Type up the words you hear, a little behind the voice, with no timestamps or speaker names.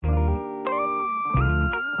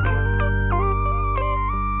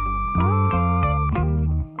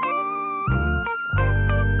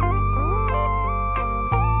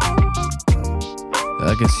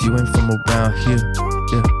guess you ain't from around here.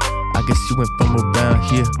 Yeah, I guess you ain't from around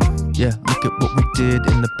here. Yeah, look at what we did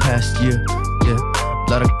in the past year. Yeah,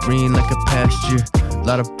 lot of green like a pasture,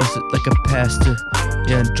 lot of busted like a pastor.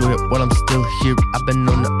 Yeah, enjoy it while I'm still here. I've been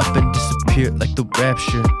known to up and disappear like the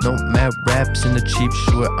rapture. No mad raps in the cheap,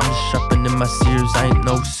 sure. I'm just shopping in my Sears. I ain't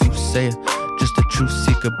no soothsayer, just a truth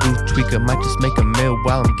seeker, boo tweaker. Might just make a meal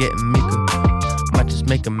while I'm getting meeker. Might just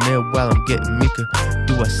make a meal while I'm getting meeker.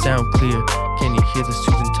 Do I sound clear? Can you hear the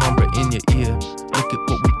soothing timbre in your ear? Look at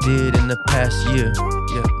what we did in the past year.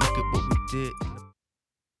 Yeah, look at what we did.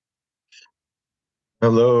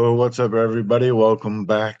 Hello, what's up, everybody? Welcome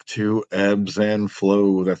back to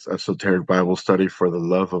EBS&FLOW. That's Esoteric Bible Study for the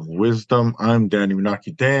Love of Wisdom. I'm Danny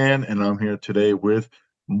Minaki Dan, and I'm here today with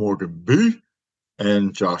Morgan B.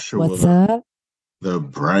 and Joshua. What's up? The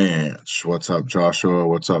Branch. What's up, Joshua?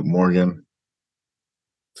 What's up, Morgan?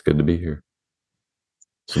 It's good to be here.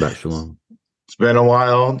 Shabbat Shalom. It's been a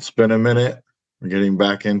while. It's been a minute. We're getting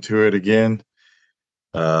back into it again.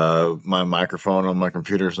 My microphone on my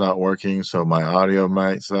computer is not working, so my audio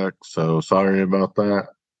might suck. So sorry about that.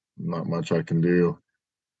 Not much I can do,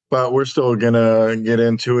 but we're still gonna get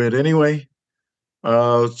into it anyway.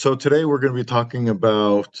 So today we're gonna be talking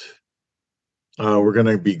about. We're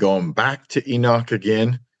gonna be going back to Enoch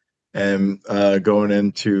again, and going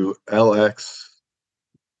into LXI,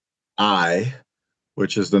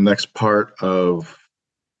 which is the next part of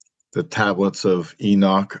the tablets of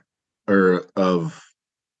Enoch, or of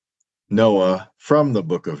Noah from the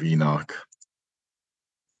book of Enoch.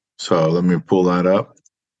 So let me pull that up,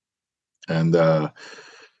 and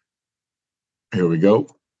here we go.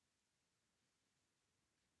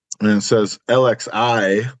 And it says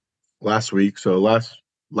LXI last week. So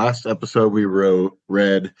last episode we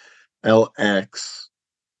read LX,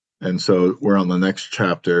 and so we're on the next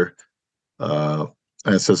chapter.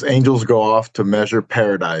 And it says, angels go off to measure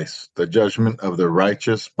paradise, the judgment of the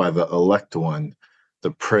righteous by the elect one, the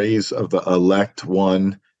praise of the elect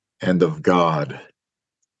one and of God.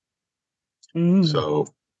 So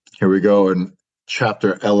here we go in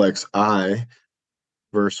chapter LXI,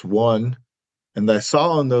 verse 1. And I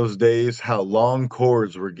saw in those days how long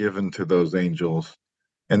cords were given to those angels,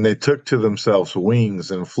 and they took to themselves wings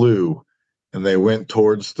and flew, and they went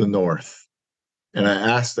towards the north. And I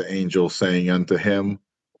asked the angel, saying unto him,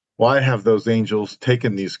 why have those angels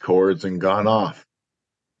taken these cords and gone off?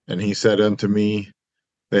 And he said unto me,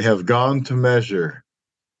 they have gone to measure.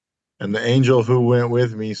 And the angel who went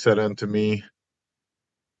with me said unto me,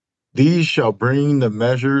 these shall bring the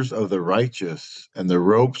measures of the righteous, and the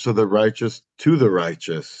ropes of the righteous to the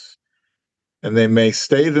righteous, and they may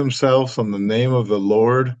stay themselves on the name of the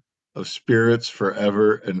Lord of spirits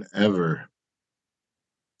forever and ever.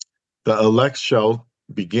 The elect shall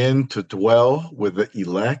begin to dwell with the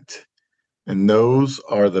elect, and those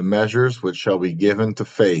are the measures which shall be given to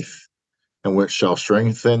faith, and which shall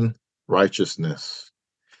strengthen righteousness.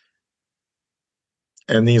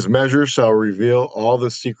 And these measures shall reveal all the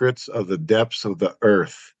secrets of the depths of the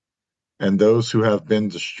earth, and those who have been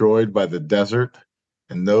destroyed by the desert,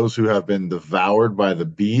 and those who have been devoured by the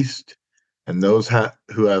beast, and those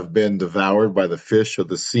who have been devoured by the fish of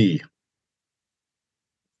the sea,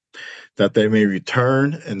 that they may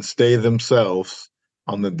return and stay themselves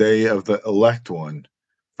on the day of the elect one.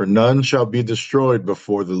 For none shall be destroyed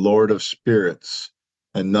before the Lord of spirits,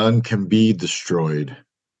 and none can be destroyed.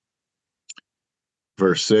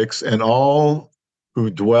 Verse 6, and all who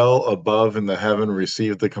dwell above in the heaven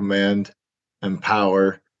receive the command and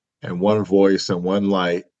power and one voice and one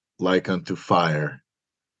light, like unto fire.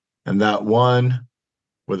 And that one,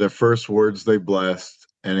 with their first words they blessed,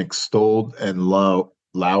 and extolled and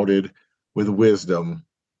lauded with wisdom.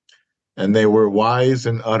 And they were wise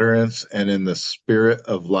in utterance and in the spirit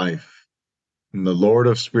of life. And the Lord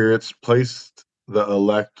of spirits placed the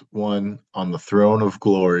elect one on the throne of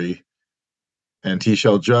glory, and he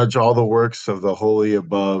shall judge all the works of the holy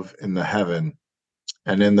above in the heaven,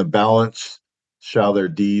 and in the balance shall their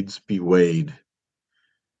deeds be weighed.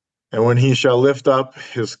 And when he shall lift up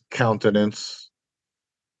his countenance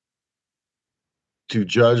to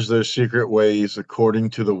judge their secret ways according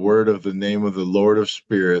to the word of the name of the Lord of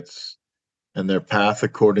spirits, and their path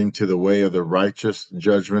according to the way of the righteous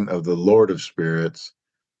judgment of the Lord of spirits,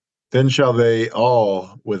 then shall they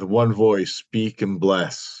all with one voice speak and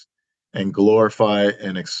bless, and glorify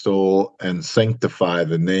and extol and sanctify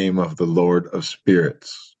the name of the Lord of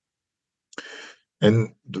spirits.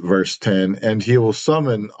 And verse 10, and he will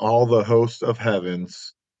summon all the host of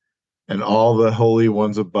heavens, and all the holy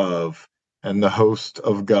ones above, and the host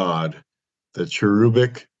of God, the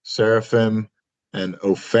cherubic, seraphim, and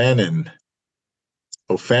Ophanin,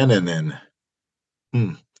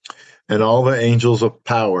 Hmm. And all the angels of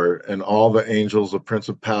power, and all the angels of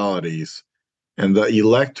principalities, and the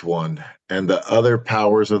elect one, and the other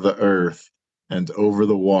powers of the earth, and over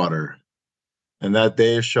the water. And that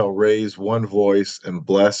day shall raise one voice, and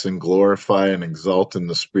bless and glorify and exalt in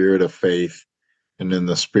the spirit of faith, and in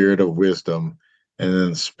the spirit of wisdom, and in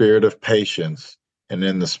the spirit of patience, and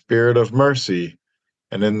in the spirit of mercy,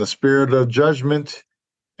 and in the spirit of judgment,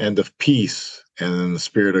 and of peace, and in the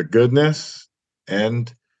spirit of goodness,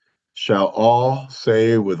 and shall all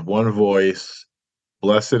say with one voice,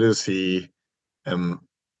 Blessed is he, and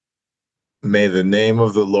may the name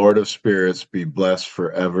of the Lord of spirits be blessed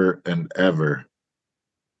forever and ever.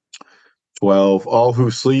 12. All who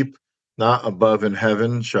sleep not above in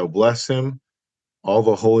heaven shall bless him. All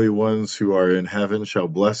the holy ones who are in heaven shall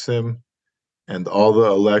bless him, and all the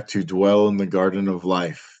elect who dwell in the garden of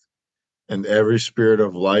life. And every spirit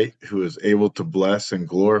of light who is able to bless and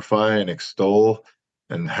glorify and extol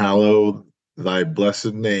and hallow thy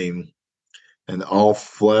blessed name, and all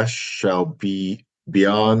flesh shall be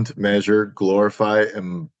beyond measure glorify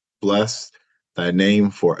and bless thy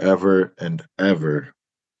name forever and ever.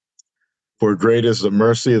 For great is the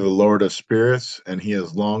mercy of the Lord of spirits, and he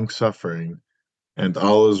is long suffering, and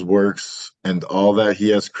all his works and all that he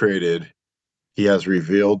has created, he has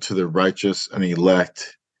revealed to the righteous and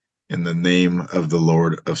elect in the name of the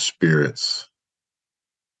Lord of spirits.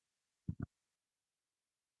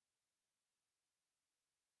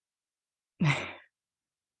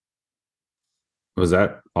 Was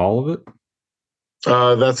that all of it?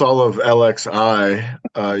 That's all of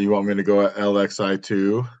LXI. You want me to go at LXI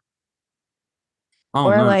too? Oh,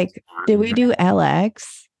 Or no. like, did we do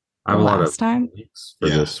LX I the have a lot last of time? links for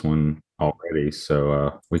Yeah. this one already,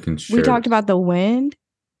 so we can share. We talked this. about the wind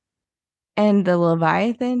and the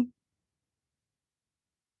Leviathan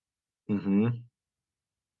Mm-hmm.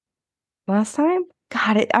 last time.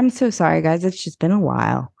 God, I'm so sorry, guys. It's just been a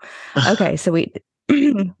while. Okay, so we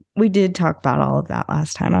we did talk about all of that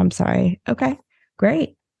last time. I'm sorry. Okay,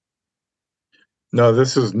 great. No,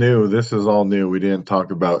 this is new. This is all new. We didn't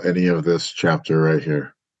talk about any of this chapter right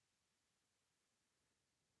here.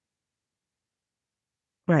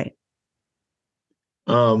 Right.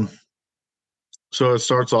 So it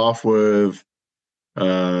starts off with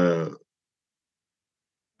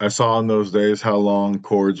I saw in those days how long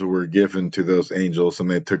cords were given to those angels, and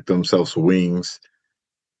they took themselves wings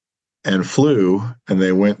and flew, and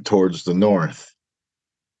they went towards the north.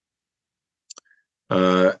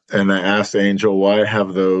 And I asked the angel, Why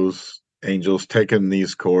have those angels taken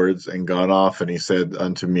these cords and gone off? And he said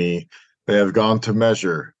unto me, They have gone to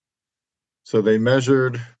measure. So they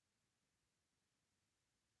measured.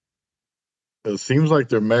 It seems like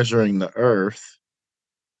they're measuring the earth.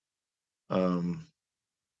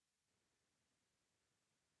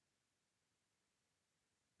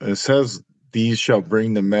 It says, These shall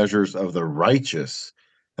bring the measures of the righteous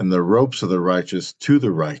and the ropes of the righteous to the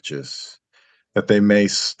righteous, that they may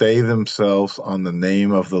stay themselves on the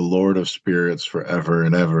name of the Lord of spirits forever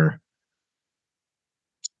and ever.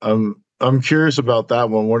 I'm curious about that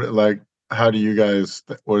one. How do you guys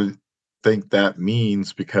think that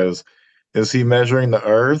means? Because is he measuring the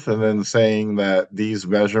earth and then saying that these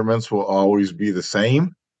measurements will always be the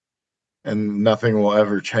same and nothing will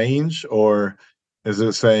ever change? Or is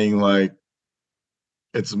it saying like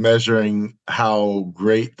it's measuring how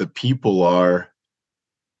great the people are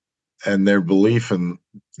and their belief in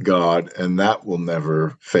God, and that will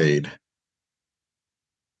never fade?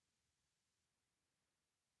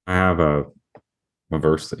 I have a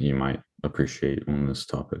verse that you might appreciate on this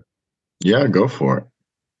topic. Yeah, go for it.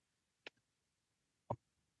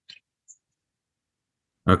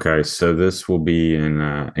 Okay, so this will be in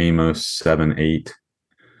Amos 7:8.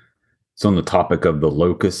 It's on the topic of the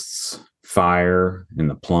locusts, fire, and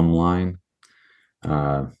the plumb line.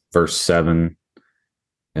 Verse 7,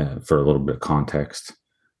 for a little bit of context.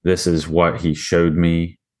 This is what he showed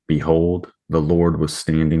me. Behold, the Lord was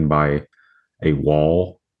standing by a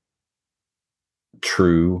wall,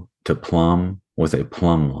 true to plumb, with a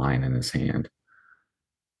plumb line in his hand.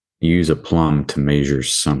 You use a plumb to measure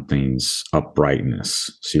something's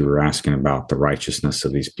uprightness. So you were asking about the righteousness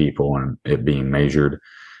of these people and it being measured.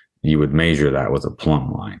 You would measure that with a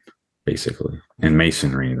plumb line, basically. In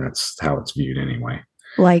masonry, that's how it's viewed anyway.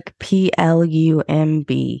 Like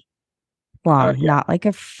PLUMB, plum, Yeah. not like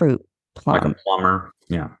a fruit plum. Like a plumber.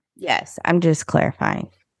 Yeah. Yes, I'm just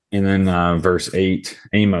clarifying. And then verse 8,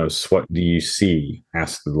 Amos, what do you see?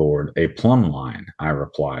 Asked the Lord. A plumb line, I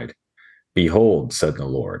replied. Behold, said the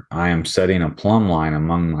Lord, I am setting a plumb line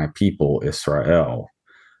among my people, Israel.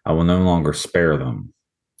 I will no longer spare them.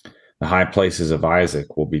 The high places of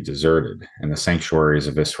Isaac will be deserted, and the sanctuaries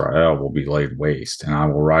of Israel will be laid waste, and I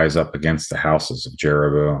will rise up against the houses of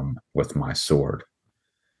Jeroboam with my sword.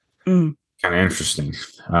 Mm. Kind of interesting.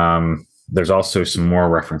 There's also some more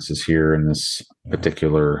references here in this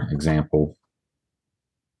particular example.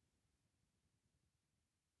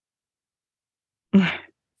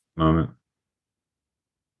 Moment.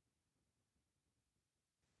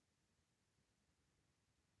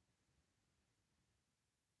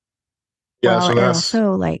 Yeah, Well, so and that's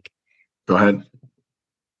also like go ahead.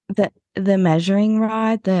 the measuring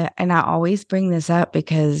rod, and I always bring this up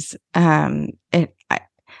because the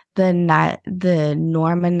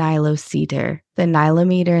Norman Nilometer, the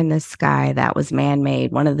nilometer in the sky that was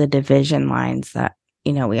man-made, one of the division lines that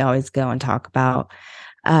we always go and talk about.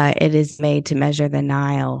 It is made to measure the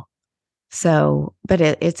Nile. So, but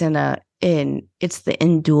it's it's the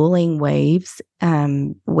indwelling waves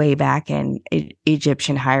way back in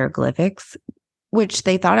Egyptian hieroglyphics, which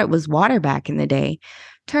they thought it was water back in the day.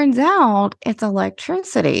 Turns out it's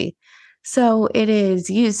electricity. So it is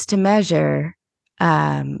used to measure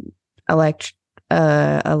um,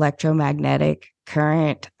 electromagnetic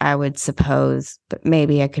current, I would suppose, but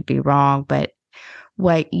maybe I could be wrong. But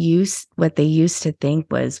what they used to think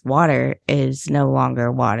was water is no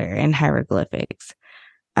longer water in hieroglyphics.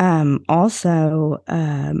 Also,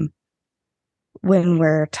 when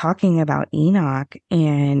we're talking about Enoch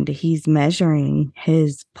and he's measuring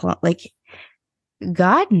his like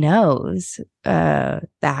God knows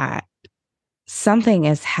that something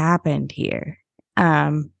has happened here,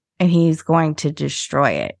 and he's going to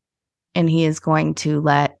destroy it, and he is going to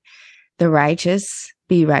let the righteous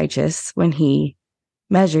be righteous when he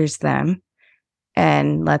measures them,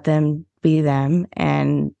 and let them be them,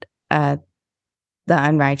 and the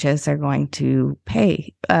unrighteous are going to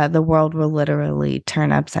pay. The world will literally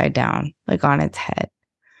turn upside down, like on its head.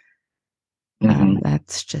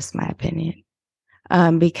 That's just my opinion.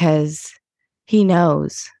 Because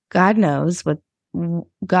God knows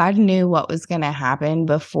God knew what was going to happen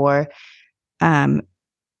before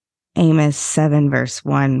Amos 7 verse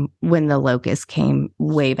 1, when the locust came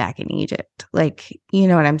way back in Egypt. Like, you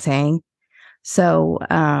know what I'm saying? So,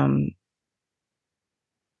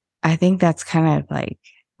 I think that's kind of like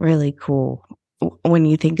really cool when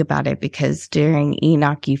you think about it, because during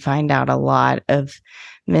Enoch, you find out a lot of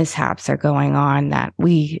mishaps are going on that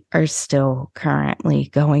we are still currently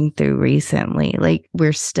going through recently. Like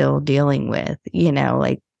we're still dealing with,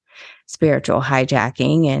 like spiritual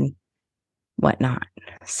hijacking and whatnot.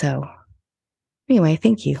 So anyway,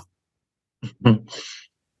 thank you.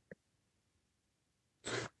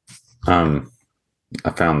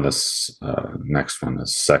 I found this next one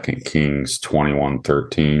is 2 Kings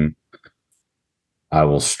 21:13. I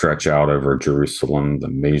will stretch out over Jerusalem the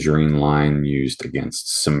measuring line used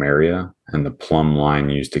against Samaria and the plumb line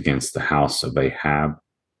used against the house of Ahab.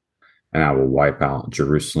 And I will wipe out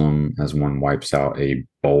Jerusalem as one wipes out a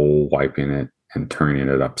bowl, wiping it and turning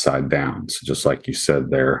it upside down. So just like you said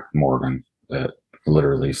there, Morgan, that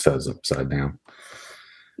literally says upside down.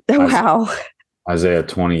 Oh, wow. Isaiah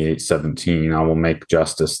 28:17, I will make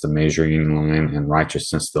justice the measuring line and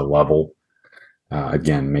righteousness the level.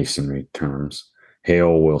 Again, masonry terms.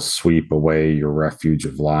 Hail will sweep away your refuge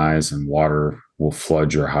of lies, and water will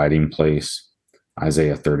flood your hiding place.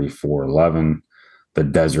 Isaiah 34:11, the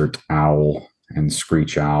desert owl and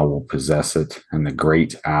screech owl will possess it, and the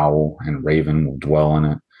great owl and raven will dwell in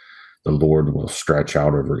it. The Lord will stretch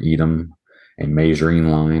out over Edom a measuring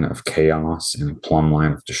line of chaos and a plumb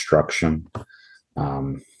line of destruction.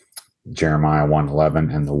 Jeremiah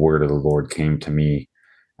 1:11, and the word of the Lord came to me,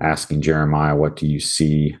 asking Jeremiah, what do you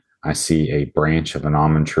see? I see a branch of an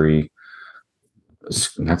almond tree.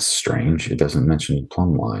 That's strange. It doesn't mention the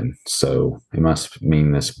plumb line. So it must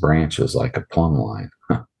mean this branch is like a plumb line.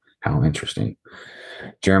 How interesting.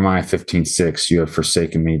 Jeremiah 15:6, you have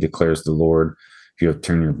forsaken me, declares the Lord. If you have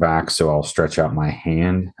turned your back, so I'll stretch out my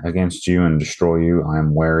hand against you and destroy you. I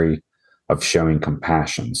am wary of showing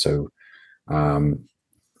compassion. So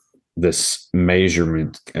this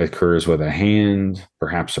measurement occurs with a hand,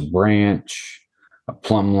 perhaps a branch, a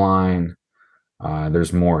plumb line.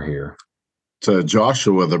 There's more here. To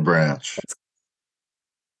Joshua the branch.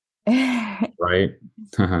 Right?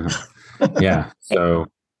 Yeah. So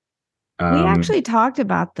we actually talked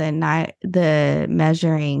about the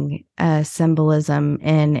measuring symbolism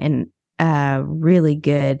in a really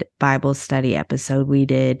good Bible study episode we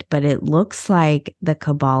did, but it looks like the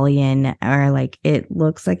Kabbalion, or like it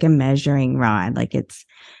looks like a measuring rod, like it's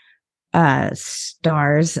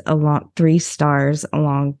stars along 3 stars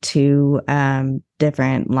along 2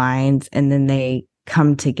 different lines, and then they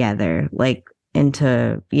come together like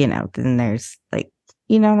into, then there's like,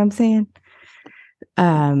 you know what I'm saying?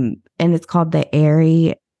 And it's called the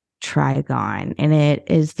Airy Trigon, and it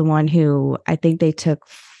is the one who I think they took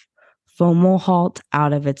Fomalhaut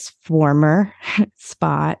out of its former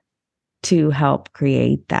spot to help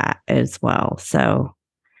create that as well. So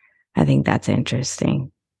I think that's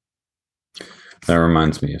interesting. That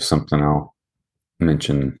reminds me of something I'll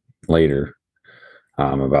mention later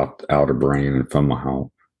about Aldebaran and Fomalhaut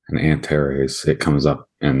and Antares. It comes up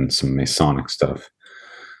in some Masonic stuff.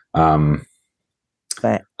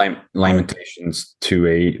 But Lamentations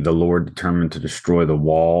 2:8, the Lord determined to destroy the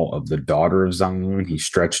wall of the daughter of Zion. He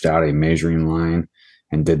stretched out a measuring line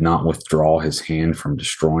and did not withdraw his hand from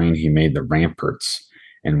destroying. He made the ramparts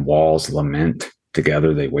and walls lament.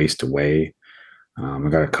 Together they waste away. I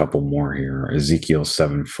got a couple more here. Ezekiel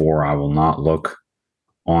 7:4, I will not look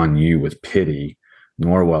on you with pity,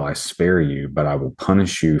 nor will I spare you, but I will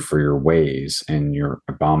punish you for your ways and your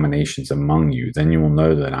abominations among you. Then you will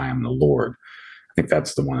know that I am the Lord. I think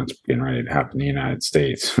that's the one that's getting ready to happen in the United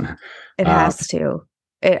States. It has to.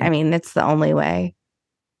 It's the only way.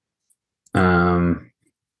 Let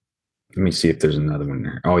me see if there's another one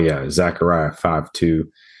there. Oh, yeah. Zechariah 5:2.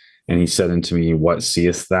 And he said unto me, what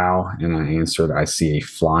seest thou? And I answered, I see a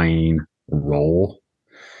flying roll.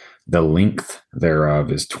 The length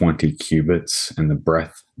thereof is 20 cubits, and the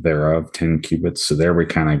breadth thereof 10 cubits. So there we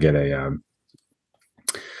kind of get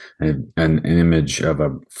an image of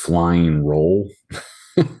a flying roll.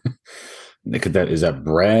 Is that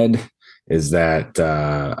bread? Is that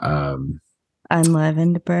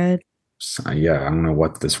unleavened bread? Yeah, I don't know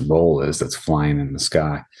what this roll is that's flying in the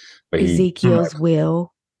sky. But Ezekiel's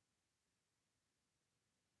will.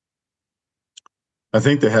 I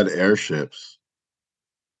think they had airships.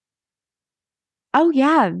 Oh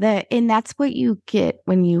yeah, and that's what you get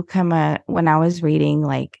when you when I was reading,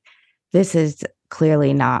 like, this is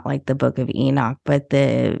clearly not like the Book of Enoch, but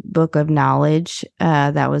the Book of Knowledge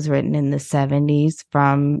that was written in the 70s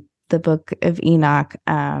from the Book of Enoch.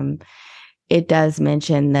 It does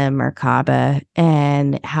mention the Merkaba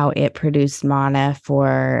and how it produced manna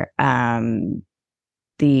for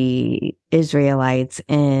the Israelites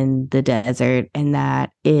in the desert, and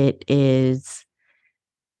that it is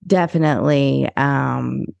definitely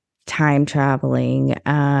time traveling,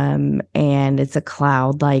 and it's a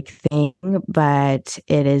cloud-like thing, but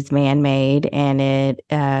it is man-made, and it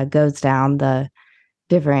goes down the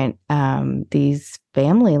different these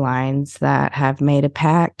family lines that have made a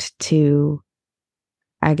pact to,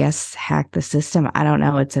 I guess, hack the system. I don't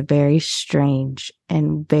know. It's a very strange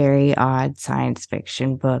and very odd science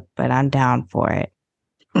fiction book, but I'm down for it.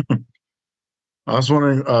 I was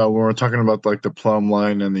wondering, when we're talking about like the plumb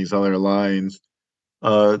line and these other lines,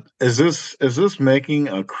 is this making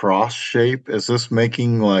a cross shape? Is this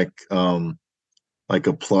making like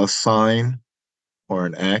a plus sign or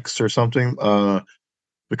an X or something?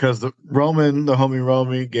 Because the homie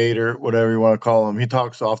Romy, Gator, whatever you want to call him, he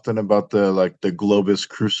talks often about the globus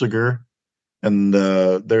cruciger, and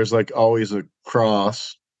there's like always a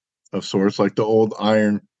cross of sorts, like the old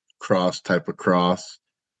iron cross type of cross,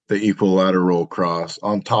 the equilateral cross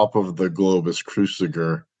on top of the globus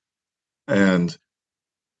cruciger. And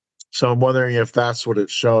so I'm wondering if that's what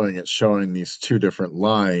it's showing. It's showing these two different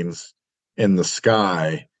lines in the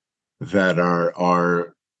sky that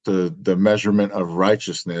are the measurement of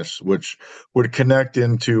righteousness, which would connect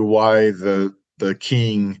into why the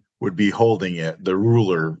king would be holding it, the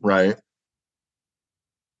ruler, right?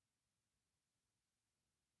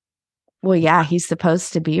 Well, yeah, he's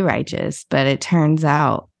supposed to be righteous, but it turns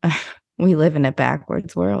out we live in a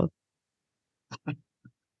backwards world.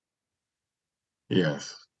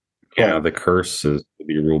 Yes. Yeah, the curse is to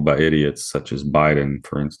be ruled by idiots such as Biden,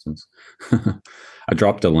 for instance. I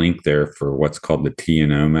dropped a link there for what's called the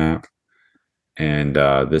T&O map. And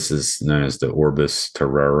this is known as the Orbis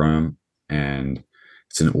Terrarum. And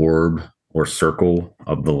it's an orb or circle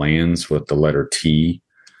of the lands with the letter T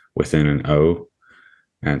within an O.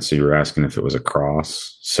 And so you were asking if it was a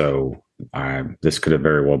cross. So this could have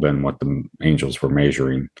very well been what the angels were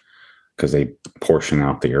measuring, because they portion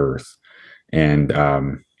out the earth. And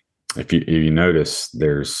if you notice,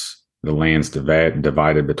 there's the lands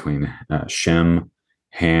divided between Shem,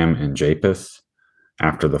 Ham, and Japheth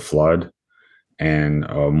after the flood. And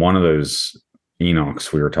one of those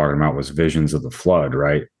Enochs we were talking about was visions of the flood,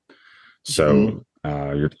 right? So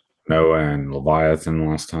you're Noah and Leviathan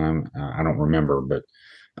last time. I don't remember, but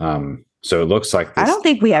so it looks like this. I don't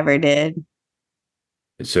think we ever did.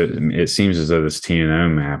 So it seems as though this T&O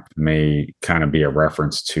map may kind of be a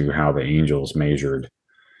reference to how the angels measured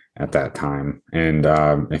at that time. And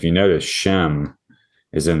if you notice, Shem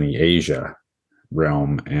is in the Asia,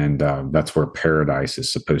 realm, and that's where paradise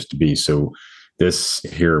is supposed to be. So this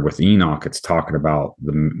here with Enoch, it's talking about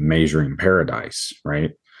the measuring paradise,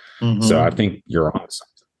 right? Mhm. So I think you're on something.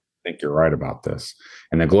 I think you're right about this.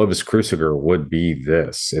 And the globus cruciger would be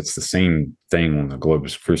this. It's the same thing on the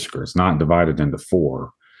globus cruciger. It's not divided into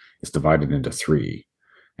 4. It's divided into 3.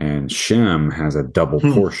 And Shem has a double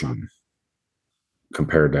portion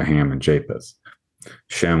compared to Ham and Japheth.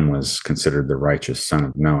 Shem was considered the righteous son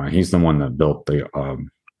of Noah. He's the one that built the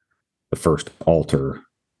first altar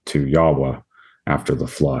to Yahweh after the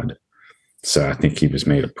flood. So I think he was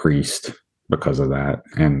made a priest because of that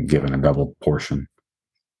and given a double portion.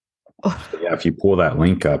 Yeah, if you pull that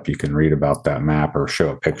link up, you can read about that map or show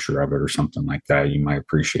a picture of it or something like that. You might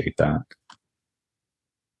appreciate that.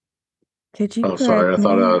 Could you? Oh, sorry. I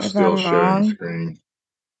thought I was if still I'm sharing wrong? screen.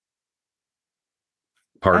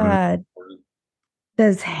 Pardon?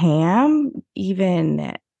 Does Ham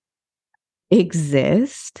even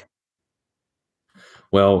exist?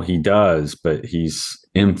 Well, he does, but he's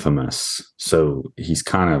infamous. So he's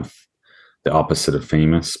kind of the opposite of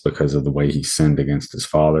famous because of the way he sinned against his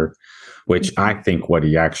father, which I think what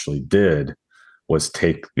he actually did was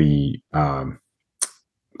take the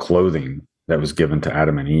clothing that was given to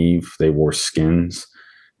Adam and Eve. They wore skins,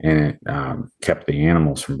 and it kept the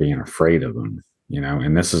animals from being afraid of them,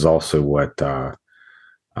 and this is also what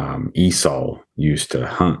Esau used to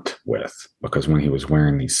hunt with, because when he was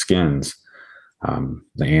wearing these skins,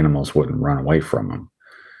 the animals wouldn't run away from him.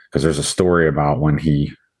 Because there's a story about when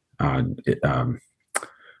he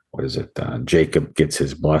Jacob gets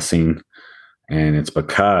his blessing, and it's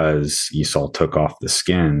because Esau took off the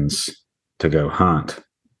skins to go hunt,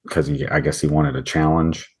 because I guess he wanted a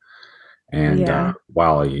challenge. And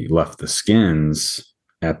while he left the skins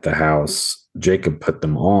at the house, Jacob put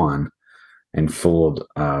them on and fooled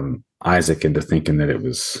Isaac into thinking that it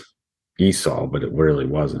was Esau, but it really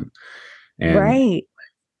wasn't. And right.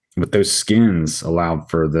 But those skins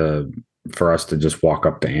allowed for us to just walk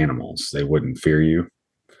up to animals. They wouldn't fear you.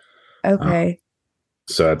 Okay.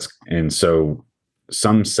 So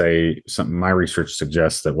some say, my research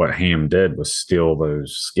suggests that what Ham did was steal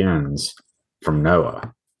those skins from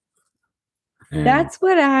Noah. And that's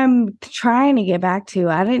what I'm trying to get back to.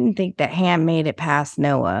 I didn't think that Ham made it past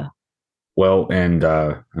Noah. Well, and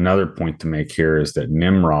another point to make here is that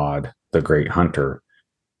Nimrod, the great hunter,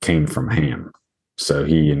 came from Ham. So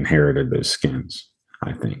he inherited those skins,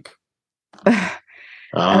 I think.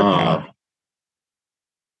 Okay.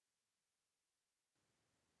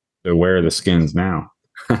 So where are the skins now?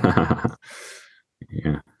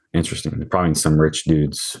 Yeah, interesting. They're probably in some rich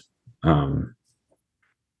dude's,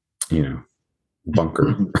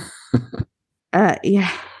 bunker.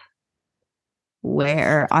 Yeah.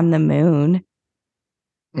 Where? On the moon?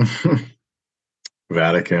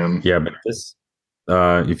 Vatican. Yeah, but this,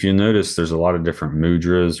 if you notice, there's a lot of different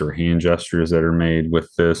mudras or hand gestures that are made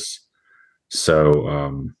with this.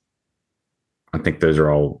 So I think those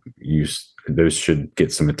are all used. Those should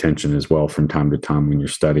get some attention as well from time to time when you're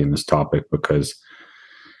studying this topic, because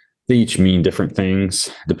they each mean different things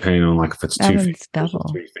depending on, like, if it's 2 fingers or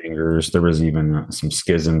 3 fingers. There was even some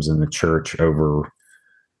schisms in the church over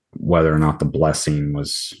whether or not the blessing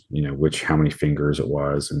was, how many fingers it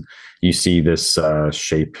was. And you see this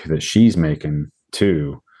shape that she's making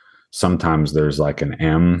too. Sometimes there's like an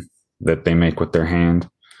M that they make with their hand.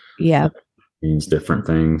 Yeah. Means different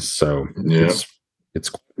things. So it's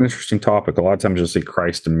quite an interesting topic. A lot of times you'll see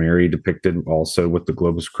Christ and Mary depicted also with the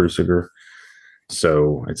globus cruciger.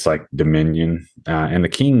 So it's like dominion, and the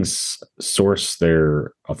kings source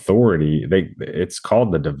their authority. It's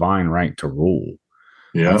called the divine right to rule.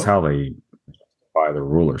 Yeah, that's how they buy the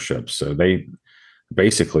rulership. So they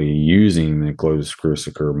basically using the globus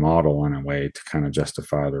cruciger model in a way to kind of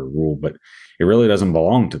justify their rule, but it really doesn't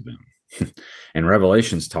belong to them. And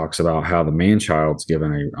Revelations talks about how the man-child's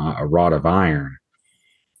given a rod of iron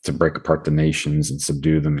to break apart the nations and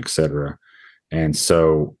subdue them, etc. And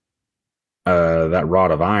so that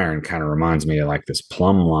rod of iron kind of reminds me of like this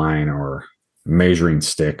plumb line or measuring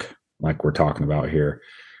stick, like we're talking about here.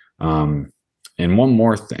 And one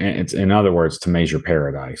more it's, in other words, to measure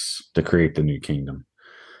paradise, to create the new kingdom.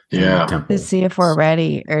 Yeah. To see if we're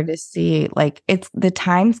ready, or to see, like, it's the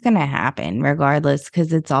time's going to happen regardless,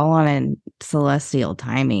 because it's all on a celestial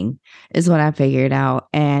timing is what I figured out.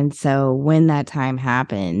 And so when that time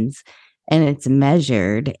happens and it's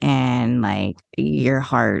measured, and like your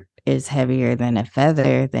heart is heavier than a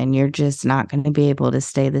feather, then you're just not going to be able to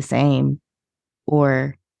stay the same.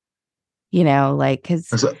 Or, like,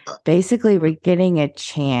 because basically we're getting a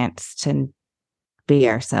chance to be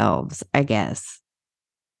ourselves, I guess.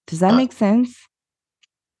 Does that make sense?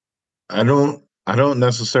 I don't I don't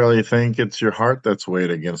necessarily think it's your heart that's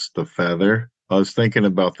weighed against the feather. I was thinking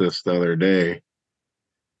about this the other day,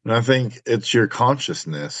 and I think it's your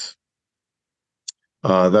consciousness.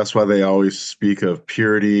 That's why they always speak of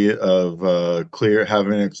purity, of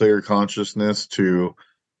having a clear consciousness to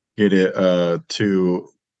to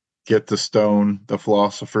get the stone, the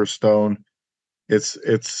philosopher's stone.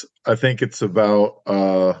 I think it's about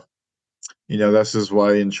this is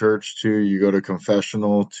why in church too you go to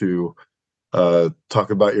confessional to talk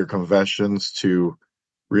about your confessions to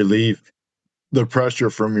relieve the pressure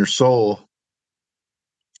from your soul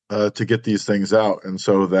to get these things out. And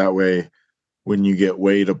so that way, when you get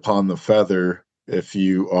weight upon the feather, if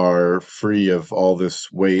you are free of all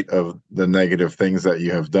this weight of the negative things that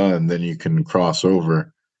you have done, then you can cross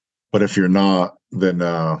over. But if you're not, then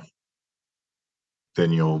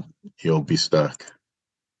you'll be stuck.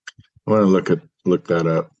 I want to look that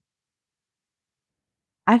up.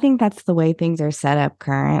 I think that's the way things are set up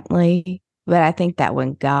currently. But I think that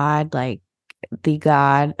when God, like the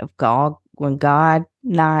God of God, when God,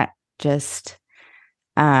 not just,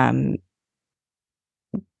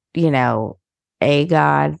 a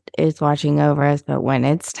God is watching over us, but when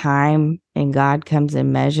it's time and God comes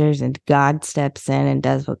and measures and God steps in and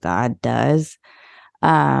does what God does,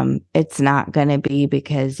 it's not going to be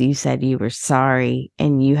because you said you were sorry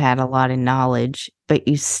and you had a lot of knowledge, but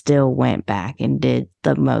you still went back and did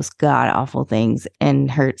the most god awful things and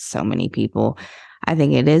hurt so many people. I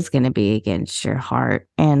think it is going to be against your heart,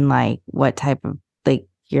 and like what type of, like,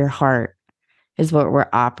 your heart is what we're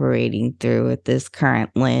operating through with this current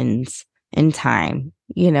lens in time.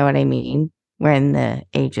 You know what I mean? We're in the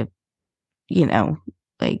age of,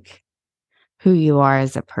 like who you are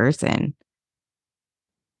as a person.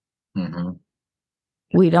 Mm-hmm.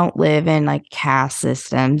 We don't live in like caste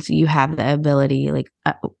systems. You have the ability, like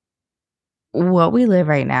what we live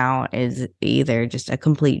right now is either just a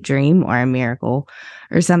complete dream or a miracle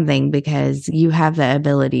or something, because you have the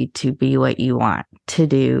ability to be what you want to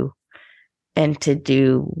do and to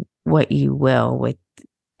do what you will with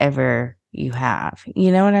ever you have.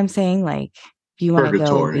 You know what I'm saying? Like, if you want to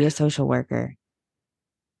go be a social worker.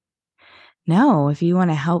 No, if you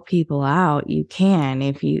want to help people out, you can.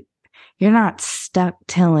 If you're not stuck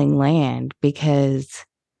tilling land because,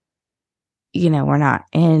 we're not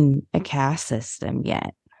in a caste system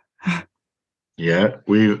yet. Yeah,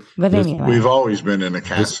 But anyway, we've always been in a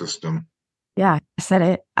caste system. Yeah,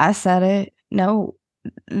 I said it.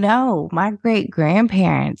 No, my great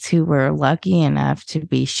grandparents, who were lucky enough to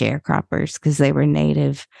be sharecroppers because they were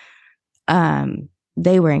native,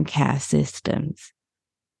 they were in caste systems.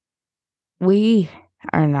 We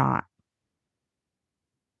are not.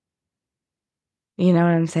 You know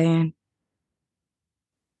what I'm saying?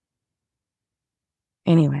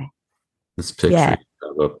 Anyway. This picture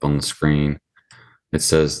up on the screen, it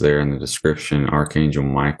says there in the description, Archangel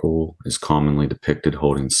Michael is commonly depicted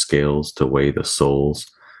holding scales to weigh the souls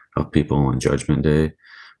of people on Judgment Day.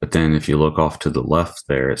 But then if you look off to the left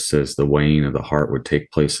there, it says the weighing of the heart would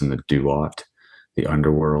take place in the Duat, the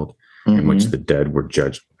underworld, in which the dead were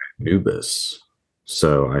judged by Anubis.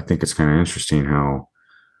 So I think it's kind of interesting how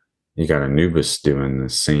you got Anubis doing the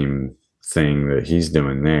same thing that he's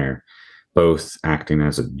doing there, both acting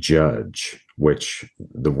as a judge, which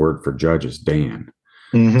the word for judge is Dan.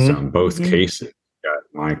 Mm-hmm. So in both cases, you got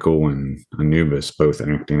Michael and Anubis both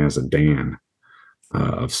acting as a Dan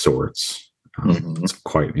of sorts. It's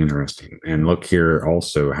quite interesting. And look here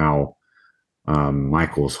also how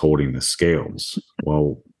Michael's holding the scales.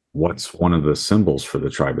 Well, what's one of the symbols for the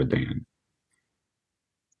tribe of Dan?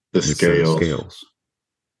 The scales.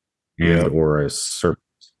 And or a serpent,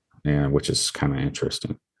 which is kind of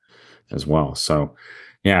interesting as well. So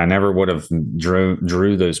yeah, I never would have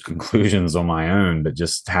drew those conclusions on my own, but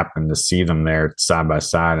just happened to see them there side by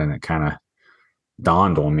side, and it kind of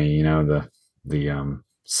dawned on me, the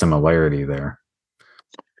similarity there.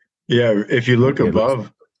 Yeah, if you look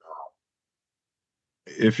above,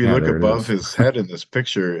 his head in this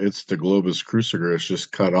picture, it's the globus cruciger.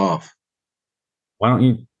 Just cut off. Why don't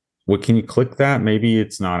you? Can you click that? Maybe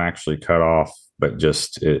it's not actually cut off, but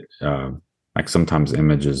just it. Like sometimes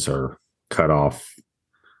images are cut off.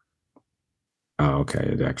 Oh, okay.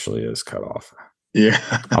 It actually is cut off. Yeah.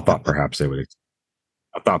 I thought perhaps there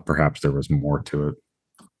was more to it.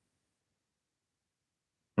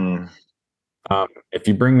 If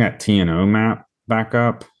you bring that TNO map back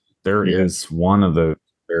up, there is one of the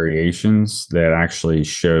variations that actually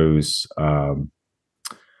shows.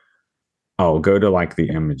 Go to like the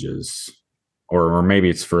images, or maybe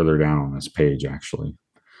it's further down on this page. Actually,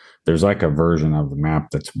 there's like a version of the map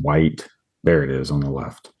that's white. There it is on the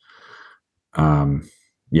left.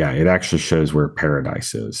 yeah, it actually shows where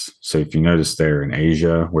paradise is. So if you notice there in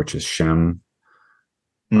Asia, which is Shem,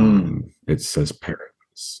 it says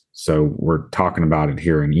paradise. So we're talking about it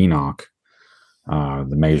here in Enoch, the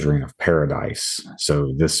measuring of paradise.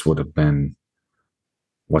 So this would have been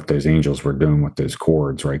what those angels were doing with those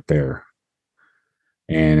cords right there.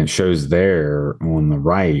 And it shows there on the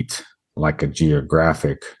right, like a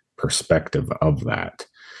geographic perspective of that.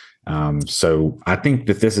 So I think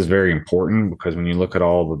that this is very important because when you look at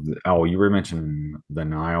all of you were mentioning the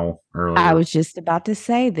Nile earlier. I was just about to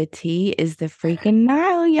say the T is the freaking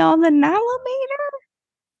Nile, y'all, the Nilometer.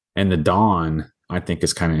 And the Dawn, I think,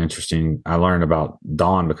 is kind of interesting. I learned about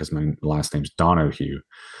Dawn because my last name's Donohue.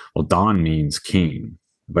 Well, Dawn means king,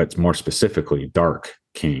 but more specifically, dark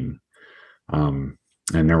king. And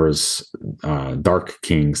there was dark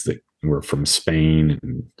kings that were from Spain,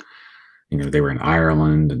 and they were in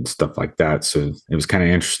Ireland and stuff like that. So it was kind of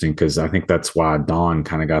interesting because I think that's why Dawn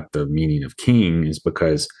kind of got the meaning of king, is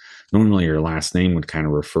because normally your last name would kind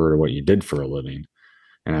of refer to what you did for a living.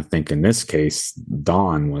 And I think in this case,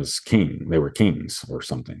 Dawn was king. They were kings or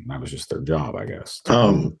something. That was just their job, I guess.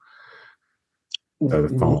 So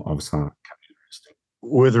the fall was kind of interesting.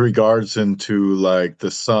 With regards into like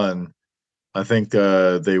the sun, I think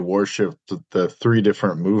they worshipped the three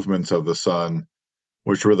different movements of the sun,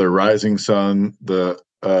 which were the rising sun,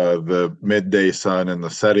 the midday sun, and the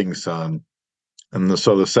setting sun. And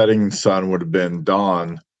so the setting sun would have been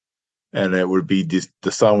dawn, and it would be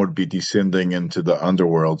the sun would be descending into the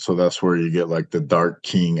underworld. So that's where you get like the dark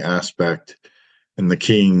king aspect, and the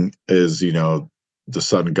king is the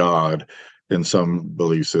sun god in some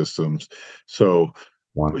belief systems. So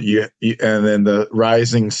and then the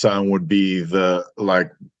rising sun would be the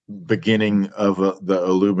like beginning of the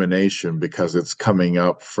illumination, because it's coming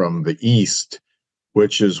up from the east,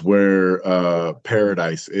 which is where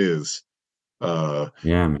paradise is.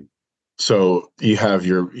 So you have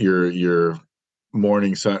your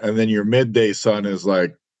morning sun, and then your midday sun is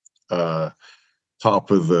like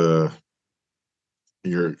top of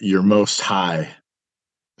your most high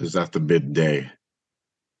is at the midday.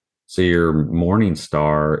 So your morning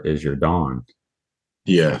star is your dawn.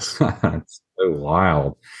 Yes. It's so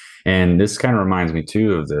wild. And this kind of reminds me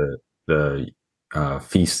too of the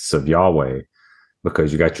feasts of Yahweh,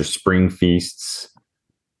 because you got your spring feasts,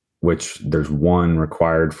 which there's one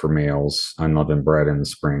required for males, unleavened bread in the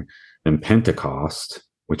spring, then Pentecost,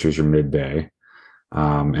 which is your midday,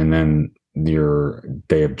 and then your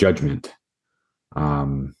Day of Judgment,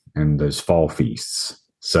 and those fall feasts.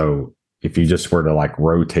 So if you just were to like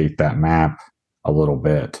rotate that map a little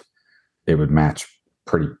bit, it would match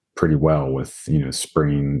pretty well with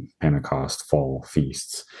spring, Pentecost, fall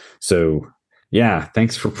feasts. So yeah,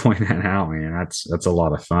 thanks for pointing that out, man. That's a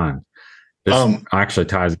lot of fun. This actually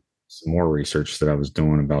ties some more research that I was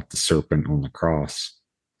doing about the serpent on the cross.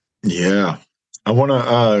 Yeah. I want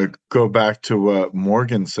to go back to what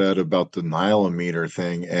Morgan said about the Nilometer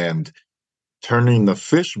thing and turning the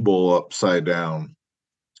fishbowl upside down.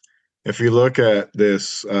 If you look at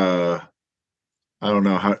this, I don't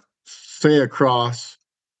know how say a cross,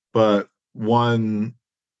 but one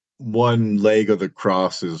leg of the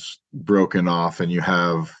cross is broken off, and you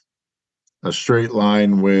have a straight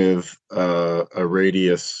line with a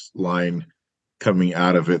radius line coming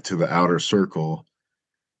out of it to the outer circle.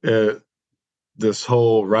 This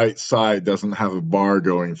whole right side doesn't have a bar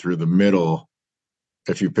going through the middle,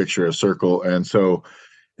 if you picture a circle. And so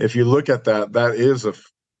if you look at that, that is a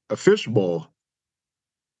fishbowl.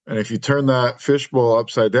 And if you turn that fishbowl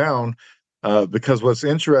upside down, because what's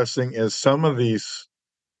interesting is some of these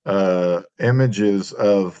images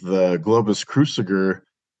of the globus cruciger,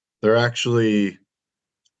 they're actually,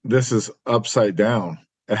 this is upside down.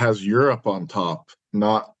 It has Europe on top,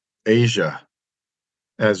 not Asia.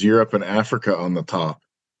 It has Europe and Africa on the top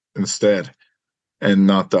instead, and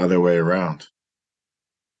not the other way around.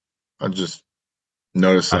 I just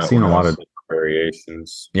noticed that. I've seen a lot of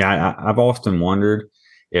variations. Yeah, I've often wondered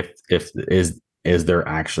if is there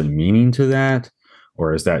actually meaning to that,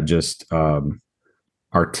 or is that just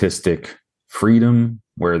artistic freedom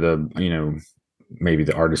where maybe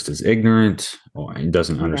the artist is ignorant or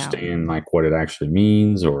doesn't understand like what it actually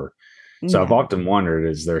means, or so I've often wondered,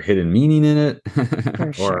 is there hidden meaning in it?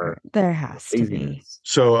 For sure. There has to be.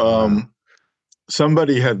 So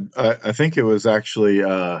somebody had I think it was actually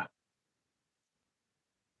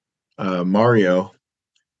Mario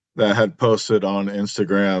that had posted on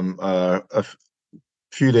Instagram a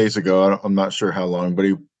few days ago. I'm not sure how long, but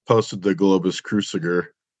he posted the globus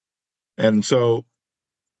cruciger. And so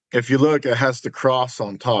if you look, it has the cross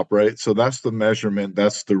on top, right? So that's the measurement,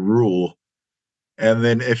 that's the rule. And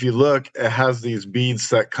then if you look, it has these beads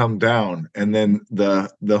that come down, and then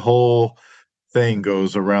the whole thing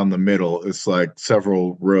goes around the middle. It's like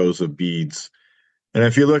several rows of beads. And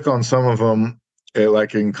if you look on some of them, it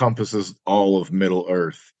like encompasses all of Middle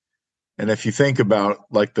Earth. And if you think about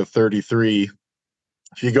like the 33,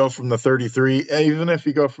 if you go from the 33, even if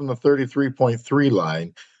you go from the 33.3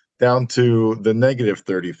 line down to the negative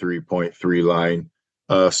 33.3 line,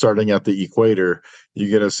 starting at the equator, you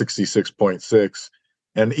get a 66.6.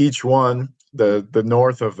 And each one, the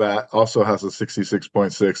north of that also has a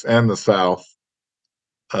 66.6, and the south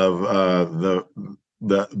of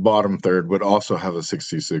the bottom third would also have a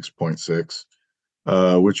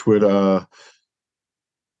 66.6, which would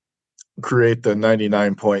create the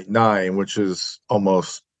 99.9, which is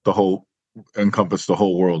almost encompass the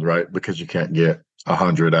whole world, right? Because you can't get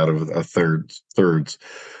 100 out of a thirds.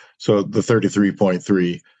 So the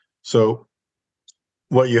 33.3. So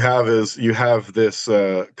what you have is you have this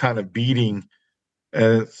kind of beating,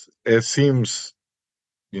 and it seems,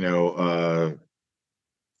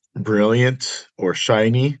 brilliant or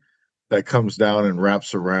shiny, that comes down and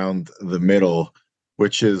wraps around the middle,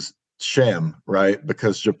 which is Shem, right?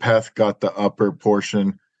 Because Japheth got the upper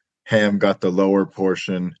portion, Ham got the lower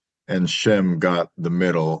portion, and Shem got the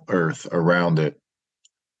middle earth around it.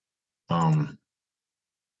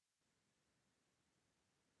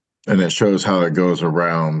 And it shows how it goes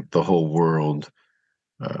around the whole world.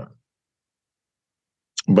 But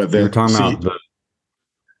then you're talking about the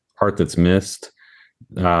part that's missed.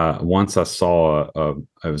 Once I saw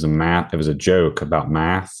it was a joke about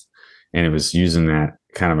math, and it was using that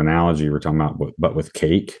kind of analogy we're talking about, but with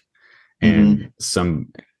cake. And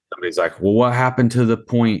somebody's like, well, what happened to the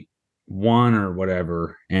 0.1 or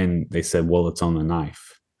whatever? And they said, well, it's on the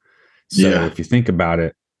knife. So if you think about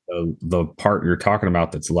it, the part you're talking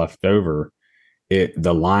about that's left over,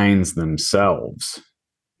 the lines themselves,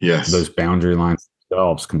 those boundary lines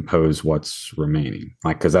themselves compose what's remaining,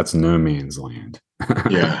 like, because that's no man's land.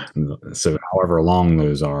 So however long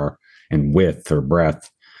those are in width or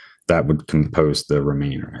breadth, that would compose the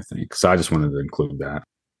remainder, I think. So I just wanted to include that.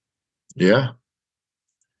 Yeah,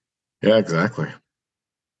 exactly.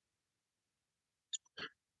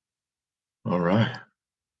 All right.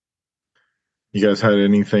 You guys had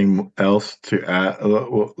anything else to add?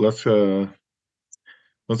 Let's I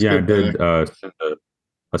did. I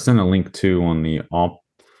sent a link to on the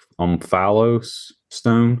Omphalos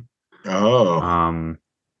stone. Oh.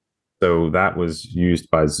 So that was used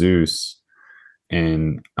by Zeus,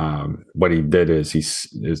 and what he did is he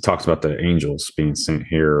talks about the angels being sent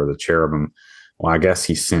here, or the cherubim. Well, I guess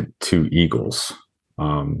he sent 2 eagles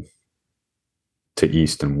to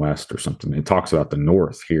east and west or something. It talks about the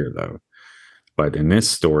north here, though. But in this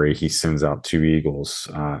story, he sends out 2 eagles,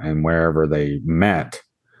 and wherever they met,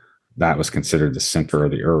 that was considered the center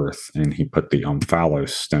of the earth. And he put the Omphalos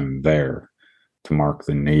stone there to mark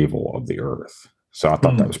the navel of the earth. So I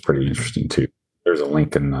thought that was pretty interesting, too. There's a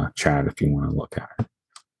link in the chat if you want to look at it.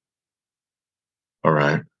 All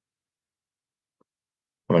right.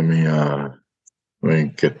 Let me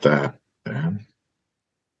get that, man.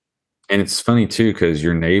 And it's funny, too, because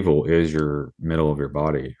your navel is your middle of your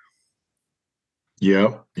body.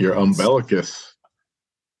 Yep, your umbilicus.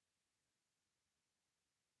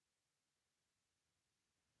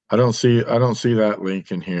 I don't see that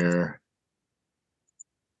link in here.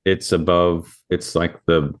 It's above. It's like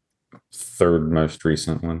the 3rd most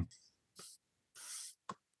recent one.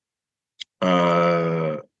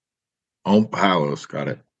 Omphalos, got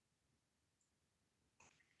it.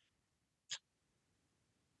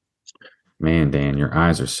 Man, Dan, your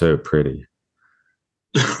eyes are so pretty.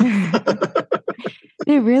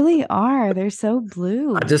 They really are. They're so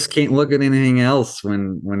blue. I just can't look at anything else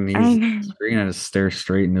when he's on the screen. I just stare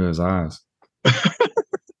straight into his eyes.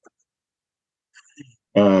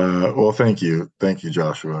 Well, thank you,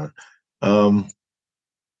 Joshua. So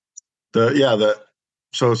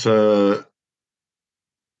it's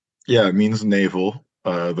it means navel.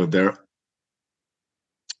 Your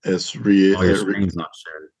screen's not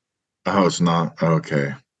shared. Oh, it's not.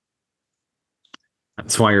 Okay.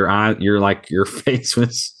 That's why your face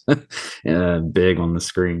was big on the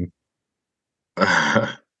screen.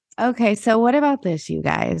 Okay, so what about this, you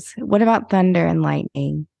guys? What about thunder and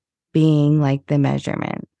lightning being like the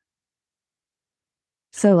measurement?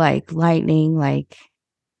 So like lightning,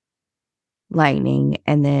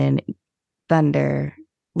 and then thunder,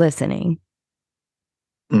 listening.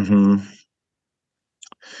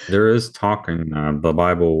 There is talk in the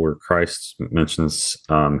Bible where Christ mentions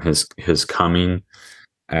his coming,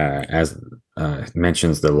 as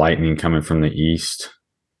mentions the lightning coming from the east.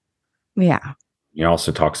 Yeah. He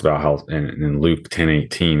also talks about how in Luke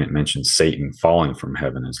 10:18 it mentions Satan falling from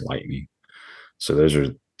heaven as lightning. So those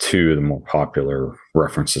are two of the more popular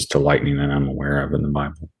references to lightning that I'm aware of in the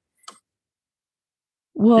Bible.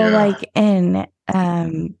 Well, Yeah. like in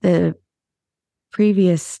the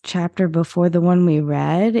previous chapter before the one we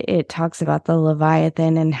read, it talks about the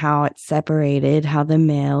Leviathan and how it's separated, how the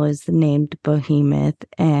male is named Behemoth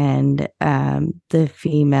and the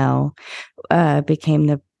female became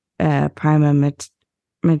the prima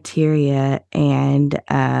materia, and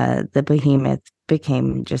the Behemoth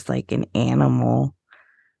became just like an animal.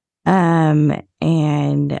 And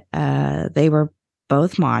they were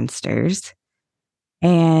both monsters,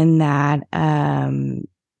 and that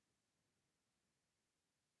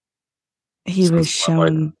he was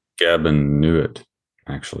shown like Geb and knew it,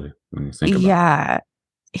 actually, when you think about it.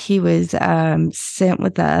 He was sent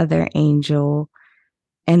with the other angel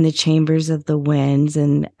in the chambers of the winds,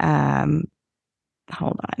 and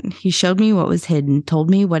hold on. He showed me what was hidden, told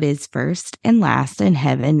me what is first and last in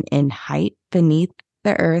heaven, in height, beneath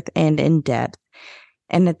the earth, and in depth,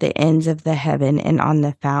 and at the ends of the heaven, and on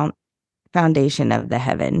the foundation of the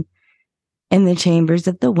heaven, in the chambers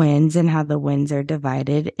of the winds, and how the winds are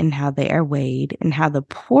divided, and how they are weighed, and how the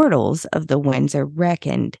portals of the winds are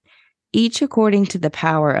reckoned, each according to the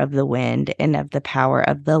power of the wind, and of the power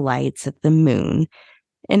of the lights of the moon,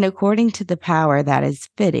 and according to the power that is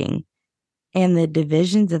fitting, and the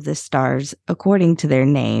divisions of the stars according to their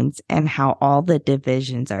names, and how all the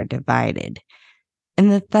divisions are divided,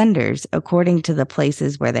 and the thunders according to the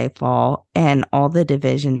places where they fall, and all the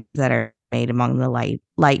divisions that are made among the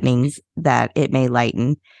lightnings, that it may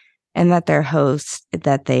lighten, and that their hosts,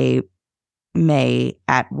 that they may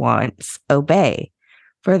at once obey.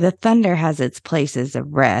 For the thunder has its places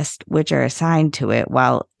of rest, which are assigned to it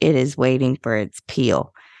while it is waiting for its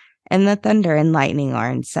peal. And the thunder and lightning are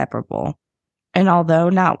inseparable. And although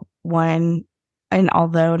not one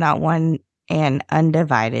and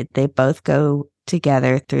undivided, they both go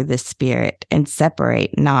together through the spirit and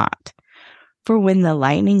separate not. For when the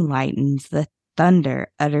lightning lightens, the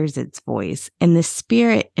thunder utters its voice, and the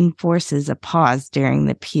spirit enforces a pause during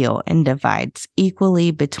the peal and divides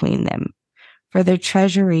equally between them. For the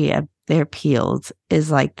treasury of their peals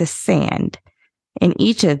is like the sand, and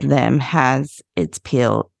each of them has its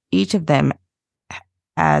peal. Each of them,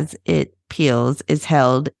 as it peals, is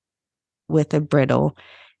held with a bridle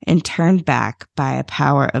and turned back by a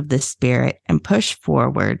power of the spirit and pushed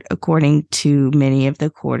forward according to many of the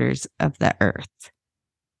quarters of the earth.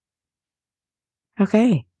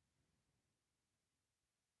 Okay.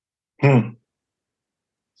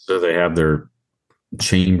 So they have their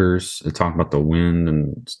chambers. They talk about the wind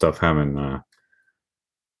and stuff having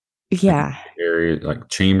Yeah. area like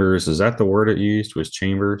chambers. Is that the word it used? Was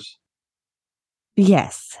chambers?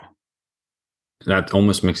 Yes. That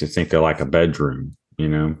almost makes it think they're like a bedroom,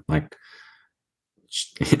 like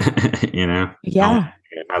Yeah.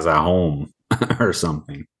 it has a home or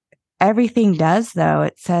something. Everything does, though.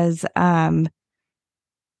 It says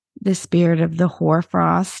the spirit of the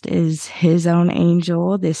hoarfrost is his own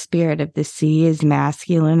angel. The spirit of the sea is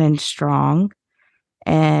masculine and strong,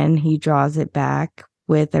 and he draws it back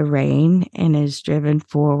with a rain and is driven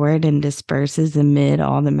forward and disperses amid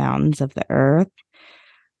all the mountains of the earth.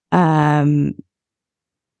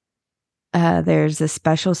 There's a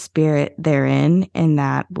special spirit therein, and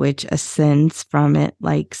that which ascends from it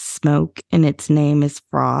like smoke, and its name is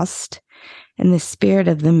frost. And the spirit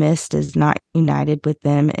of the mist is not united with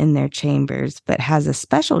them in their chambers, but has a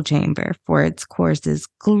special chamber, for its course is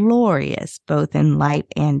glorious, both in light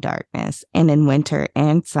and darkness, and in winter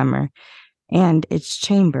and summer, and its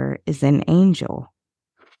chamber is an angel.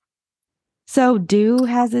 So dew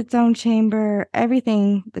has its own chamber,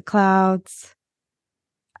 everything, the clouds.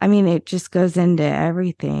 I mean, it just goes into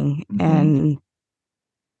everything. Mhm.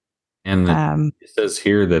 And it says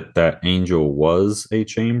here that angel was a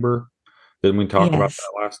chamber. Didn't we talk about yes.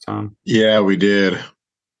 that last time? Yeah, we did.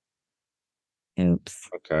 Oops.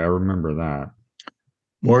 Okay, I remember that.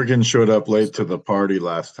 Morgan showed up late to the party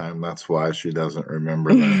last time. That's why she doesn't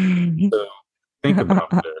remember that. So think about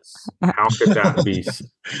this. How could that be?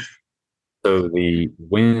 So the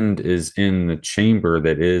wind is in the chamber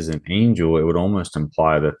that is an angel. It would almost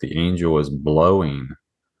imply that the angel is blowing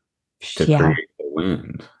to Yeah. create the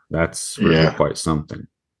wind. That's really Yeah. quite something.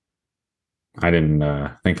 I didn't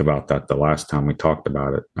think about that the last time we talked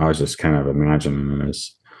about it. I was just kind of imagining it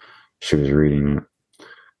as she was reading it.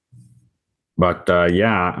 But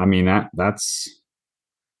yeah, I mean that's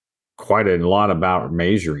quite a lot about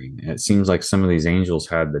measuring. It seems like some of these angels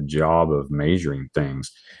had the job of measuring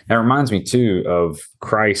things. That reminds me too of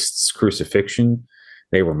Christ's crucifixion.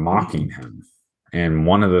 They were mocking him, And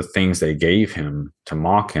one of the things they gave him to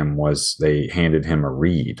mock him was they handed him a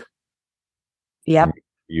reed. Yep.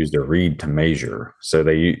 Used a reed to measure. So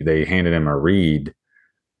they handed him a reed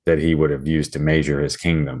that he would have used to measure his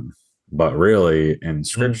kingdom. But really, in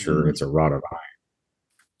scripture, it's a rod of iron.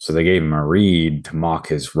 So they gave him a reed to mock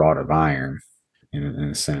his rod of iron, in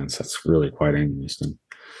a sense. That's really quite interesting.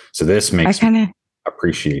 So this makes me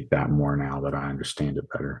appreciate that more now that I understand it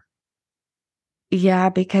better. Yeah,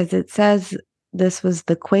 because it says this was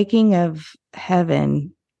the quaking of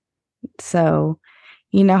heaven. So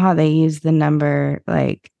you know how they use the number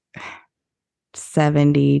like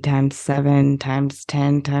 70 times 7 times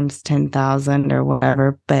 10 times 10,000 or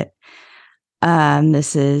whatever. But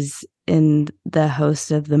this is in the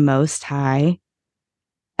host of the Most High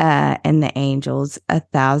and the angels,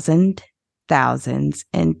 1,000 thousands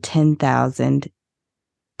and 10,000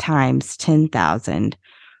 times 10,000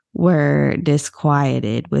 were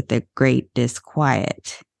disquieted with a great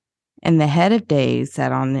disquiet. And the head of days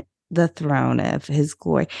sat on the throne of his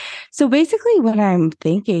glory. So basically what I'm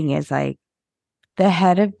thinking is like the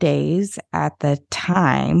head of days at the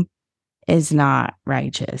time is not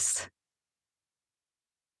righteous.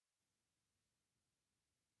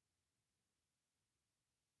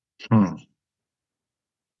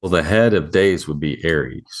 Well, the head of days would be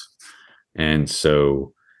Aries. And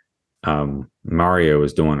so Mario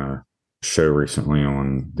was doing a show recently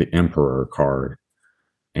on the Emperor card,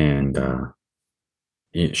 and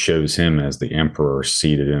it shows him as the emperor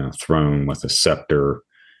seated in a throne with a scepter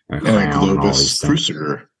and a crown and all these things.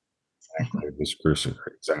 Globus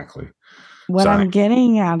Cruciger, exactly. What I'm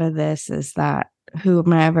getting out of this is that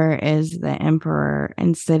whomever is the emperor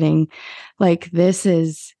and sitting, like this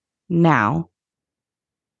is now,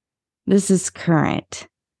 this is current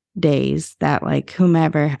days, that like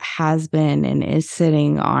whomever has been and is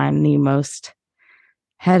sitting on the most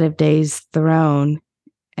head of days throne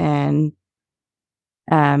and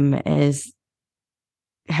has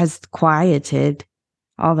quieted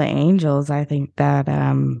all the angels. I think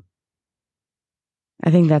that's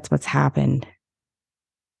what's happened.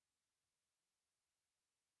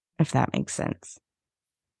 If that makes sense.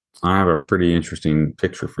 I have a pretty interesting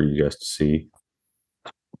picture for you guys to see.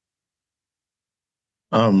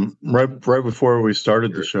 Right before we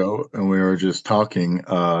started the show and we were just talking,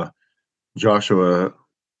 Joshua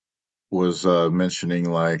was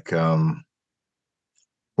mentioning like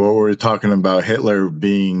we're talking about Hitler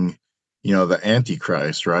being, the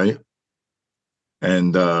Antichrist, right?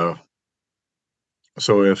 And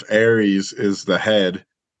so if Aries is the head,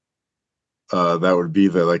 that would be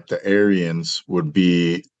the Aryans would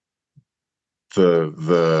be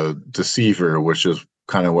the deceiver, which is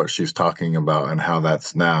kind of what she's talking about and how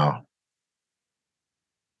that's now.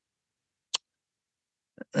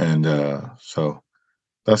 And so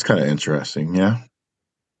that's kind of interesting, yeah.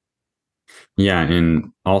 Yeah,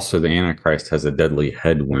 and also the Antichrist has a deadly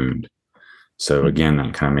head wound. So again,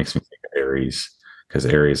 that kind of makes me think of Aries, because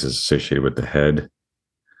Aries is associated with the head.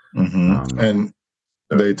 And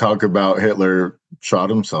they talk about Hitler shot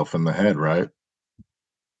himself in the head, right?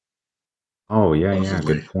 Oh, yeah,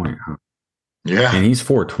 supposedly. Good point. Huh? Yeah. And he's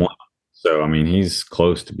 420. So, I mean, he's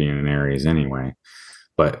close to being an Aries anyway.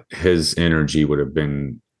 But his energy would have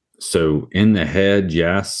been so in the head,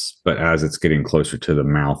 yes, but as it's getting closer to the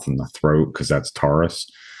mouth and the throat, because that's Taurus.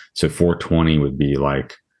 So 420 would be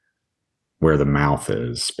like where the mouth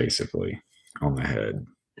is, basically, on the head.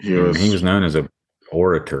 He was known as an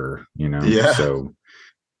orator, Yeah. So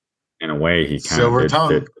in a way, he kind of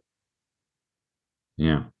did fit.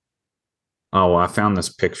 Yeah. Oh, well, I found this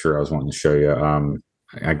picture I was wanting to show you.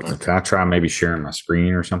 Can I try maybe sharing my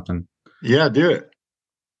screen or something? Yeah, do it.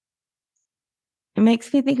 It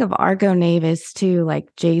makes me think of Argo Navis too,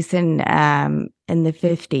 like Jason in the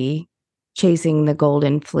 50 chasing the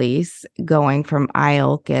golden fleece, going from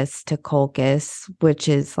Iolcus to Colchis, which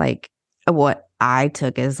is like what I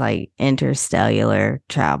took as like interstellar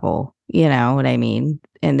travel. You know what I mean?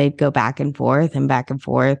 And they'd go back and forth and back and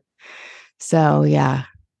forth. So yeah.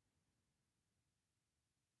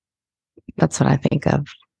 That's what I think of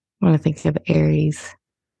when I think of Aries.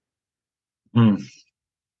 You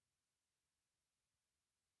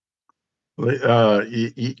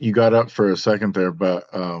got up for a second there, but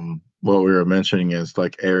what we were mentioning is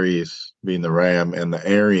like Aries being the ram and the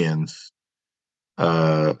Aryans,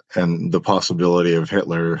 and the possibility of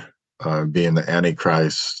Hitler being the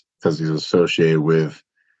Antichrist because he's associated with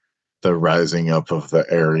the rising up of the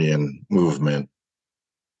Aryan movement.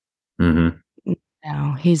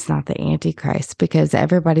 No, he's not the Antichrist because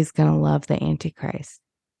everybody's going to love the Antichrist.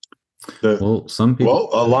 Some people.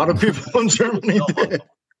 Well, a lot of people in Germany did.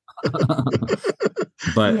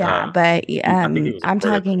 But yeah, but I think it was I'm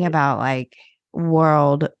talking about like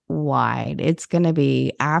worldwide. It's going to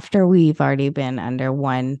be after we've already been under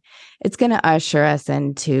one, it's going to usher us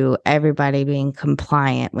into everybody being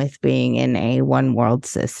compliant with being in a one world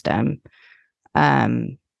system.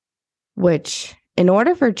 Which in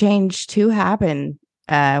order for change to happen,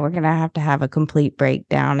 we're going to have a complete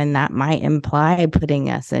breakdown, and that might imply putting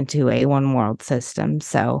us into a one world system.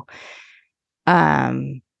 So,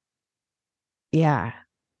 yeah,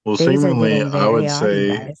 Well, days are seemingly, getting very odd,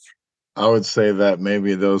 you guys. I would say that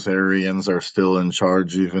maybe those Aryans are still in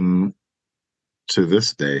charge even to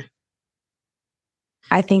this day.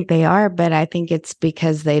 I think they are, but I think it's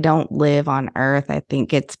because they don't live on Earth. I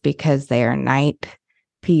think it's because they are night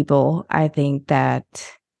people. I think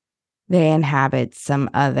that they inhabit some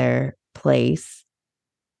other place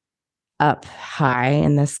up high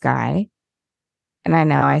in the sky. And I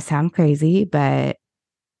know I sound crazy, but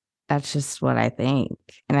that's just what I think.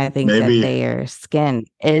 And I think that Maybe, their skin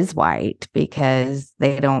is white because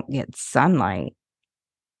they don't get sunlight.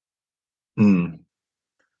 that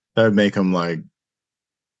would make them like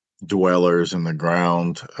dwellers in the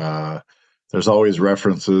ground. There's always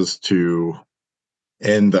references to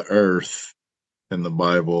in the earth in the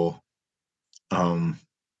Bible.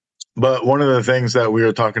 But one of the things that we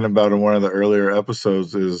were talking about in one of the earlier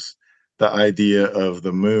episodes is the idea of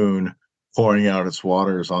the moon pouring out its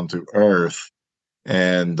waters onto Earth,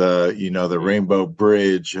 and the Rainbow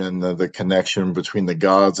Bridge and the connection between the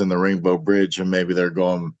gods and the Rainbow Bridge, and maybe they're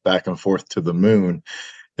going back and forth to the moon.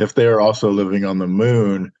 If they are also living on the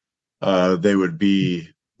moon, they would be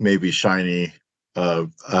maybe shiny,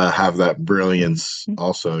 have that brilliance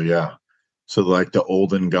also. Yeah. So like the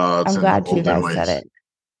olden gods I'm and the glad you olden guys said ways. it.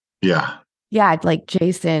 Yeah. Yeah, like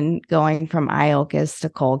Jason going from Iolcus to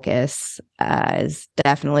Colchis is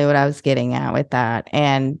definitely what I was getting at with that.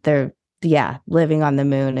 And living on the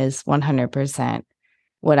moon is 100%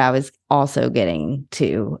 what I was also getting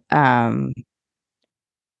to. But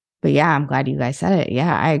yeah, I'm glad you guys said it.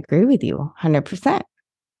 Yeah, I agree with you 100%.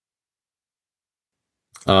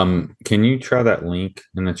 Can you try that link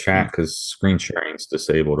in the chat? Because screen sharing is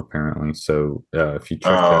disabled apparently. So if you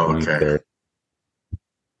check that link there.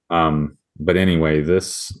 But anyway,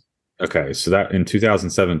 so that in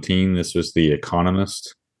 2017, this was the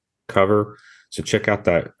Economist cover. So check out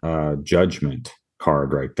that judgment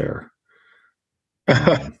card right there.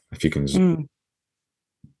 If you can,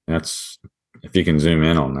 if you can zoom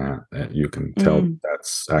in on that, you can tell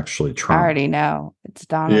that's actually Trump. I already know it's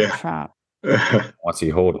Donald Trump. What's he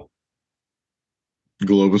holding?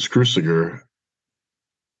 Globus Cruciger.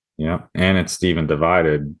 Yeah, and it's even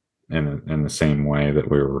divided in the same way that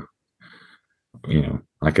we were,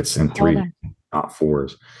 like it's in three, not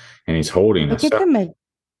fours, and he's holding Look at them.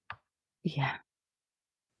 Yeah.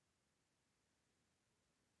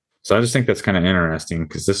 So I just think that's kind of interesting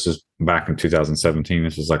because this is back in 2017.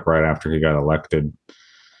 This was like right after he got elected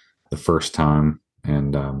the first time.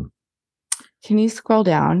 And can you scroll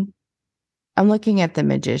down? I'm looking at the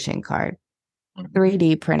magician card.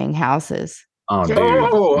 3D printing houses. Oh,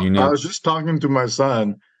 dude! I was just talking to my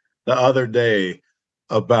son the other day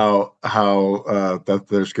about how that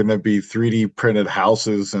there's going to be 3D printed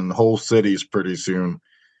houses in whole cities pretty soon,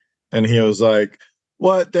 and he was like,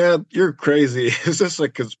 "What, Dad? You're crazy! Is this a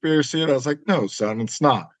conspiracy?" And I was like, "No, son, it's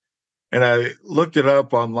not." And I looked it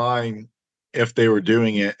up online if they were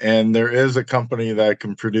doing it, and there is a company that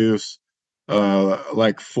can produce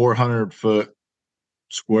like 400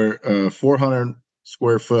 square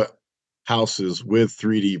foot houses with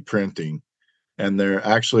 3D printing, and they're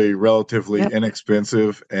actually relatively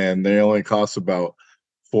inexpensive, and they only cost about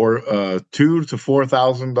 $2,000 to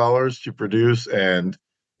 $4,000 to produce, and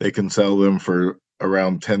they can sell them for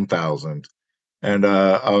around 10,000. And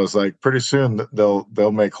I was like, pretty soon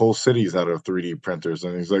they'll make whole cities out of 3D printers.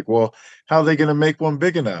 And he's like, well, how are they going to make one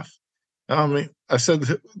big enough? I mean, I said,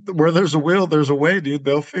 where there's a will, there's a way, dude.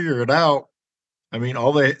 They'll figure it out. I mean,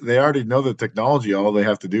 they already know the technology. All they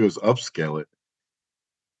have to do is upscale it.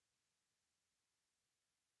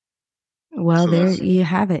 Well, so there you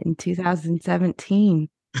have it in 2017.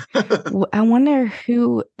 I wonder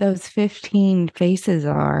who those 15 faces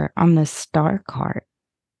are on the star card.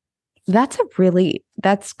 That's crazy.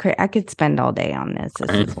 I could spend all day on this.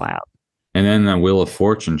 This is wild. And then the Wheel of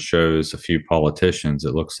Fortune shows a few politicians.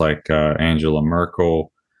 It looks like Angela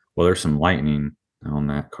Merkel. Well, there's some lightning on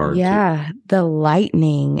that card. Yeah, too. The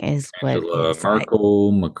lightning is Angela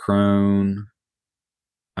Merkel, Macron.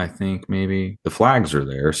 I think maybe the flags are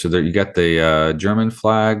there. So there you got the German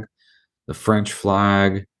flag, the French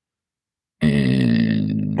flag,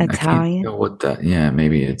 and Italian. I can't tell what that. Yeah,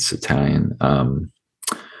 maybe it's Italian.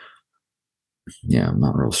 Yeah, I'm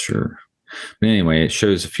not real sure. But anyway, it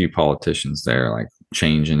shows a few politicians there, like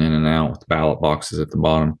changing in and out with ballot boxes at the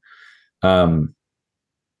bottom. Um,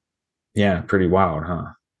 yeah, pretty wild, huh?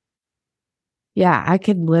 Yeah, I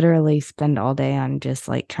could literally spend all day on just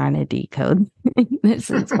like trying to decode. This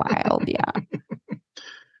is wild. Yeah.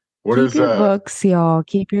 What Keep is your books, y'all.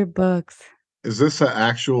 Keep your books. is this an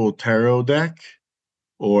actual tarot deck,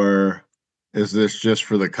 or is this just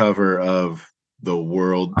for the cover of the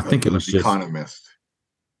world I of think it the was just Economist?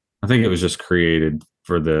 I think it was just created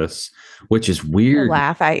for this, which is To weird.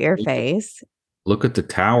 laugh at your face. Look at the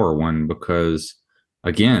tower one because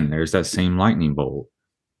again, there's that same lightning bolt.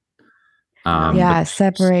 Yeah. Yeah,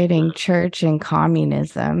 separating church and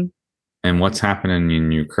communism. And what's happening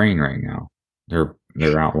in Ukraine right now? They're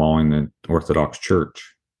outlawing the Orthodox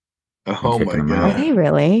Church and Oh kicking my them Are out. they God.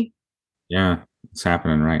 really? Yeah, it's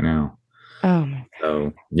happening right now. Oh my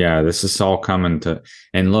So yeah, this is all coming to.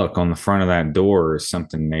 And look, on the front of that door is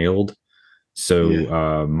something nailed. Yeah.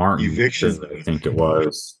 So Martin Eviction Luther, I think notice. it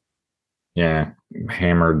was, yeah,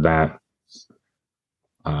 hammered that.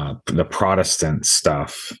 The Protestant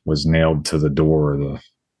stuff was nailed to the door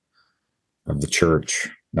of the church.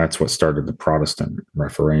 That's what started the Protestant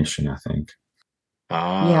Reformation, I think.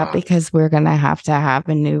 Yeah, Ah, because we're going to have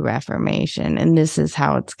a new reformation. And this is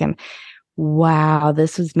how it's going to. Wow,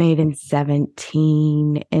 this was made in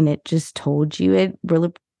 17 and it just told you it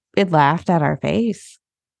laughed at our face.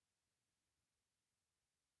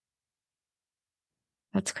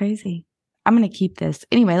 That's crazy. I'm going to keep this.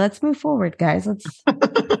 Anyway, let's move forward, guys. Let's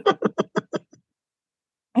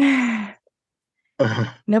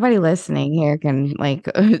Nobody listening here can like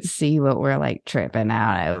see what we're like tripping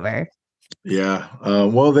out over. yeah.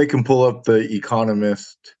 Well, they can pull up the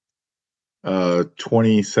Economist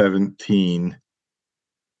 2017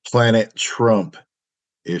 Planet Trump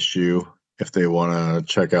issue if they want to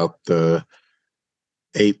check out the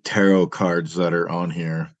 8 tarot cards that are on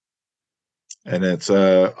here. And it's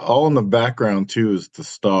all in the background too is the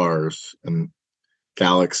stars and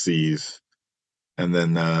galaxies, and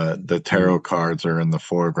then the tarot cards are in the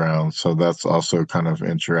foreground. So that's also kind of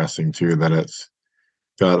interesting too, that it's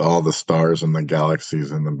got all the stars and the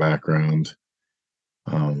galaxies in the background,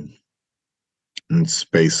 um, and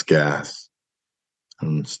space gas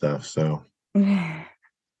and stuff. So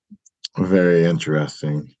very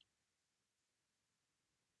interesting.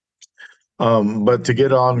 But to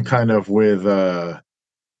get on kind of with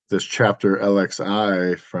this chapter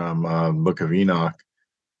LXI from Book of Enoch,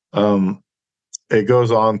 um, it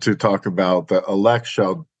goes on to talk about the elect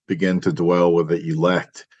shall begin to dwell with the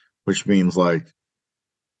elect, which means like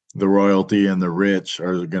the royalty and the rich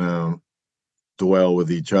are going to dwell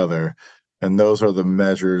with each other. And those are the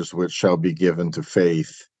measures which shall be given to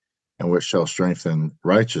faith and which shall strengthen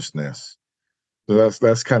righteousness. So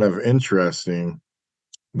that's kind of interesting,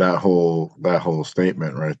 that whole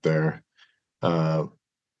statement right there.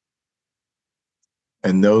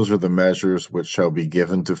 And those are the measures which shall be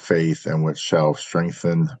given to faith and which shall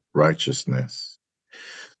strengthen righteousness.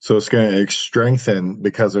 So it's going to strengthen,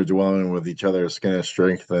 because they're dwelling with each other, it's going to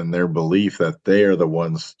strengthen their belief that they are the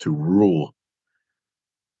ones to rule,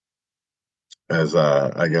 as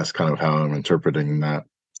I guess kind of how I'm interpreting that.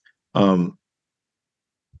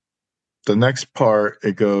 The next part,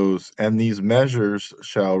 it goes, and these measures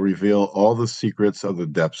shall reveal all the secrets of the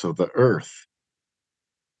depths of the earth.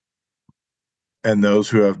 And those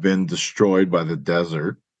who have been destroyed by the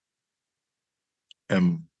desert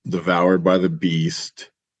and devoured by the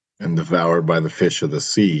beast and devoured by the fish of the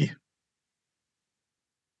sea,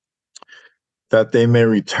 that they may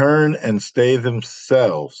return and stay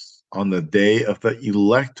themselves on the day of the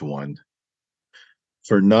elect one.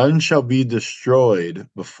 For none shall be destroyed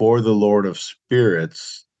before the Lord of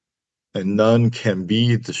spirits, and none can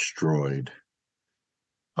be destroyed.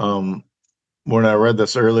 When I read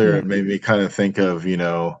this earlier, Yeah. it made me kind of think of,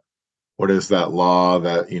 what is that law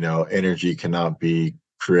that, energy cannot be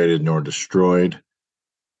created nor destroyed?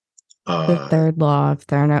 The third law of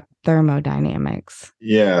thermodynamics.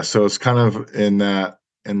 Yeah, so it's kind of in that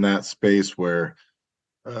space where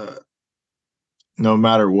no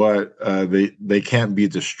matter what, they can't be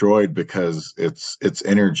destroyed because it's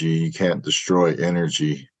energy. You can't destroy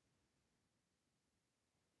energy.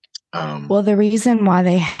 Well, the reason why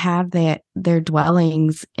they have their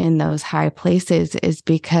dwellings in those high places is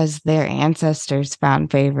because their ancestors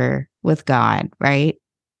found favor with God, right?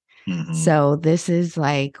 Mhm. So this is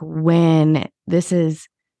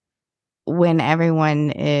when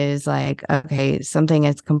everyone is like, okay, something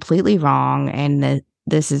is completely wrong, and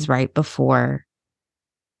this is right before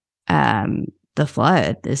the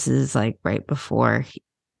flood. This is like right before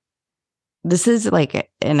this is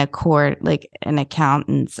like an accord, like an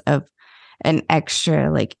accountant's of an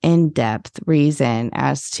extra, like in-depth reason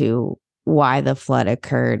as to why the flood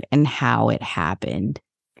occurred and how it happened.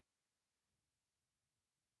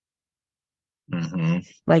 Mm-hmm.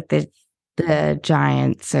 Like the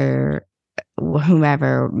giants or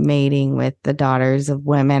whomever mating with the daughters of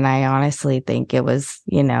women. I honestly think it was,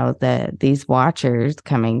 these watchers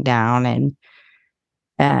coming down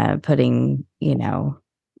and putting,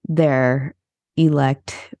 their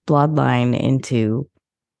elect bloodline into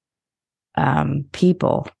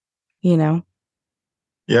people,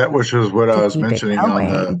 Yeah, which is what I to was keep it mentioning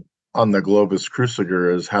going. on the Globus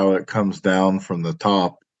Cruciger, is how it comes down from the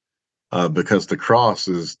top, because the cross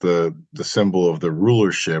is the symbol of the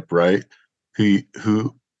rulership, right?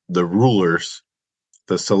 Who the rulers,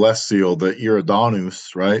 the celestial, the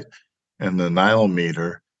iridanus, right, and the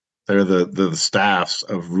nilometer, they're the staffs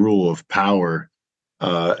of rule of power,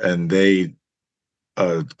 and they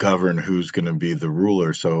govern who's going to be the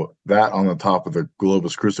ruler. So that on the top of the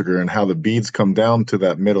Globus Cruciger, and how the beads come down to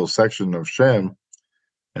that middle section of Shem,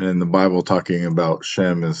 and in the Bible talking about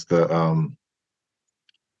Shem is the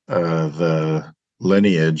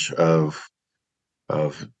lineage of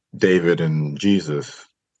David and Jesus.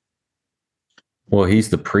 Well, he's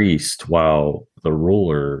the priest, while the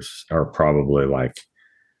rulers are probably like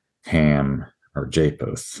Ham or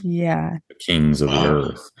Japheth, Yeah. the kings of the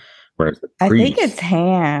earth. Whereas the I think priests it's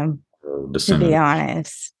Ham, are to be descendants.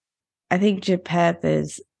 honest. I think Japheth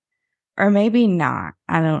is, or maybe not.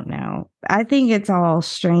 I don't know. I think it's all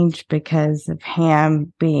strange because of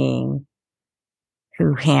Ham being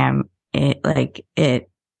who Ham,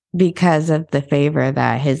 because of the favor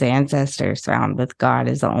that his ancestors found with God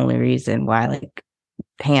is the only reason why, like,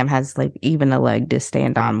 Ham has, like, even a leg to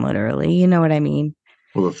stand on, literally. You know what I mean?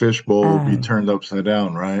 Well, the fishbowl will be turned upside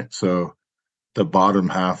down, right? So the bottom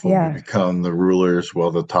half will Yeah. become the rulers,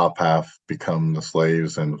 while the top half become the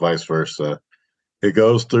slaves, and vice versa. It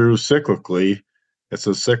goes through cyclically. It's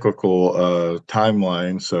a cyclical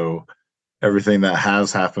timeline. So everything that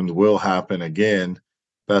has happened will happen again.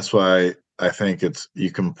 That's why I think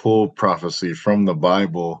you can pull prophecy from the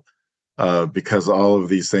Bible, because all of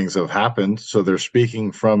these things have happened. So they're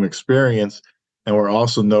speaking from experience, and we're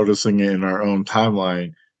also noticing it in our own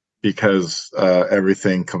timeline, because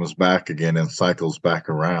everything comes back again and cycles back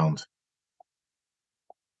around.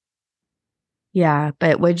 Yeah,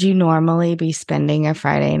 but would you normally be spending a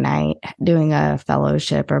Friday night doing a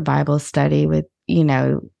fellowship or Bible study with,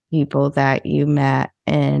 people that you met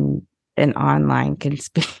in an online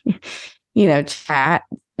chat?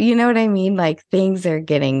 You know what I mean? Like, things are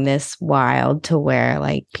getting this wild to where,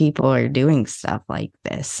 like, people are doing stuff like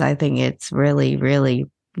this. I think it's really, really,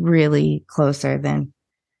 really closer than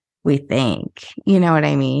we think. You know what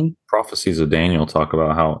I mean? Prophecies of Daniel talk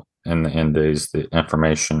about how in the end days the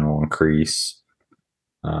information will increase.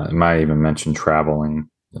 It might even mention traveling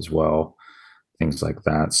as well, things like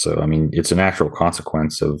that. So, I mean, it's a natural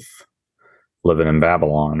consequence of living in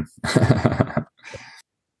Babylon.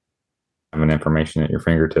 Having information at your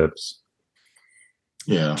fingertips.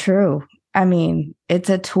 Yeah. True. I mean, it's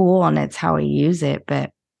a tool and it's how we use it,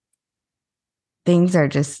 but things are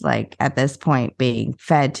just, like, at this point being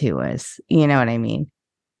fed to us. You know what I mean?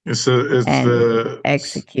 It's the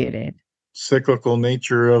executed. Cyclical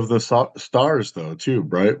nature of the stars, though, too,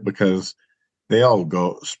 right? Because they all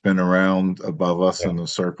go spin around above us in a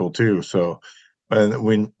circle too. So,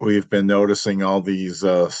 and we've been noticing all these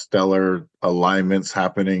stellar alignments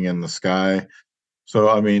happening in the sky. So,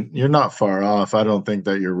 I mean, you're not far off. I don't think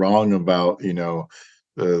that you're wrong about,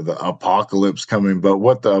 the apocalypse coming. But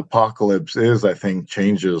what the apocalypse is, I think,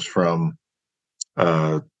 changes from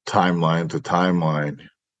timeline to timeline.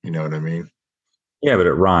 You know what I mean? Yeah, but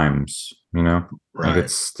it rhymes, Right. Like,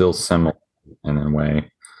 it's still similar in a way.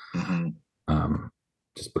 Mm-hmm.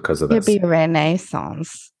 Just because of It'd that. be a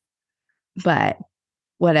renaissance, but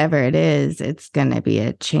whatever it is, it's going to be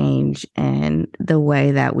a change in the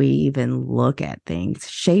way that we even look at things.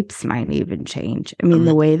 Shapes might even change. I mean,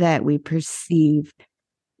 the way that we perceive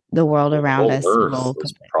the world around us Earth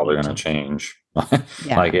is probably going to change.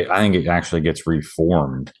 Yeah. I think it actually gets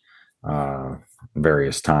reformed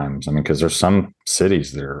various times. I mean, because there's some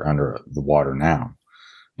cities that are under the water now,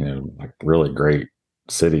 like really great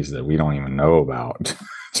cities that we don't even know about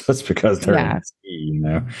just because they're in the sea,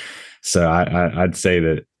 So I'd say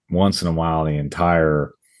that once in a while, the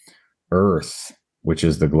entire Earth, which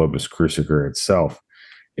is the Globus Cruciger itself,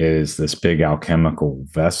 is this big alchemical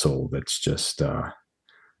vessel that's just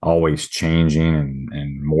always changing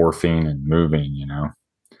and morphing and moving.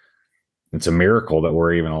 It's a miracle that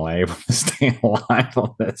we're even able to stay alive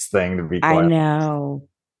on this thing, to be quite I know.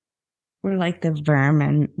 We're like the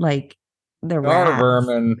vermin, like the There are rats.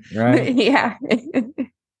 vermin, right? Yeah.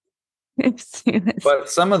 But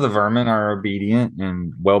some of the vermin are obedient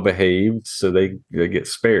and well behaved, so they get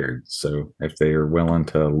spared. So if they are willing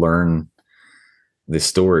to learn the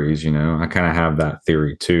stories, I kind of have that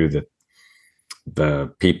theory too, that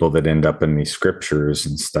the people that end up in these scriptures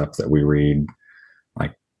and stuff that we read,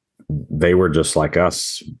 like they were just like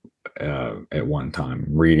us at one time,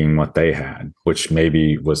 reading what they had, which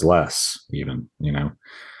maybe was less even, Yeah.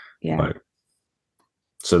 But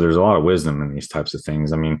so there's a lot of wisdom in these types of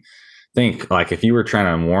things. I mean, think like if you were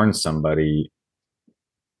trying to warn somebody,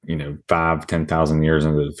 5, 10,000 years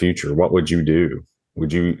into the future, what would you do?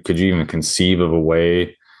 Could you even conceive of a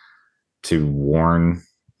way to warn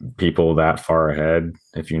people that far ahead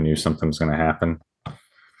if you knew something was going to happen?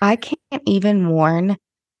 I can't even warn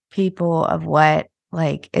people of what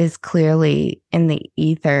like is clearly in the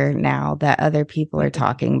ether now that other people are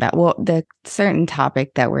talking about. Well, the certain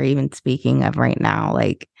topic that we're even speaking of right now,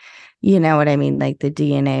 like, you know what I mean? Like the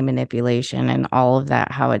DNA manipulation and all of that,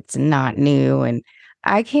 how it's not new. And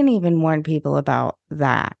I can't even warn people about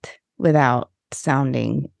that without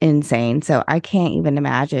sounding insane. So I can't even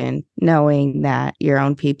imagine knowing that your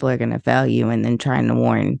own people are going to fail you and then trying to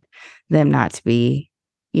warn them not to be,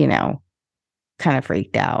 kind of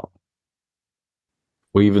freaked out.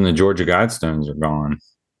 Well, even the Georgia Guidestones are gone.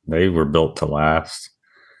 They were built to last.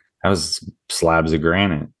 That was slabs of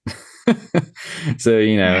granite. So,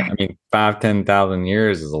 I mean, 5, 10,000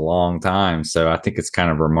 years is a long time. So I think it's kind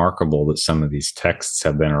of remarkable that some of these texts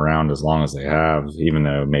have been around as long as they have, even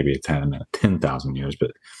though maybe it's had 10,000 years,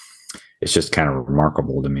 but it's just kind of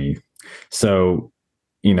remarkable to me. So,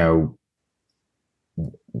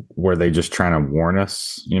 were they just trying to warn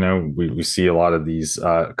us? We see a lot of these,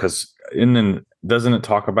 because, and then doesn't it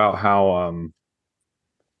talk about how,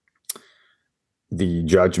 the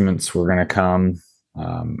judgments were going to come,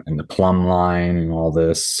 and the plumb line and all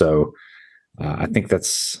this. So I think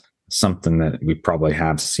that's something that we probably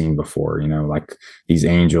have seen before, like these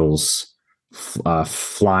angels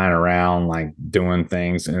flying around, like doing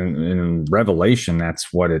things. And in Revelation,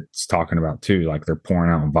 that's what it's talking about too. Like they're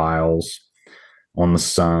pouring out vials on the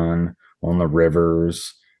sun, on the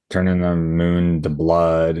rivers, turning the moon to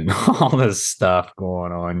blood and all this stuff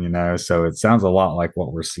going on. So it sounds a lot like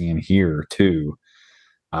what we're seeing here too.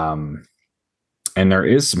 And there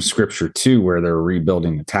is some scripture too where they're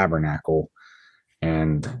rebuilding the tabernacle,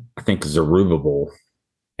 and I think Zerubbabel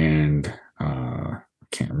and I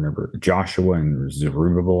can't remember, Joshua and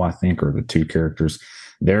Zerubbabel, I think, are the two characters.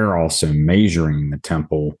 They're also measuring the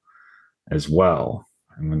temple as well,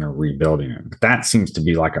 and when they're rebuilding it. But that seems to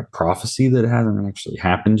be like a prophecy that hasn't actually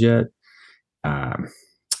happened yet.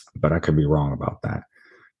 But I could be wrong about that.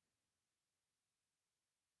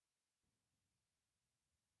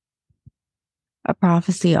 A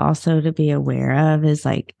prophecy also to be aware of is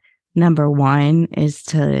like number one is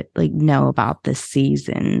to like know about the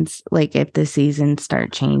seasons. Like if the seasons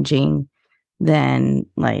start changing, then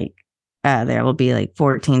like there will be like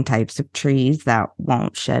 14 types of trees that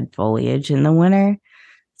won't shed foliage in the winter.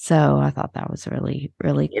 So I thought that was really,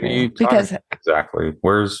 really cool. Because exactly,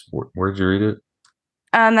 where'd you read it?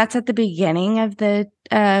 That's at the beginning of the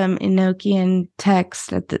Enochian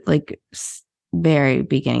text at the like very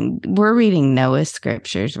beginning. We're reading Noah's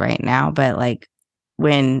scriptures right now, but like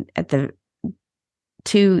when at the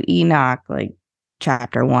 2 Enoch, like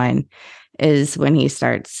chapter 1 is when he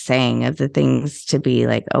starts saying of the things to be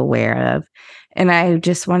like aware of. And I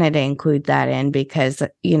just wanted to include that in because,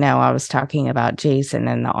 I was talking about Jason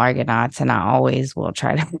and the Argonauts, and I always will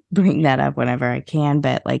try to bring that up whenever I can,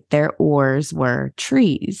 but like their oars were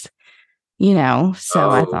trees, so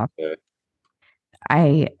I thought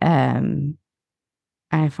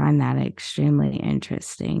I find that extremely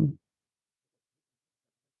interesting.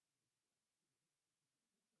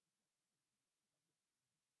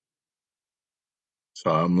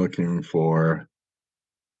 So I'm looking for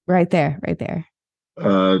right there.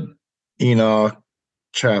 Enoch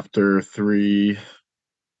chapter 3.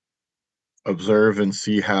 Observe and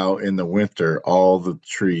see how in the winter all the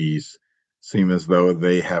trees seem as though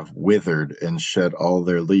they have withered and shed all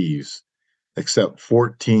their leaves, except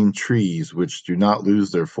 14 trees which do not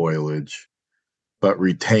lose their foliage, but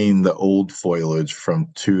retain the old foliage from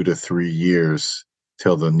 2 to 3 years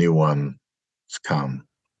till the new ones come.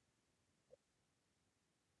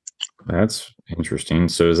 That's interesting.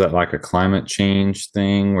 So is that like a climate change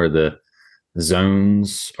thing where the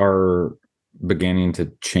zones are beginning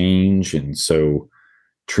to change, and so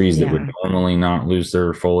trees that would normally not lose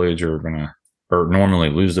their foliage are normally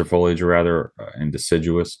lose their foliage rather, and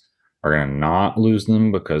deciduous are going to not lose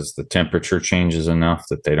them because the temperature changes enough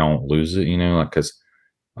that they don't lose it, like, because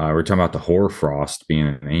we were talking about the hoarfrost being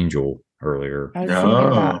an angel earlier. I was thinking Oh,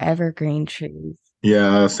 about evergreen trees.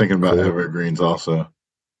 yeah, I was thinking about Cool. evergreens also.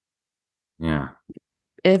 Yeah.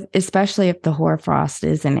 Especially if the hoarfrost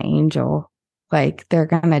is an angel, like they're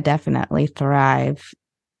gonna definitely thrive,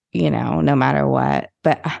 no matter what.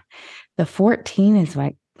 But the 14 is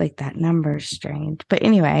like that number's strange. But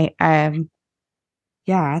anyway, yeah,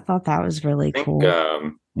 I thought that was really I think,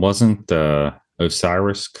 cool. wasn't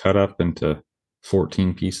Osiris cut up into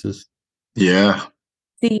 14 pieces? Yeah.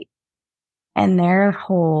 See, and their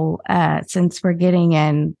whole since we're getting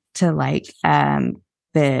into like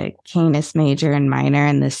the Canis Major and Minor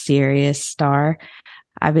and the Sirius star,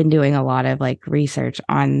 I've been doing a lot of like research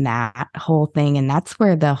on that whole thing, and that's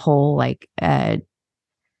where the whole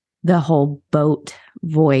boat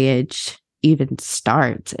voyage even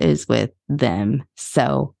starts, is with them.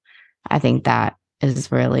 So I think that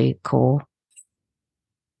is really cool.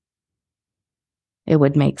 It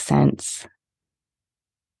would make sense.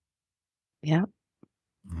 Yeah.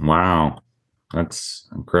 Wow. That's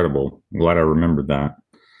incredible. I'm glad I remembered that.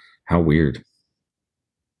 How weird.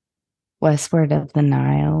 Westward of the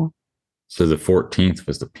Nile. So the 14th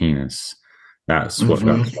was the penis. That's what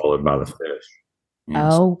got swallowed by the fish.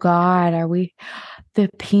 Yes. Oh God, the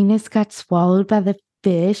penis got swallowed by the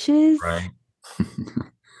fishes? Right.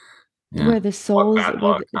 Where the souls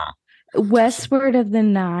Luck, huh? westward of the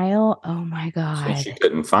Nile. Oh my Since God. she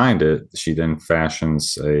couldn't find it, she then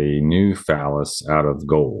fashions a new phallus out of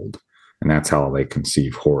gold. And that's how they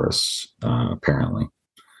conceive Horus, apparently.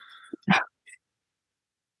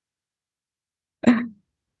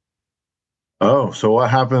 Oh, so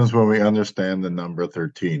what happens when we understand the number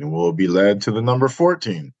 13? We'll be led to the number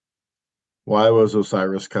 14. Why was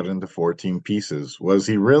Osiris cut into 14 pieces? Was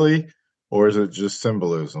he really, or is it just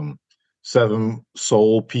symbolism? 7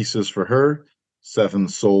 soul pieces for her, 7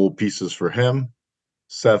 soul pieces for him,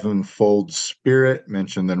 7-fold spirit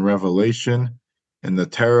mentioned in Revelation. In the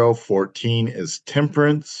tarot, 14 is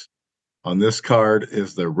temperance. On this card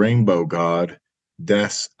is the rainbow god,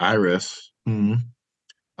 Des Iris.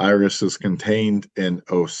 Iris is contained in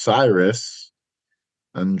Osiris,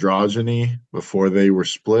 androgyny before they were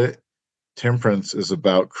split. Temperance is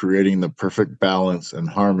about creating the perfect balance and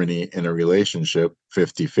harmony in a relationship,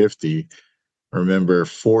 50-50. Remember,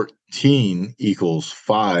 14 equals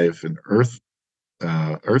 5 in earth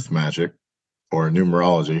magic or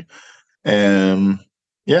numerology. And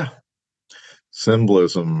yeah,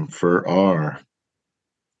 symbolism for R.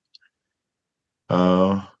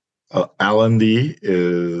 Allenby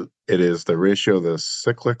is the ratio of the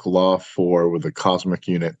cyclic law 4 with the cosmic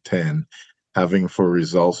unit 10, having for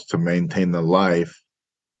results to maintain the life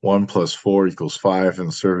 1 plus 4 equals 5,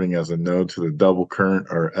 and serving as a node to the double current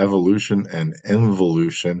or evolution and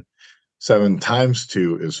involution. 7 times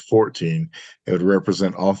 2 is 14. It would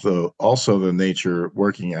represent also the nature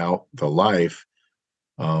working out the life,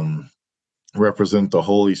 represent the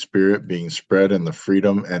Holy Spirit being spread in the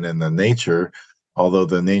freedom and in the nature, although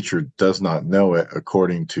the nature does not know it,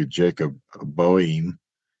 according to Jacob Boehm.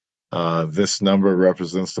 This number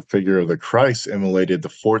represents the figure of the Christ immolated the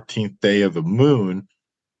 14th day of the moon,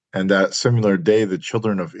 and that similar day the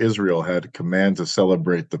children of Israel had command to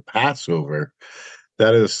celebrate the Passover.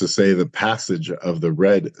 That is to say, the passage of the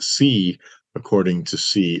Red Sea, according to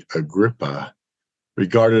C. Agrippa.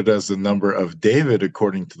 Regarded as the number of David,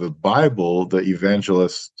 according to the Bible, the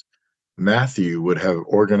evangelist Matthew would have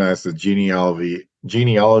organized the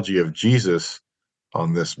genealogy of Jesus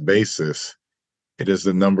on this basis. It is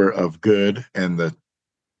the number of good and the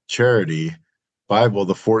charity. Bible,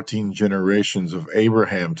 the 14 generations of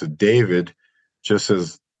Abraham to David, just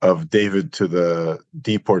as of David to the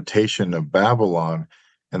deportation of Babylon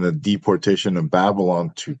and the deportation of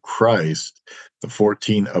Babylon to Christ. The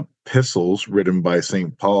 14 epistles written by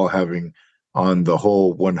St. Paul, having on the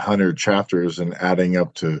whole 100 chapters and adding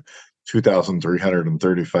up to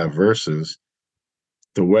 2,335 verses.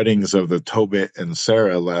 The weddings of the Tobit and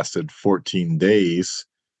Sarah lasted 14 days.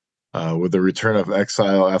 With the return of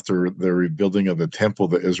exile after the rebuilding of the temple,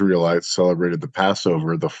 the Israelites celebrated the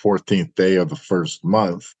Passover the 14th day of the first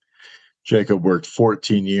month. Jacob worked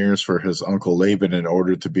 14 years for his uncle Laban in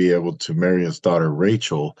order to be able to marry his daughter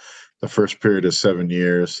Rachel. The first period of 7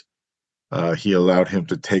 years, he allowed him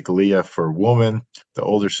to take Leah for woman, the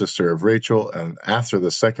older sister of Rachel, and after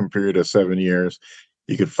the second period of 7 years,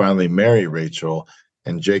 he could finally marry Rachel.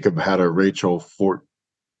 And Jacob had of Rachel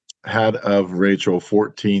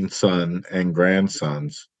 14 sons and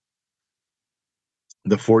grandsons.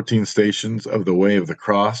 The 14 stations of the way of the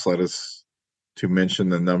cross led us to mention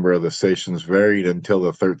the number of the stations varied until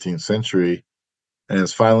the 13th century, and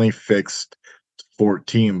is finally fixed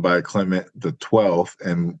 14 by Clement the 12th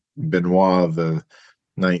and Benoit the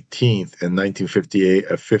 19th. In 1958,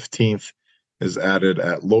 a 15th is added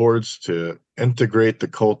at Lourdes to integrate the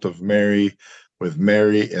cult of Mary with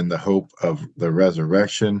Mary in the hope of the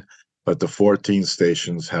resurrection, but the 14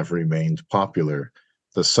 stations have remained popular.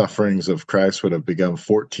 The sufferings of Christ would have begun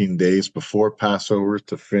 14 days before Passover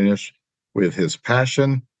to finish with his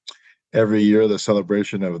passion. Every year, the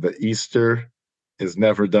celebration of the Easter is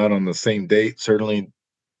never done on the same date, certainly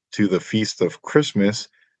to the feast of Christmas,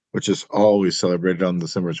 which is always celebrated on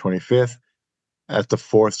December 25th. At the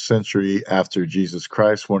 4th century after Jesus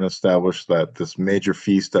Christ, one established that this major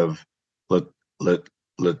feast of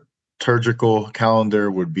liturgical calendar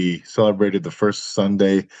would be celebrated the first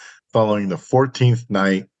Sunday following the 14th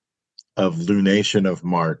night of lunation of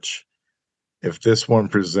March. If this one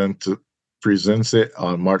presents it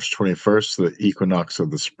on March 21st, the equinox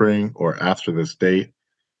of the spring, or after this date,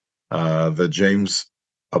 the James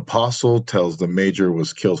Apostle tells the major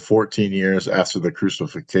was killed 14 years after the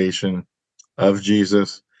crucifixion of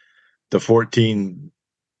Jesus. The 14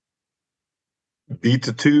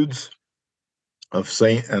 Beatitudes of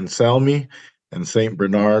Saint Anselmi and Saint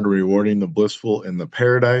Bernard rewarding the blissful in the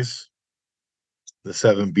paradise. The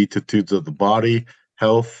 7 Beatitudes of the body,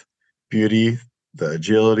 health, beauty, the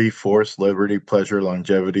agility, force, liberty, pleasure,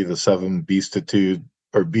 longevity. The 7 Beatitudes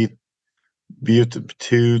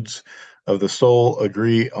of the soul,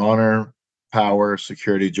 agree, honor, power,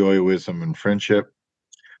 security, joy, wisdom, and friendship.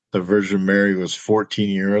 The Virgin Mary was 14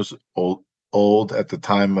 years old at the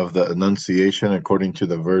time of the Annunciation, according to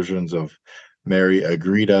the versions of Mary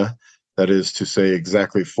Agreda, that is to say,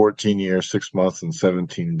 exactly 14 years, 6 months, and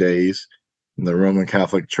 17 days. In the Roman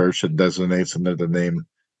Catholic Church, it designates under the name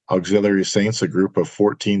Auxiliary Saints a group of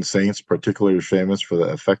 14 saints, particularly famous for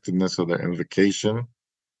the effectiveness of their invocation.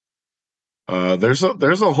 There's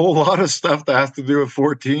a whole lot of stuff that has to do with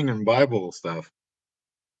 14 and Bible stuff.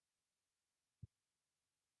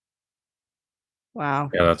 Wow.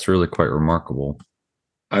 Yeah, that's really quite remarkable.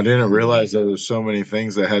 I didn't realize there was so many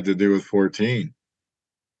things that had to do with 14.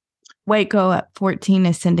 Wait, go up. 14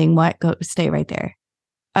 ascending what? Go stay right there.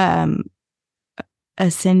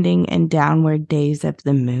 Ascending and downward days of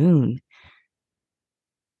the moon.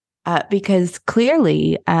 Because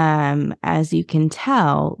clearly, as you can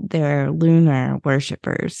tell, they're lunar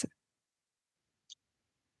worshipers.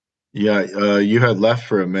 Yeah, you had left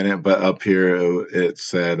for a minute, but up here it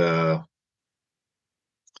said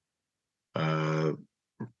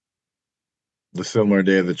the similar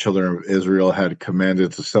day the children of Israel had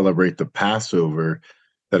commanded to celebrate the Passover,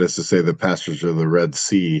 that is to say, the passage of the Red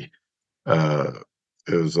Sea,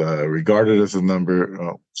 is regarded as a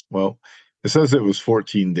number. Well, it says it was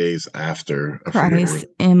 14 days after. Christ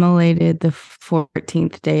immolated the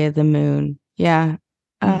 14th day of the moon. Yeah.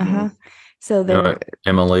 Uh-huh. Mhm. So You know there what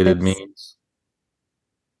immolated means?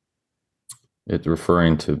 It's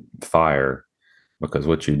referring to fire, because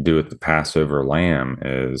what you do with the Passover lamb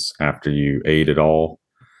is after you ate it all,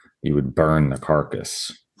 you would burn the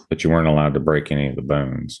carcass, but you weren't allowed to break any of the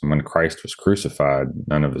bones. And when Christ was crucified,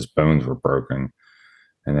 none of his bones were broken.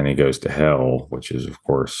 And then he goes to hell, which is, of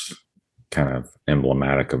course, kind of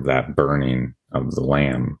emblematic of that burning of the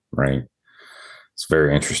lamb, right? It's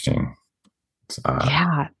very interesting.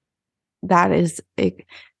 yeah, that is it.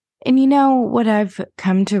 And you know what I've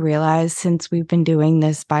come to realize since we've been doing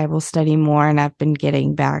this Bible study more, and I've been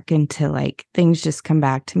getting back into like things just come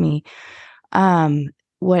back to me.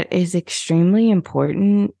 What is extremely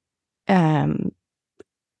important, and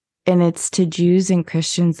it's to Jews and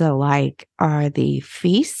Christians alike, are the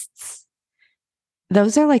feasts.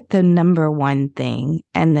 Those are like the number one thing,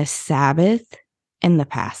 and the Sabbath and the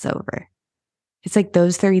Passover. It's like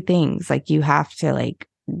those 3 things. Like you have to like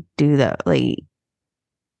do the like.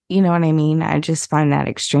 You know what I mean? I just find that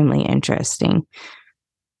extremely interesting.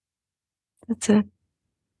 That's it.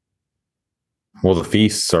 Well, the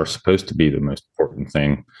feasts are supposed to be the most important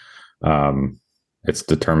thing. It's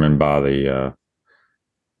determined by the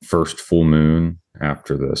first full moon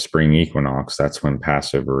after the spring equinox. That's when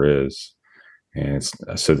Passover is. And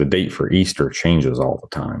so the date for Easter changes all the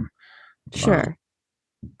time. Sure.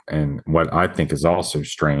 And what I think is also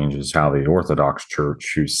strange is how the Orthodox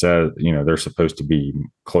Church, who said, they're supposed to be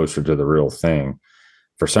closer to the real thing,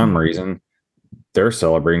 for some reason, they're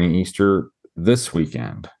celebrating Easter this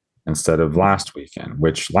weekend instead of last weekend,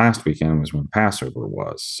 which last weekend was when Passover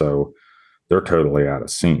was. So they're totally out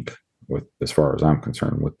of sync with, as far as I'm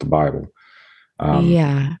concerned, with the Bible.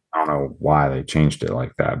 Yeah. I don't know why they changed it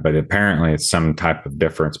like that, but apparently it's some type of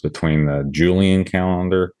difference between the Julian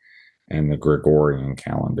calendar and the Gregorian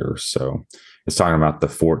calendar. So it's talking about the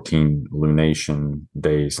 14 lunation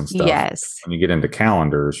days and stuff. Yes. When you get into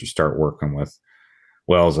calendars, you start working with,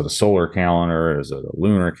 well, is it a solar calendar? Is it a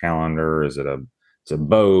lunar calendar? Is it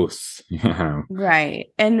both? You know? Right.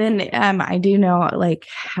 And then I do know like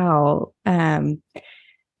how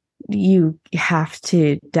you have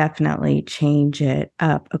to definitely change it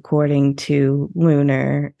up according to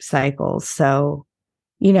lunar cycles. So,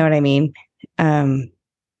 you know what I mean?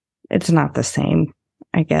 It's not the same,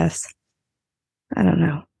 I guess. I don't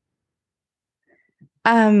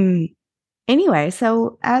know. Anyway,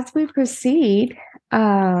 so as we proceed,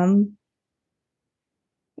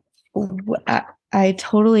 I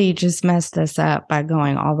totally just messed this up by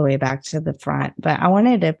going all the way back to the front, but I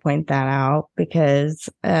wanted to point that out because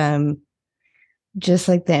just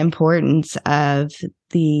like the importance of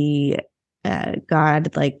the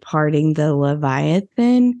God like parting the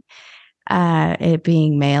Leviathan, it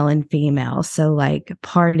being male and female. So like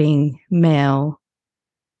parting male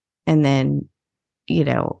and then, you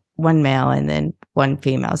know, one male and then one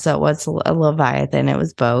female. So it was a Leviathan, it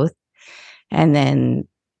was both. And then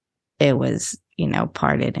it was, you know,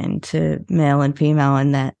 parted into male and female,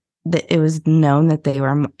 and that it was known that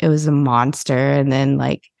it was a monster, and then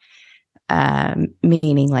like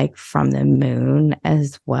meaning like from the moon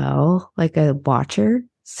as well, like a watcher.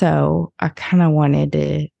 So I kind of wanted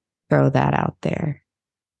to throw that out there.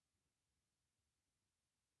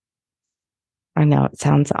 I know it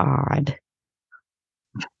sounds odd.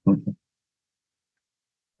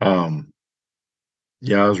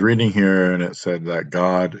 Yeah, I was reading here and it said that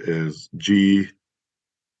God is G.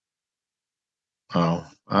 Oh,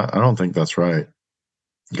 I don't think that's right.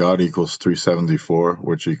 God equals 374,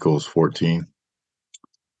 which equals 14.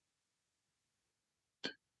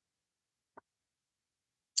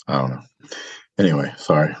 I don't know. Anyway,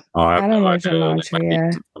 sorry. I don't know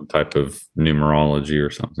gematria. Some type of numerology or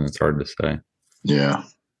something. It's hard to say. Yeah.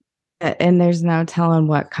 And there's no telling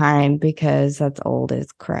what kind because that's old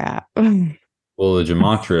as crap. Well, the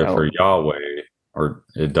gematria for Yahweh or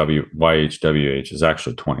YHWH is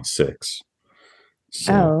actually 26.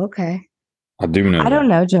 So okay. I do know. I don't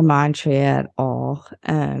know gematria at all.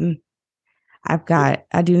 I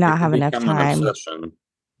do not have enough time.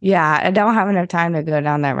 Yeah, I don't have enough time to go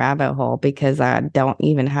down that rabbit hole because I don't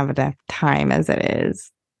even have enough time as it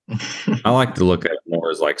is. I like to look at it more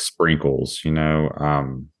as like sprinkles, you know.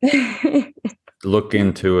 Look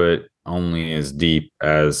into it only as deep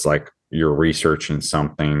as like you're researching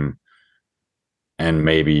something, and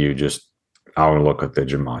maybe I'll look at the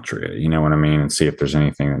gematria, you know what I mean, and see if there's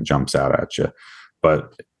anything that jumps out at you.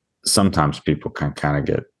 But sometimes people can kind of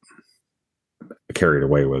get carried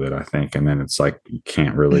away with it, I think, and then it's like you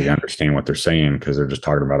can't really understand what they're saying because they're just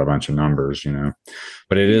talking about a bunch of numbers, you know.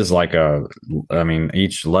 But it is like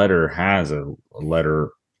each letter has a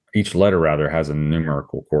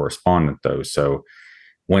numerical correspondent though. So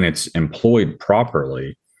when it's employed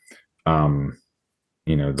properly,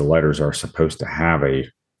 you know, the letters are supposed to have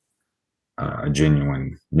a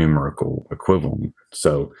genuine numerical equivalent.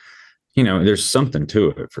 So, you know, there's something to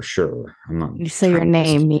it for sure. So your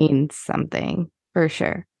name means something for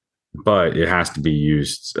sure, but it has to be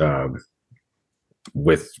used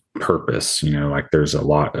with purpose. You know, like there's a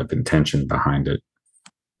lot of intention behind it.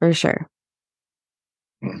 For sure.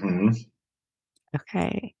 Mm-hmm.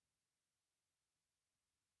 Okay.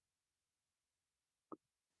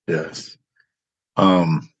 Yes.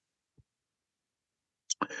 And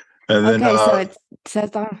then so it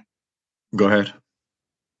says on. Go ahead.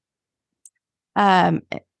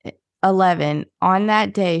 11, on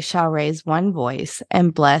that day shall raise one voice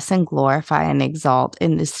and bless and glorify and exalt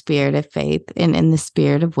in the spirit of faith and in the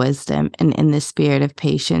spirit of wisdom and in the spirit of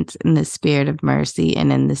patience, in the spirit of mercy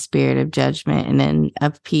and in the spirit of judgment and in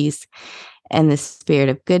of peace and the spirit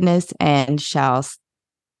of goodness, and shall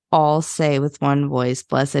all say with one voice,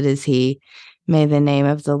 blessed is he. May the name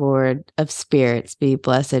of the Lord of spirits be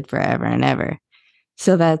blessed forever and ever.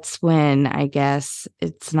 So that's when I guess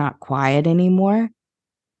it's not quiet anymore.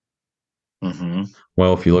 Mm-hmm.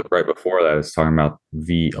 Well, if you look right before that, it's talking about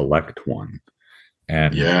the elect one.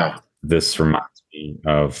 And this reminds me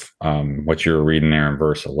of what you were reading there in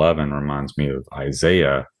verse 11 reminds me of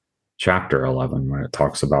Isaiah chapter 11, when it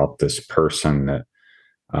talks about this person that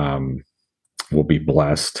will be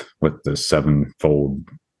blessed with the sevenfold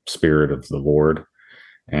spirit of the Lord.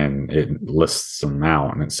 And it lists them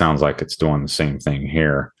out, and it sounds like it's doing the same thing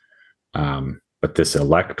here. But this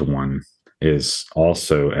elect one is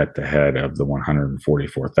also at the head of the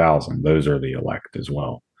 144,000. Those are the elect as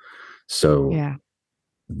well. So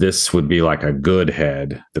this would be like a good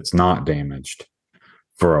head that's not damaged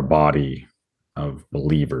for a body of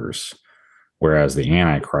believers. whereas the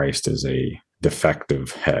Antichrist is a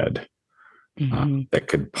defective head that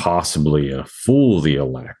could possibly fool the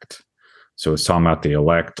elect. So it's talking about the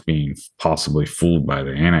elect being possibly fooled by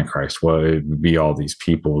the Antichrist. Well, it would be all these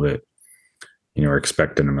people that, you know, are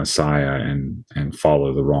expecting a Messiah and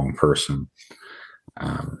follow the wrong person.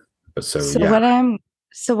 But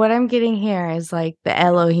what I'm getting here is like the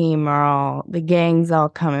Elohim are all, the gang's all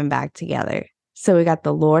coming back together. So we got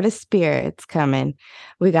the Lord of Spirits coming.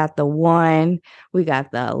 We got the one, we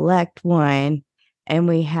got the elect one, and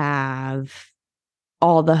we have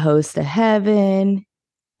all the host of heaven.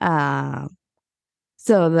 So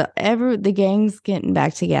the gang's getting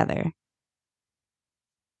back together.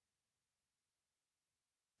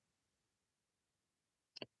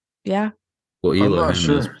 Yeah. Well, I'm not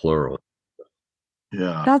Elohim is sure. plural.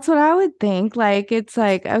 Yeah. That's what I would think. Like, it's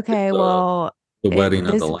like, okay, well, the wedding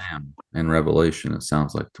of the Lamb in Revelation, it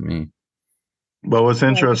sounds like to me. But what's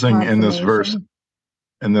interesting in this verse,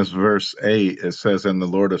 confirmation. verse 8, it says, "And the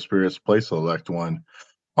Lord of Spirits place the elect one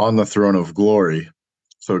on the throne of glory."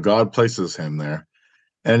 So God places him there.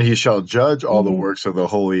 "And he shall judge all the works of the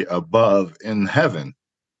holy above in heaven.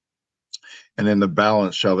 And in the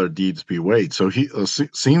balance shall their deeds be weighed." So he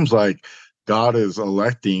seems like God is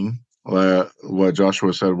electing what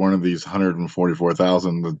Joshua said, one of these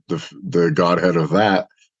 144,000, the Godhead of that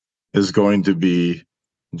is going to be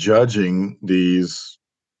judging these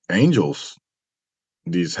angels,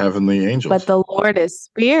 these heavenly angels. But the Lord of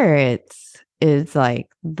Spirits is like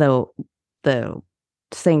the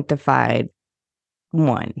sanctified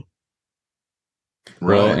one.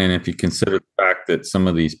 Right. Well, and if you consider the fact that some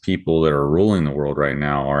of these people that are ruling the world right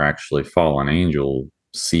now are actually fallen angel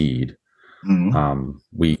seed,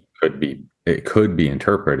 it could be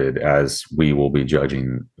interpreted as we will be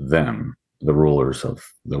judging them. The rulers of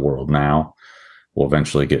the world now will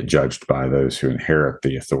eventually get judged by those who inherit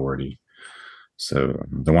the authority. So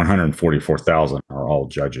the 144,000 are all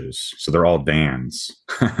judges. So they're all Dans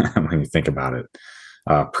when you think about it.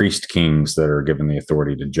 Priest kings that are given the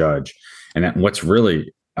authority to judge. And what's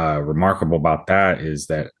really remarkable about that is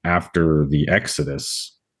that after the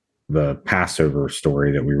Exodus, the Passover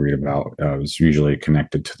story that we read about is usually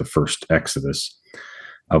connected to the first Exodus,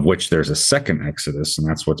 of which there's a second Exodus, and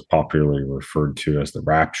that's what's popularly referred to as the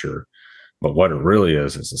rapture. But what it really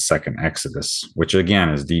is a second Exodus, which again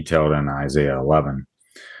is detailed in Isaiah 11.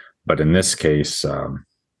 But in this case,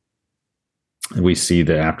 we see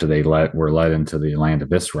that after they were led into the land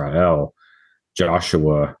of Israel,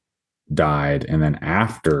 Joshua died, and then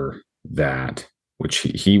after that, which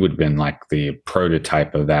he would have been like the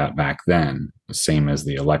prototype of that back then, the same as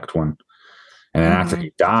the elect one. And then after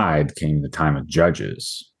he died came the time of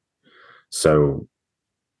judges. So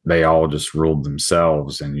they all just ruled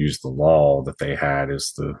themselves and used the law that they had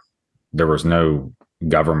there was no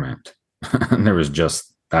government. There was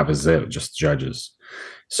that was it, just judges.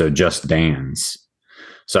 So just Dans.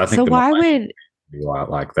 So I think why would it be a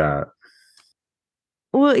lot like that?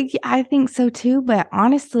 Well, I think so too, but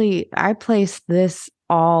honestly, I place this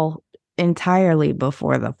all entirely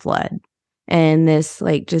before the flood. And this,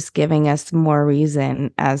 like, just giving us more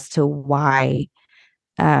reason as to why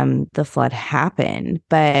the flood happened.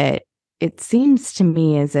 But it seems to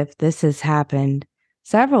me as if this has happened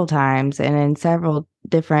several times and in several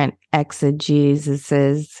different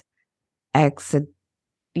exegeses,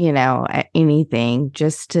 anything,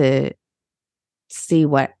 just to see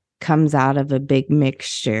what comes out of a big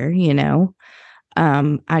mixture,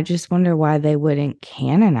 I just wonder why they wouldn't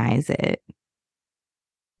canonize it.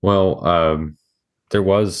 Well, there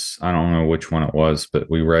was, I don't know which one it was, but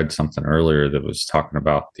we read something earlier that was talking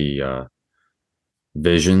about the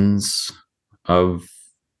visions of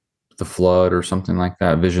the flood or something like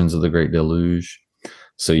that, visions of the Great Deluge.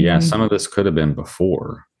 So yeah, some of this could have been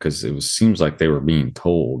before, because seems like they were being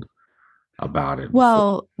told about it.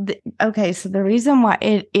 Well, okay, so the reason why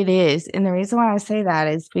it is, and the reason why I say that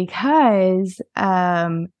is because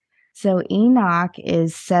so Enoch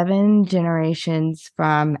is 7 generations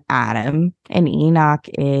from Adam, and Enoch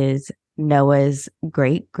is Noah's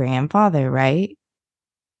great grandfather, right?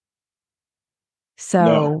 So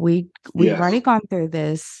No. we've already gone through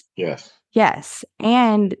this. Yes.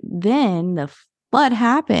 And then the flood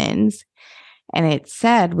happens. And it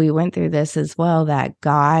said, we went through this as well, that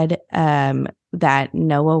God, that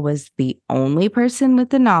Noah was the only person with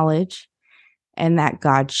the knowledge, and that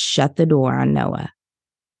God shut the door on Noah.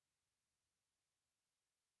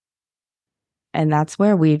 And that's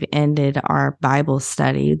where we've ended our Bible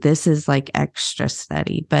study. This is like extra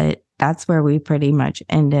study, but that's where we pretty much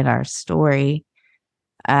ended our story,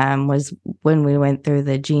 was when we went through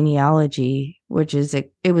the genealogy, which is,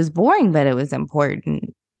 it was boring, but it was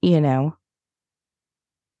important,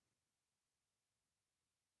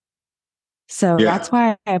 So Yeah. that's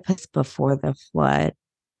why I put this before the flood.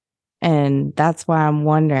 And that's why I'm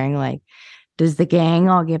wondering, like, does the gang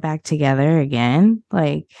all get back together again?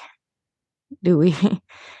 Like, do we,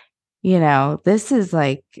 this is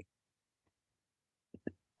like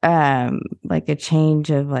a change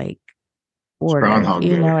of like order. Groundhog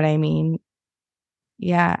You Day. know what I mean?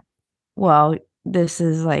 Yeah. Well, this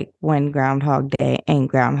is like when Groundhog Day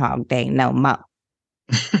ain't Groundhog Day no more.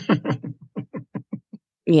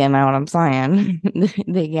 You know what I'm saying?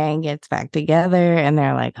 The gang gets back together and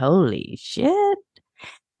they're like, holy shit.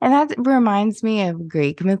 And that reminds me of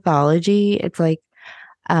Greek mythology. It's like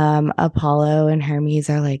Apollo and Hermes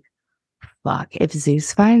are like, fuck, if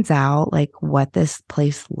Zeus finds out like what this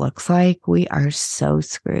place looks like, we are so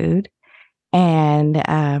screwed. And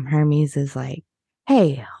Hermes is like,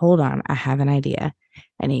 hey, hold on, I have an idea.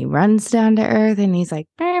 And he runs down to earth and he's like,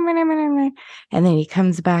 "Meh, meh, meh, meh, meh." And then he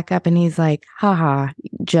comes back up and he's like, haha,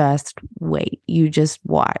 just wait. You just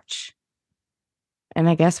watch. And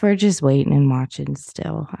I guess we're just waiting and watching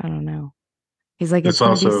still. I don't know. He's like, it's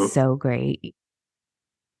going to be so great.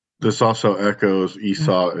 This also echoes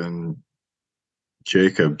Esau and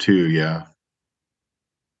Jacob too. Yeah.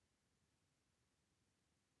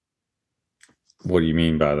 What do you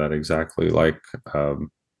mean by that exactly? Like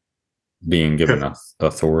being given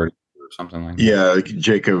authority or something like that? Yeah,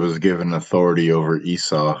 Jacob was given authority over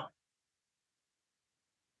Esau.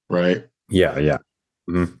 Right? Yeah.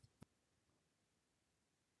 Mm-hmm.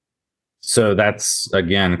 So that's,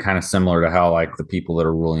 again, kind of similar to how like the people that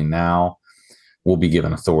are ruling now will be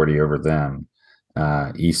given authority over them.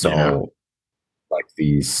 Esau, like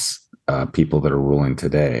these people that are ruling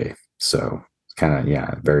today. So kind of,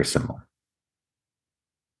 yeah, very similar.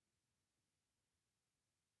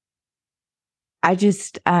 I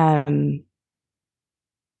just I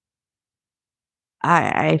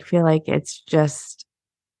feel like it's just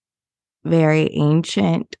very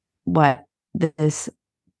ancient what this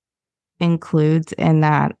includes, and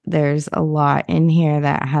that there's a lot in here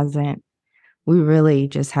that we really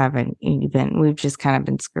just haven't even, we've just kind of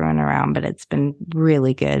been screwing around, but it's been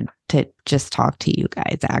really good to just talk to you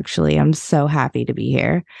guys. Actually, I'm so happy to be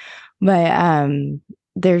here. But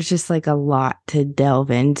there's just like a lot to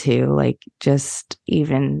delve into, like just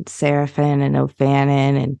even Seraphim and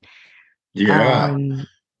Ophanin and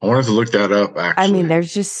I wanted to look that up actually. I mean,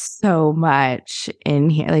 there's just so much in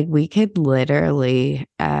here. Like we could literally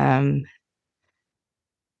I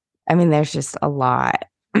mean, there's just a lot.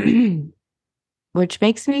 Which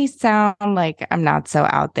makes me sound like I'm not so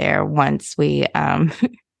out there once we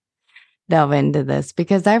delve into this,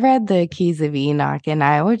 because I read the Keys of Enoch and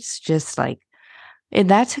I was just like,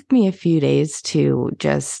 that took me a few days to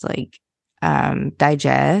just like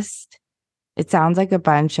digest. It sounds like a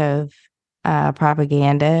bunch of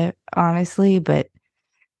propaganda, honestly, but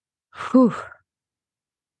whew,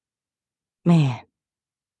 man.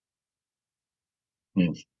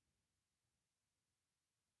 It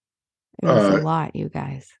was a lot, you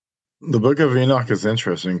guys. The Book of Enoch is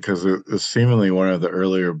interesting because it's seemingly one of the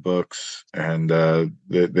earlier books, and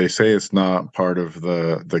they say it's not part of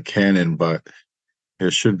the canon, but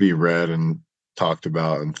it should be read and talked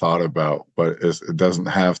about and thought about. But it doesn't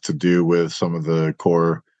have to do with some of the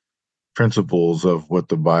core principles of what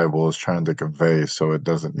the Bible is trying to convey, so it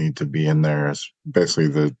doesn't need to be in there. It's basically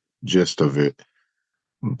the gist of it.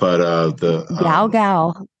 But the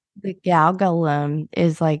Galgalum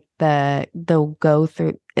is like the go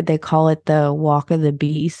through, they call it the walk of the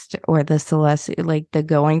beast, or the celestial, like the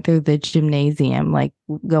going through the gymnasium, like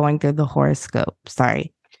going through the horoscope.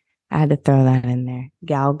 Sorry, I had to throw that in there.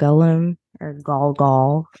 Galgalum or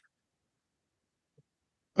Galgal.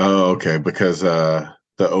 Oh, okay, because the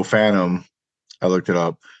Ophanim, I looked it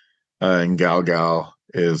up, and Galgal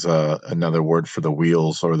is another word for the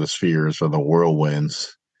wheels or the spheres or the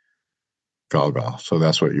whirlwinds. Galgal. So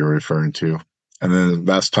that's what you're referring to. And then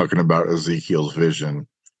that's talking about Ezekiel's vision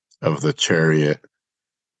of the chariot.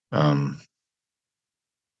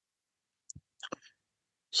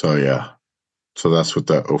 So yeah. So that's what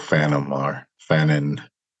the Ophanim are. Fanin.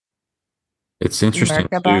 It's interesting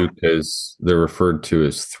too because they're referred to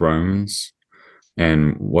as thrones.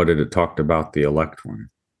 And what did it talk about? The elect one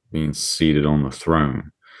being seated on the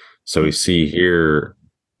throne. So we see here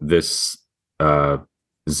this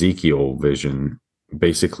Ezekiel vision,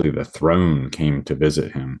 basically the throne came to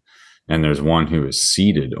visit him, and there's one who is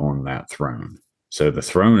seated on that throne. So the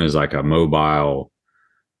throne is like a mobile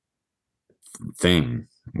thing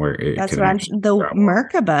where it That's can what the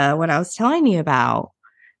Merkaba, what I was telling you about,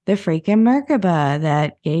 the freaking Merkaba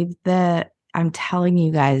that gave I'm telling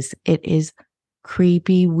you guys, it is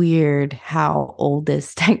creepy weird how old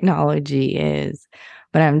this technology is.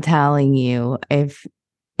 But I'm telling you, if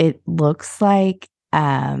it looks like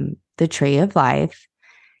the tree of life,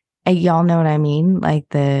 and y'all know what I mean, like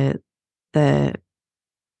the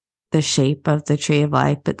shape of the tree of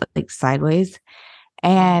life, but like sideways.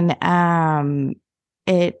 And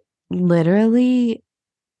it literally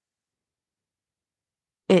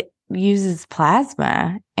it uses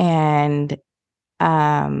plasma, and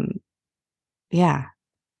yeah,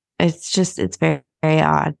 it's very, very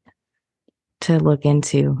odd to look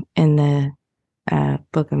into in the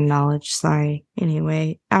book of knowledge. Sorry.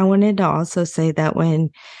 Anyway, I wanted to also say that when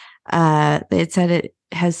it said it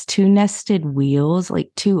has two nested wheels,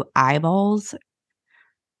 like two eyeballs.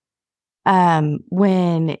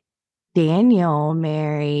 When Daniel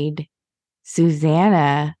married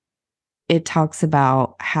Susanna, it talks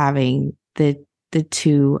about having the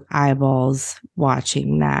two eyeballs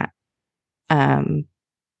watching that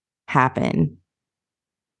happen.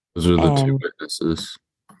 Those are the two witnesses.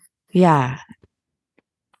 Yeah.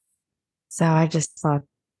 So I just thought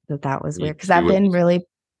that was weird, because I've been really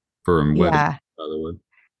for a wedding, by the way.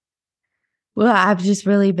 Well, I've just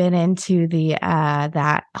really been into the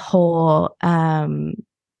that whole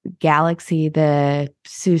galaxy, the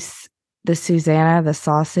Susanna, the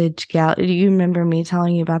sausage galaxy. Do you remember me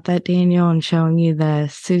telling you about that, Daniel, and showing you the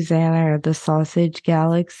Susanna or the sausage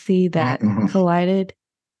galaxy that collided?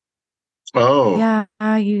 Oh, yeah,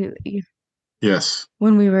 you yes.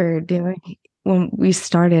 When we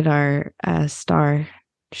started our star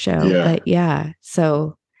show, but yeah,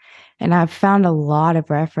 so. And I've found a lot of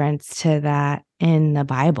reference to that in the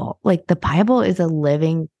Bible. Like, the Bible is a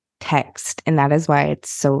living text, and that is why it's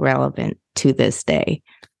so relevant to this day.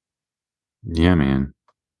 Yeah, man.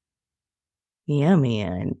 Yeah,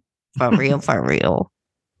 man. For real, for real.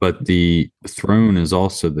 But the throne is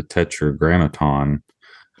also the tetragrammaton.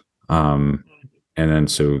 And then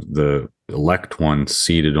so the elect one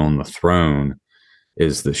seated on the throne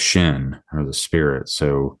is the Shin, or the spirit.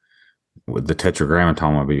 So the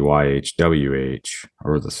tetragrammaton would be YHWH,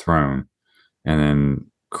 or the throne. And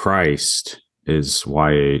then Christ is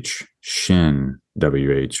YH Shin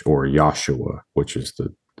WH, or Yahshua, which is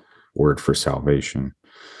the word for salvation.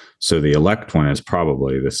 So the elect one is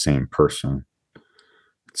probably the same person.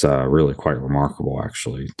 It's really quite remarkable,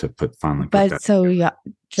 actually, to finally put that. So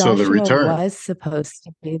Joshua return was supposed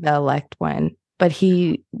to be the elect one, but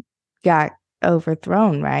he got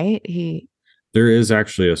overthrown, right? There is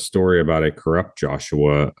actually a story about a corrupt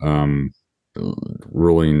Joshua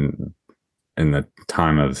ruling in the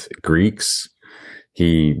time of Greeks.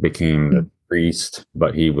 He became the priest,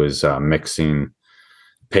 but he was mixing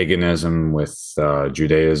paganism with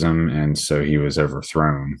Judaism, and so he was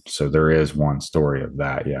overthrown. So there is one story of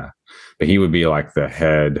that, yeah. But he would be like the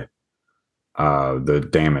head, the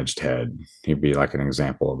damaged head. He'd be like an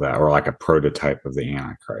example of that, or like a prototype of the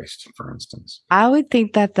Antichrist, for instance. I would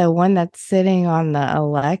think that the one that's sitting on the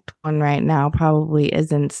elect one right now probably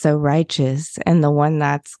isn't so righteous, and the one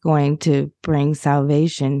that's going to bring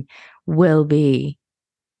salvation will be.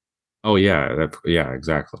 Oh yeah, yeah,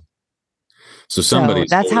 exactly. So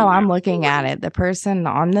that's how I'm looking at it. The person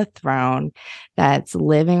on the throne that's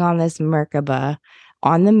living on this Merkaba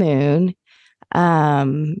on the moon,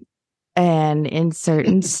 and in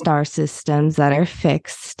certain star systems that are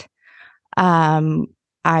fixed.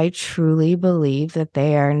 I truly believe that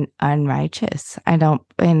they are unrighteous. I don't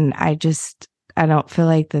feel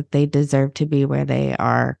like that they deserve to be where they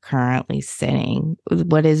are currently sitting.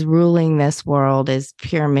 What is ruling this world is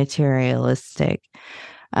pure materialistic.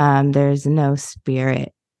 There's no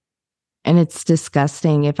spirit. And it's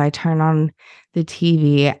disgusting. If I turn on the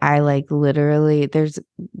TV, I literally, there's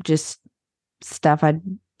just stuff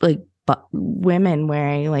women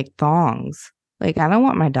wearing thongs. I don't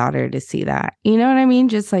want my daughter to see that. You know what I mean?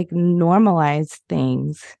 Just normalize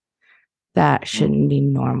things that shouldn't be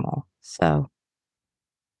normal. So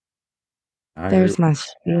there's my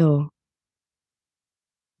spiel.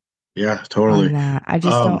 Yeah, totally. On that. I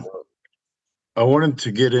just don't. I wanted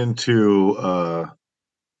to get into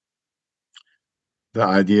the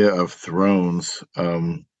idea of thrones,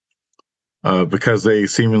 because they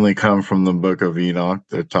seemingly come from the book of Enoch.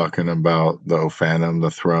 They're talking about the Ophanim, the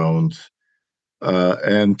thrones.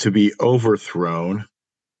 And to be overthrown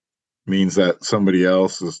means that somebody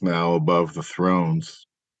else is now above the thrones,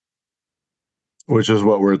 which is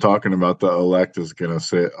what we're talking about. The elect is going to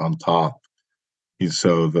sit on top.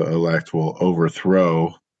 So the elect will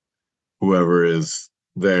overthrow whoever is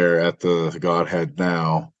there at the Godhead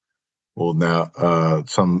now. Will now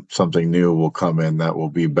something new will come in that will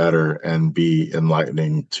be better and be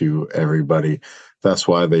enlightening to everybody. That's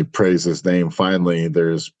why they praise his name. Finally,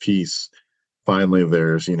 there's peace. Finally,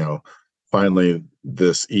 there's finally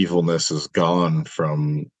this evilness is gone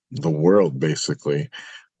from the world, basically.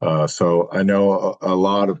 So I know a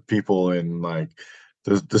lot of people in like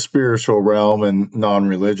the spiritual realm and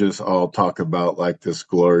non-religious all talk about like this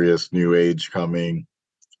glorious new age coming.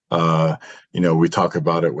 We talk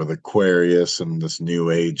about it with Aquarius and this new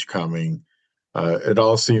age coming. It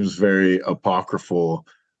all seems very apocryphal,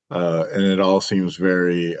 and it all seems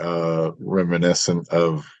very reminiscent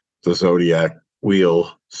of the zodiac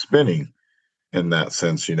wheel spinning in that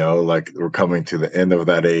sense, like we're coming to the end of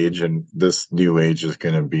that age and this new age is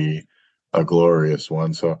going to be a glorious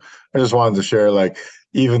one. So I just wanted to share, like,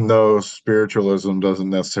 even though spiritualism doesn't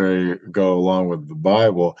necessarily go along with the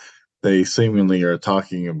Bible, they seemingly are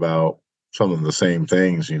talking about some of the same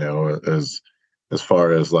things, as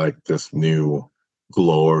far as like this new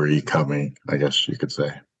glory coming, I guess you could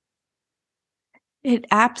say. It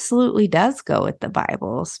absolutely does go with the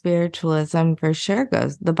Bible. Spiritualism for sure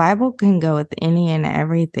goes. The Bible can go with any and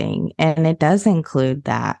everything, and it does include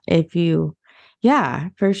that. Yeah,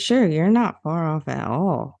 for sure, you're not far off at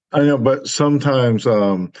all. I know, but sometimes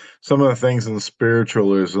some of the things in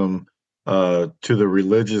spiritualism to the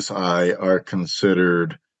religious eye are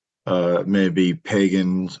considered maybe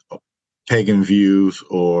pagan views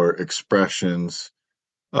or expressions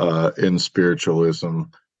in spiritualism,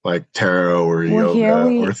 like tarot or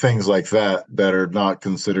yoga or things like that are not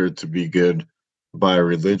considered to be good by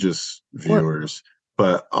religious viewers.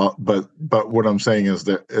 But what I'm saying is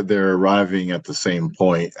that they're arriving at the same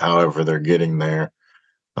point, however they're getting there.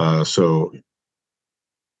 So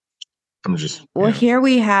I'm just here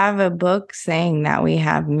we have a book saying that we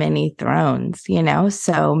have many thrones,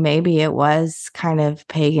 so maybe it was kind of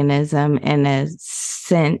paganism in a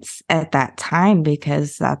sense at that time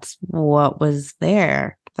because that's what was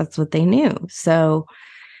there. That's what they knew. So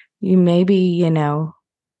you maybe,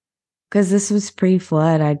 because this was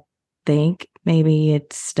pre-flood, I think maybe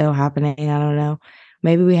it's still happening. I don't know.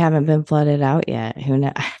 Maybe we haven't been flooded out yet. Who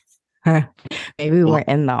knows? Maybe we're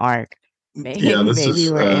in the ark. Maybe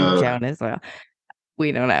we're in Jonah's well.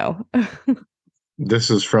 We don't know. This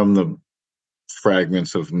is from the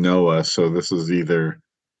fragments of Noah, so this is either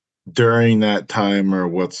during that time or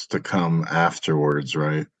what's to come afterwards,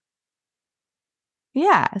 right?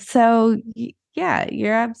 Yeah. So yeah,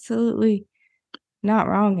 you're absolutely not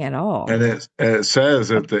wrong at all. And it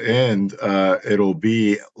says at the end, it'll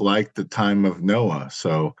be like the time of Noah.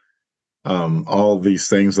 So all these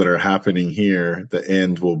things that are happening here, the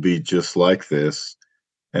end will be just like this.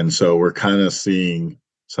 And so we're kind of seeing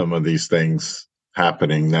some of these things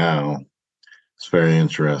happening now. It's very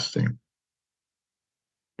interesting.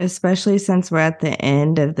 Especially since we're at the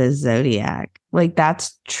end of the zodiac. Like,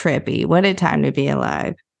 that's trippy. What a time to be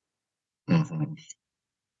alive. Mm-hmm.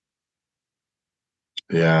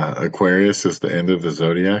 Yeah, Aquarius is the end of the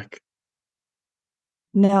zodiac?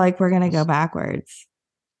 No, like we're going to go backwards.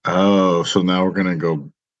 Oh, so now we're going to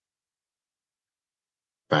go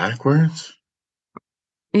backwards?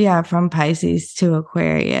 Yeah, from Pisces to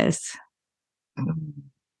Aquarius.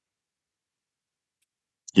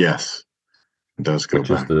 Yes, it does go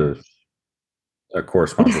back. Which is that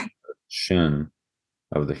corresponds with the shin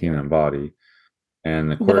of the human body.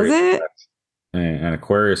 And Aquarius, and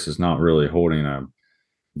Aquarius is not really holding a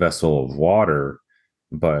vessel of water,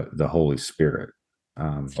 but the Holy Spirit.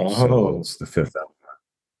 So it's the fifth element.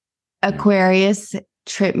 Aquarius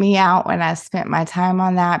tripped me out when I spent my time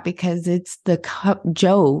on that because it's the cup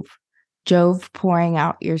Jove pouring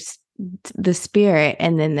out the spirit,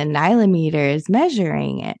 and then the nilometer is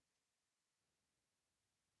measuring it.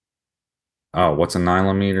 Oh, what's a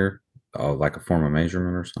nilometer? Oh, like a form of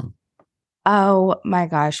measurement or something? Oh my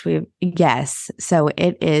gosh, yes. So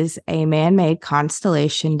it is a man-made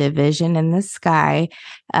constellation division in the sky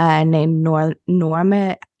named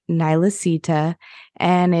Norma Nilacita,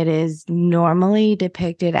 and it is normally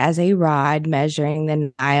depicted as a rod measuring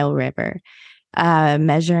the Nile River,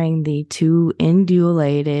 measuring the two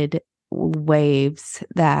indulated waves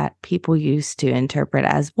that people used to interpret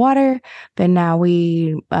as water, but now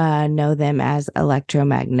we know them as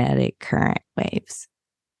electromagnetic current waves.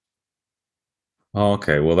 Oh,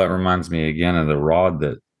 okay. Well, that reminds me again of the rod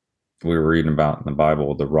that we were reading about in the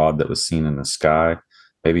Bible, the rod that was seen in the sky.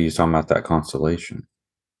 Maybe you're talking about that constellation.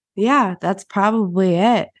 Yeah, that's probably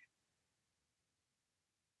it.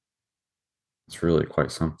 It's really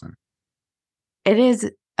quite something. It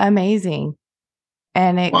is amazing.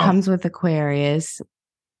 And it comes with Aquarius.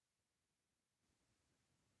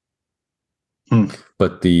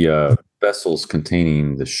 But the vessels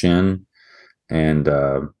containing the shin, and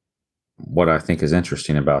what I think is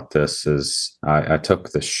interesting about this is I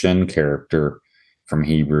took the shin character from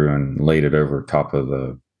Hebrew and laid it over top of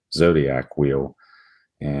the zodiac wheel.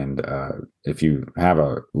 And if you have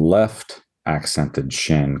a left accented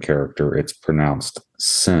shin character, it's pronounced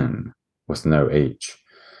sin with no H.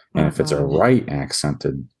 And if it's a right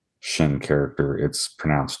accented shin character, it's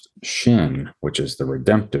pronounced shin, which is the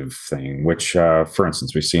redemptive thing, which, for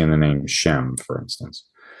instance, we see in the name Shem, for instance.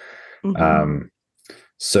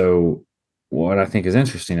 So what I think is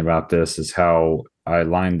interesting about this is how I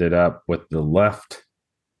lined it up with the left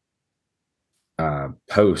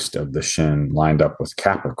post of the shin lined up with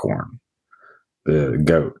Capricorn, the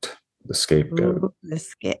goat, the scapegoat.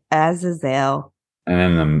 Ooh, Azazel.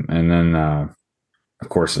 And then of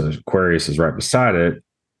course, Aquarius is right beside it,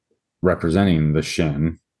 representing the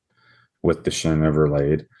shin with the shin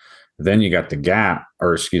overlaid. Then you got the gap,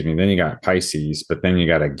 or excuse me, then you got Pisces, but then you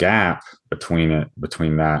got a gap between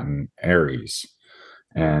that and Aries.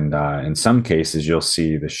 And in some cases, you'll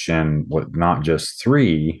see the shin with not just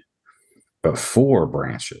 3, but 4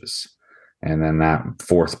 branches. And then that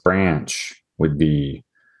 4th branch would be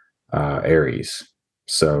Aries.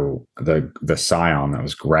 So the scion that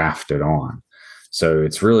was grafted on. So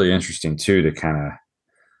it's really interesting too to kind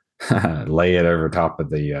of lay it over top of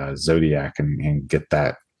the zodiac and get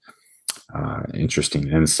that interesting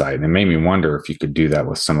insight. And it made me wonder if you could do that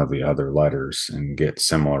with some of the other letters and get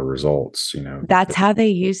similar results. That's how they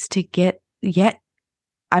used to get. Yet,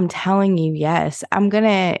 I'm telling you, yes, I'm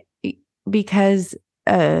gonna, because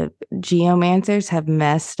geomancers have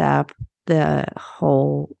messed up the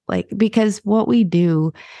whole, because what we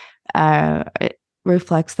do it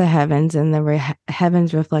reflects the heavens, and the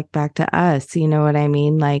heavens reflect back to us. You know what I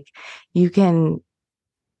mean? Like you can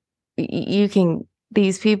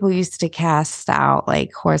these people used to cast out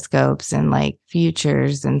like horoscopes and like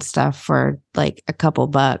futures and stuff for like a couple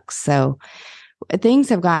bucks. So things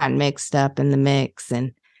have gotten mixed up in the mix.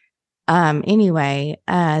 And anyway,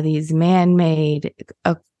 these man-made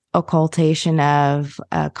occultation of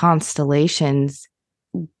constellations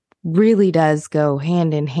really does go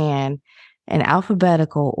hand in hand in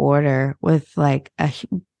alphabetical order with like a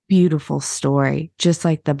beautiful story, just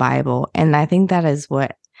like the Bible. And I think that is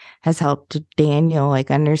what has helped Daniel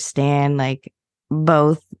like understand like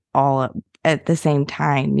both all at the same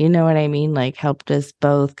time. You know what I mean? Like helped us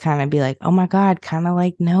both kind of be like, oh my God, kind of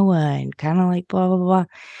like Noah and kind of like blah, blah, blah.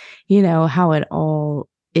 You know, how it all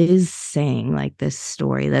is saying like this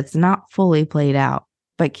story that's not fully played out,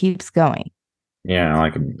 but keeps going. Yeah,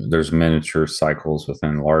 like there's miniature cycles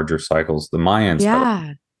within larger cycles. The Mayans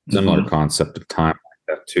had a similar concept of time like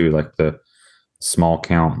that too, like the small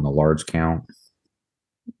count and the large count.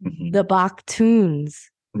 The Baktuns.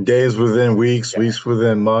 Days within weeks, weeks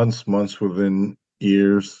within months, months within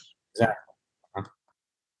years. Exactly.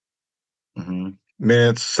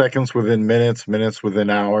 Minutes, seconds within minutes, minutes within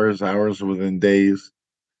hours, hours within days.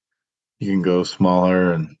 You can go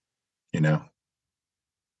smaller and,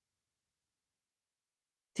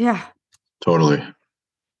 Yeah. Totally.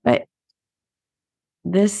 But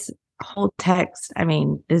this whole text, I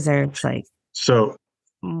mean, deserves like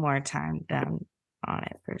more time done on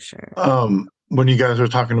it for sure. When you guys were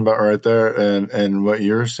talking about right there and what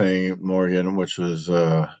you're saying, Morgan, which was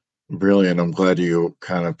brilliant. I'm glad you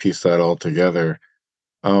kind of pieced that all together.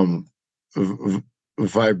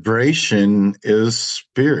 Vibration is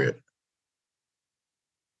spirit.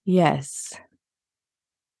 Yes.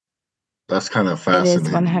 That's kind of fascinating. It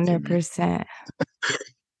is 100%.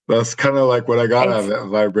 That's kind of like what I got out of that,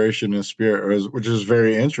 vibration and spirit, which is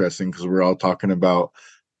very interesting because we're all talking about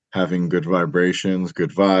having good vibrations,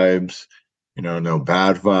 good vibes, no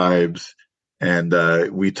bad vibes. And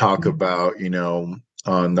we talk about,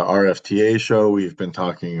 on the RFTA show, we've been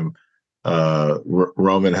talking,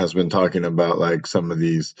 Roman has been talking about like some of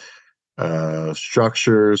these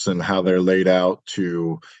structures and how they're laid out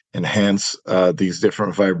to enhance these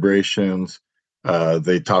different vibrations.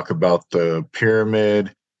 They talk about the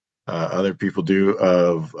pyramid. Other people do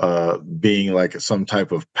of being like some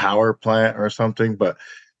type of power plant or something, but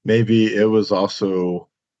maybe it was also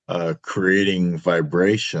creating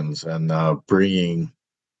vibrations and bringing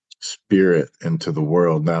spirit into the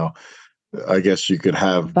world. Now, I guess you could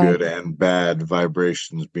have good and bad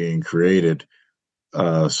vibrations being created.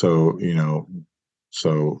 So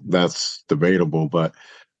that's debatable, but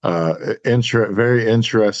very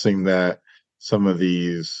interesting that some of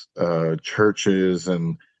these churches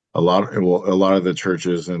and a lot of the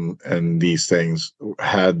churches and these things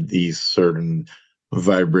had these certain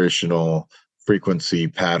vibrational frequency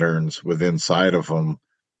patterns within inside of them,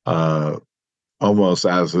 almost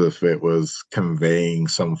as if it was conveying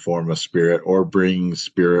some form of spirit or bringing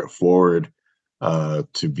spirit forward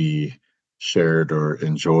to be shared or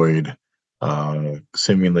enjoyed,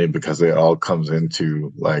 seemingly because it all comes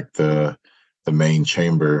into like the the main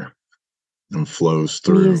chamber and flows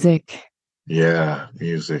through. Music. Yeah,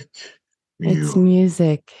 music. It's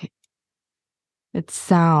music. It's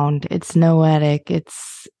sound. It's noetic.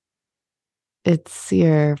 It's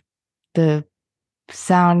the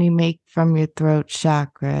sound you make from your throat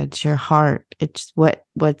chakra. It's your heart. It's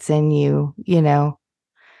what's in you, you know.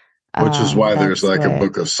 Which is why there's That's like a what,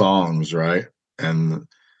 book of Psalms, right? And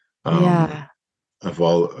yeah.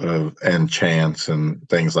 and chants and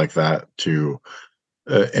things like that to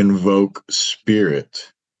invoke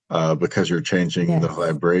spirit, because you're changing the Yes.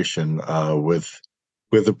 vibration with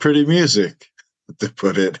the pretty music, to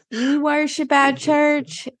put it. You worship at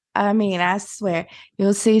church? I mean, I swear,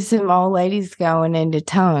 you'll see some old ladies going into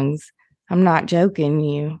tongues. I'm not joking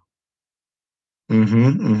you.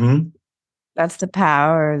 That's the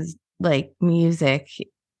power of like music,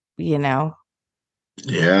 you know.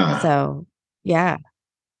 Yeah. So yeah.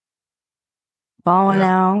 Falling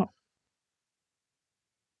out.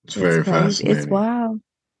 It's very crazy. fascinating. It's wild.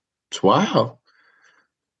 It's wild.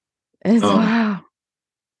 It's wild.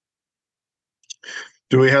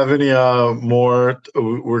 Do we have any more?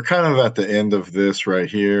 We're kind of at the end of this right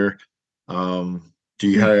here. Do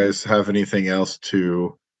you guys have anything else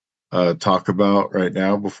to talk about right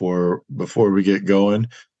now before we get going?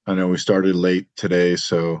 I know we started late today,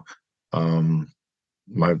 so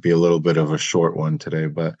might be a little bit of a short one today,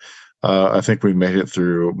 but I think we made it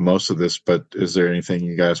through most of this. But is there anything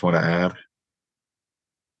you guys want to add?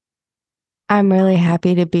 I'm really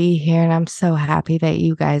happy to be here, and I'm so happy that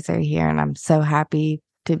you guys are here, and I'm so happy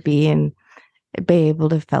to be able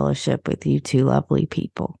to fellowship with you two lovely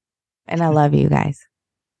people. And I love you guys.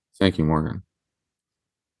 Thank you, Morgan.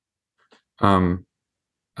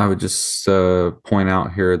 I would just point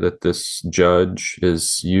out here that this judge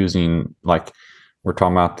is using, like, we're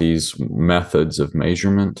talking about these methods of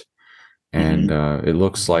measurement, and it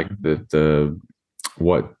looks like that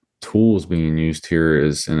what tools being used here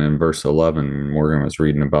is in verse 11. Morgan was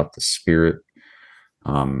reading about the spirit.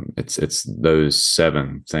 It's those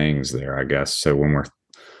 7 things there, I guess. So when we're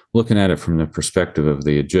looking at it from the perspective of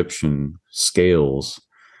the Egyptian scales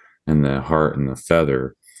and the heart and the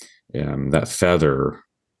feather, that feather,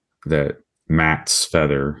 that Matt's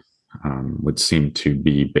feather, would seem to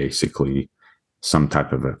be basically some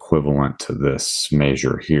type of equivalent to this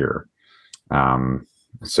measure here.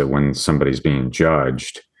 So when somebody's being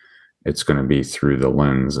judged, it's going to be through the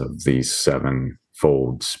lens of these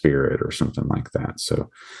 7-fold spirit or something like that. So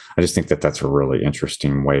I just think that that's a really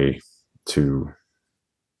interesting way to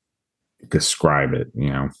describe it, you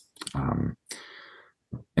know.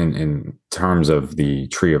 In terms of the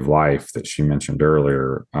tree of life that she mentioned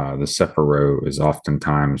earlier, the Sephiroth is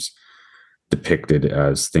oftentimes depicted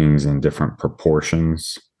as things in different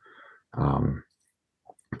proportions.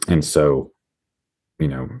 And so, you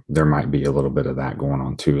know, there might be a little bit of that going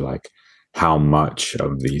on too, like how much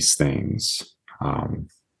of these things,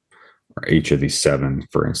 or each of these 7,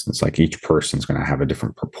 for instance, like each person's going to have a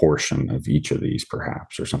different proportion of each of these,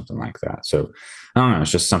 perhaps, or something like that. So I don't know.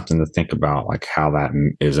 It's just something to think about, like how that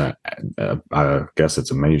is I guess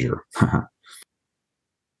it's a measure.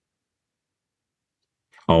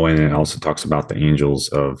 Oh, and it also talks about the angels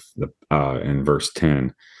of in verse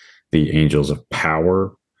 10, the angels of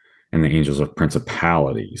power and the angels of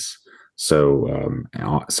principalities. So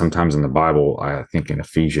sometimes in the Bible, I think in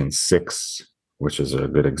Ephesians 6, which is a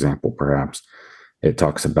good example, perhaps, it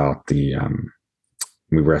talks about we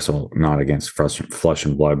wrestle not against flesh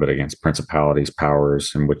and blood, but against principalities,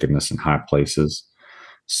 powers, and wickedness in high places.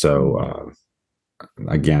 So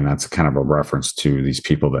again, that's kind of a reference to these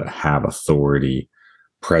people that have authority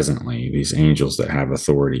presently, these angels that have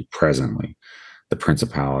authority presently, the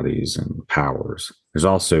principalities and powers. There's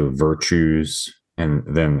also virtues, and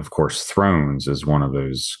then of course thrones is one of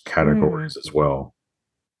those categories as well.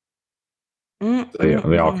 They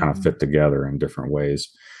all kind of fit together in different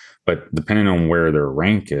ways, but depending on where their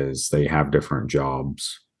rank is, they have different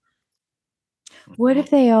jobs. What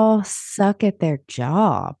if they all suck at their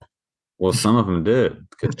job? Well, some of them did.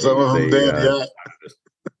 Some of them did, yeah.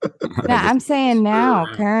 No, I'm saying now,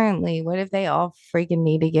 currently, what if they all freaking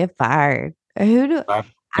need to get fired? I need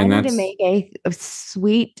to make a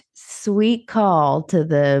sweet, sweet call to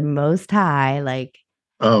the Most High. Like,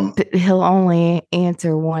 he'll only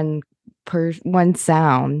answer one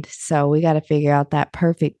sound, so we got to figure out that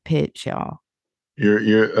perfect pitch, y'all.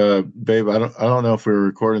 You're babe, I don't know if we were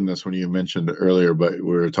recording this when you mentioned it earlier, but we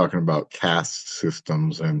were talking about caste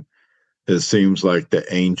systems, and it seems like the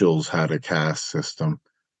angels had a caste system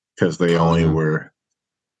because they only were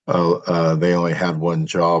they only had one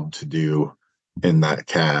job to do in that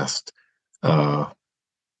caste.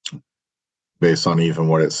 based on even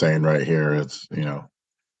what it's saying right here. It's,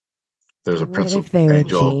 there's a What if they were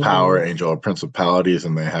angel of power, genies? angel of principalities,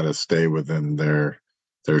 and they had to stay within their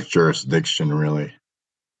jurisdiction, really.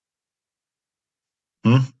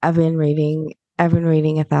 I've been reading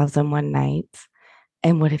 1001 Nights,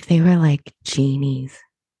 and what if they were like genies?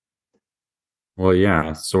 Well,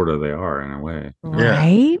 yeah, sort of they are in a way. Yeah.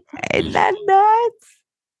 Right? Isn't that nuts?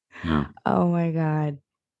 Yeah. Oh my God.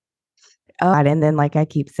 Oh, and then like I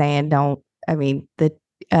keep saying, the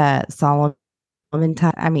Solomon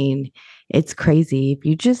time, it's crazy. If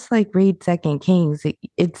you just like read Second Kings,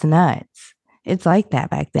 it's nuts. It's like that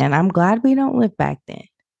back then. I'm glad we don't live back then.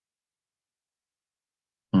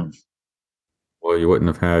 Well, you wouldn't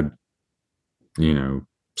have had,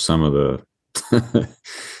 some of the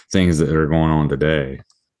things that are going on today.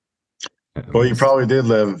 Well, you probably did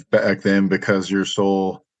live back then because your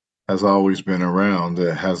soul has always been around.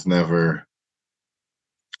 It has never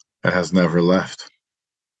left.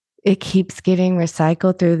 It keeps getting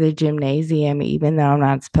recycled through the gymnasium, even though I'm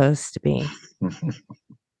not supposed to be.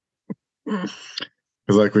 Because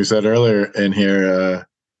like we said earlier in here,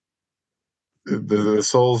 the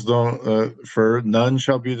souls don't, for none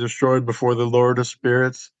shall be destroyed before the Lord of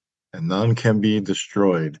spirits, and none can be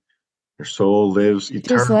destroyed. Your soul lives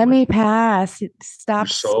eternally. Just let me pass. Stop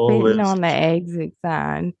soul spitting lives on the exit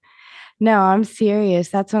sign. No, I'm serious.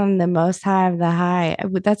 That's on the most high of the high.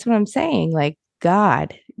 That's what I'm saying. Like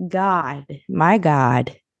God, my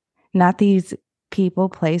God, not these people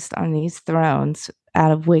placed on these thrones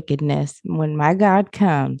out of wickedness. When my God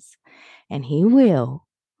comes, and he will,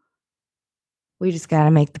 we just got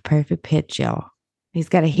to make the perfect pitch, y'all. He's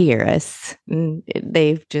got to hear us. And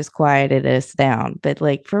they've just quieted us down. But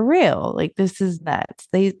like for real, like this is nuts.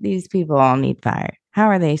 These people all need fire. How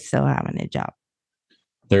are they still having a job?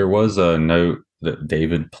 There was a note that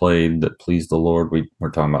David played that pleased the Lord. We were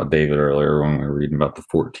talking about David earlier when we were reading about the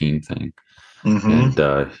 14 thing. Mm-hmm.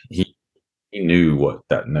 And he knew what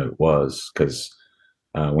that note was because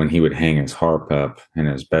when he would hang his harp up in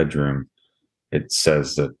his bedroom, it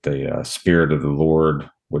says that the Spirit of the Lord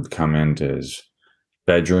would come into his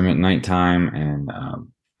bedroom at nighttime, and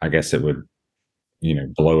I guess it would,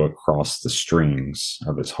 blow across the strings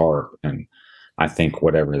of his harp. And I think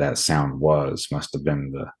whatever that sound was must have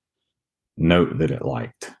been the note that it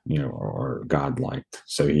liked, or God liked.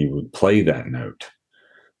 So he would play that note.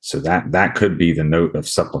 So that could be the note of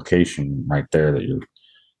supplication right there that you're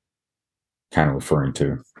kind of referring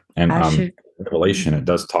to. And Revelation, it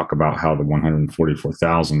does talk about how the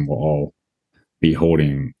 144,000 will all be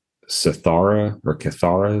holding cithara or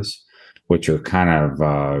kitharas, which are kind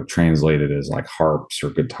of translated as like harps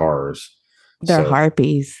or guitars. They're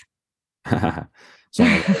harpies. So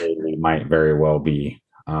we might very well be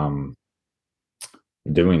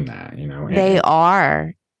doing that, They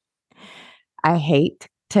are. I hate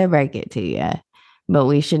to break it to you, but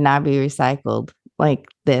we should not be recycled like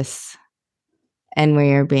this. And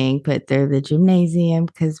we are being put through the gymnasium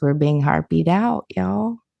because we're being harpied out,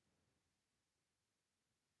 y'all.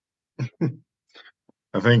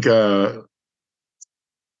 I think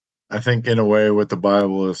in a way what the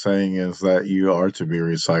Bible is saying is that you are to be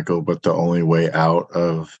recycled, but the only way out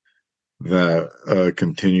of that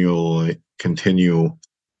continual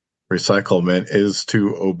recyclement is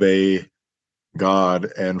to obey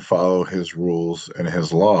God and follow his rules and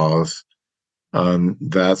his laws.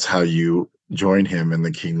 That's how you join him in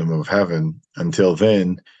the kingdom of heaven. Until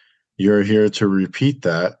then, you're here to repeat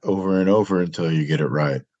that over and over until you get it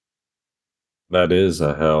right. That is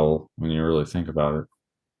a hell when you really think about it.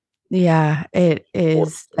 Yeah, it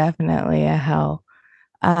is definitely a hell.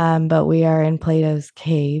 But we are in Plato's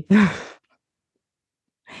cave.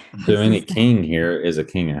 So any king here is a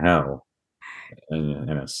king of hell, in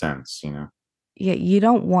a sense, Yeah, you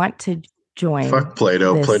don't want to join. Fuck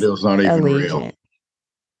Plato. Plato's not even real.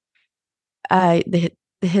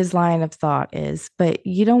 His line of thought is, but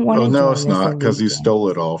you don't want to join. No, it's not, because he stole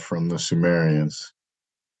it all from the Sumerians.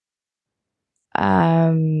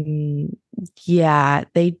 Yeah,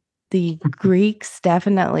 the Greeks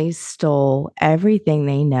definitely stole everything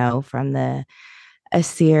they know from the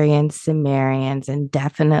Assyrians, Sumerians, and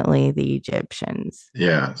definitely the Egyptians.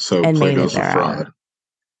 Yeah, so Plato's a fraud.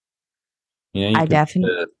 You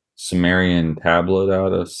definitely the Sumerian tablet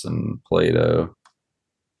out of some Plato.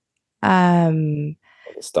 The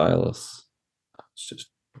stylus.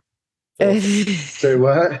 It's just say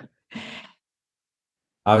what?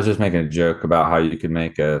 I was just making a joke about how you could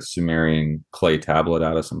make a Sumerian clay tablet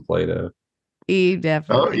out of some Play-Doh. You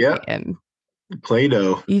definitely can.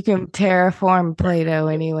 Play-Doh. You can terraform Play-Doh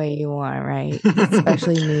any way you want, right?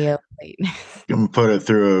 Especially Neoplate. You can put it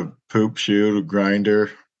through a poop chute, a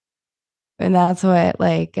grinder. And that's what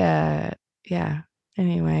yeah.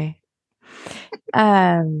 Anyway.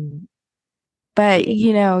 But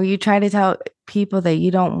you try to tell people that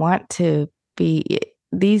you don't want to be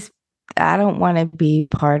I don't want to be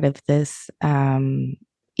part of this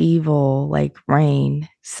evil like reign.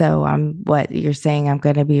 So what you're saying, I'm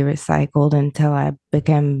going to be recycled until I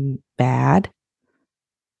become bad.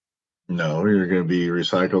 No, you're going to be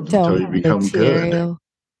recycled So until you become material. good.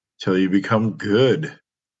 Till you become good.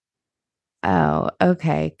 Oh,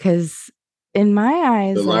 okay. Because in my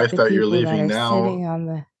eyes, The like life the that you're people that living are now sitting on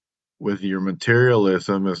the with your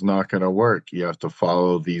materialism is not going to work. You have to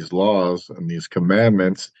follow these laws and these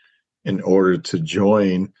commandments in order to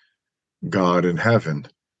join God in heaven.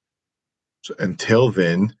 So until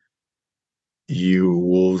then, you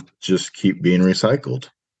will just keep being recycled.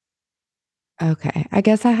 Okay, I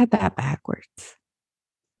guess I had that backwards.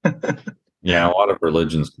 Yeah, a lot of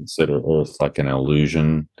religions consider Earth like an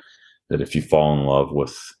illusion. That if you fall in love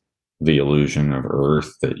with the illusion of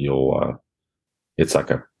Earth, that it's like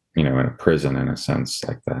in a prison in a sense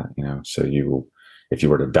like that. So if you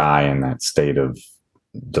were to die in that state of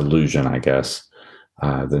delusion, I guess,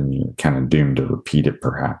 then you're kind of doomed to repeat it,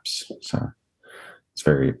 perhaps. So it's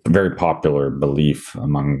very, very popular belief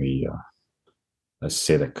among the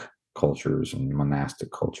ascetic cultures and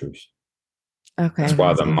monastic cultures. Okay, That's why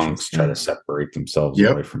that's the monks try to interesting. separate themselves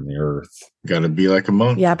away from the earth. Got to be like a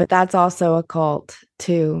monk. Yeah, but that's also a cult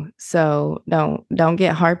too. So don't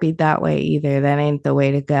get harpied that way either. That ain't the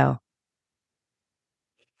way to go.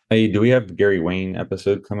 Hey, do we have the Gary Wayne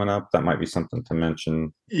episode coming up? That might be something to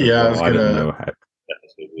mention. Yeah, I didn't know if the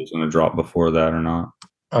episode was going to drop before that or not.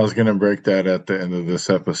 I was going to break that at the end of this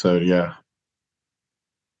episode. Yeah.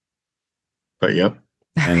 But yep.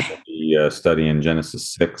 And we'll be studying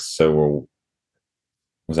Genesis 6. So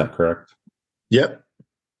was that correct? Yep.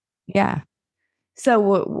 Yeah.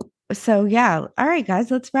 So yeah. All right,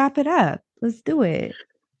 guys, let's wrap it up. Let's do it.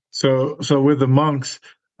 So with the monks,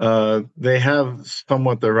 they have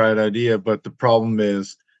somewhat the right idea, but the problem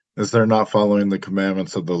is they're not following the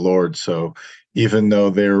commandments of the Lord. So even though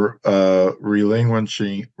they're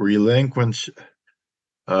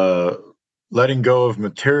letting go of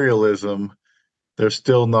materialism, they're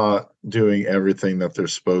still not doing everything that they're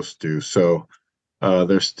supposed to. So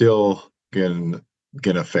they're still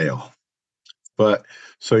gonna fail. But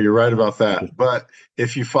so you're right about that. But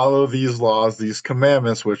if you follow these laws, these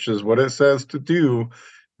commandments, which is what it says to do,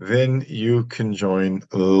 then you can join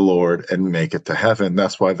the Lord and make it to heaven.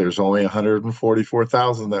 That's why there's only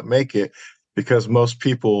 144,000 that make it, because most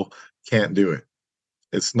people can't do it.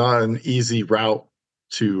 It's not an easy route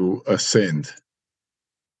to ascend.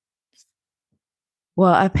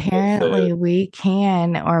 Well, apparently we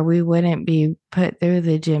can, or we wouldn't be put through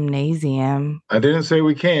the gymnasium. I didn't say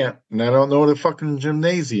we can't, and I don't know what a fucking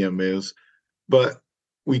gymnasium is, but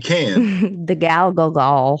we can. The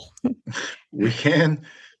galgogol. We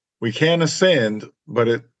can ascend, but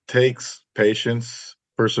it takes patience,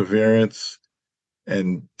 perseverance,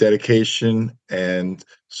 and dedication and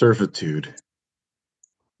servitude.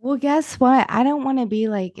 Well, guess what? I don't want to be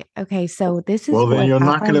like, okay, so this is Well, then what you're I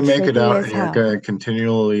not going to find make it trippy out, as and you're hell. going to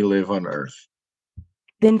continually live on Earth.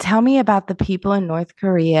 Then tell me about the people in North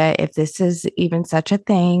Korea, if this is even such a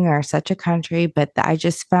thing or such a country. But I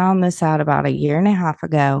just found this out about a year and a half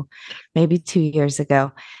ago, maybe 2 years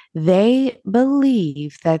ago. They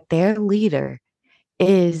believe that their leader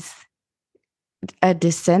is a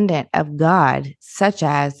descendant of God, such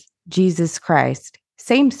as Jesus Christ.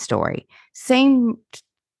 Same story, same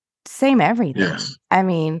everything. Yes. I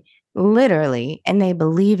mean, literally, and they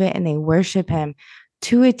believe it and they worship him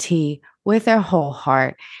to a T with their whole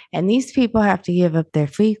heart. And these people have to give up their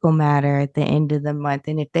fecal matter at the end of the month.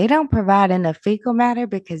 And if they don't provide enough fecal matter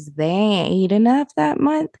because they ain't eat enough that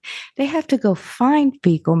month, they have to go find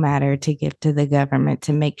fecal matter to give to the government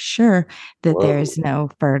to make sure that there's no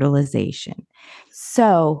fertilization.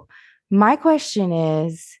 So my question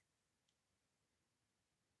is,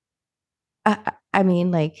 I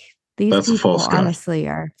mean, like, these That's a people false god. honestly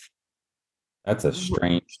are. That's a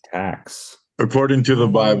strange tax. According to the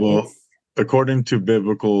Bible, according to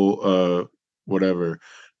biblical whatever,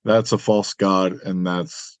 that's a false god, and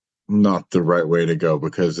that's not the right way to go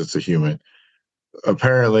because it's a human.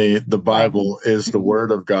 Apparently, the Bible is the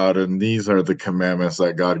word of God, and these are the commandments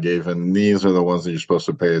that God gave, and these are the ones that you're supposed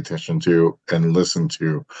to pay attention to and listen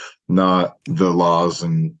to, not the laws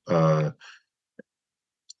and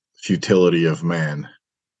futility of man.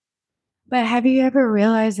 But have you ever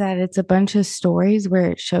realized that it's a bunch of stories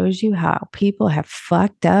where it shows you how people have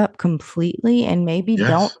fucked up completely and maybe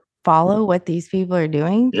don't follow what these people are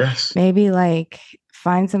doing? Yes. Maybe like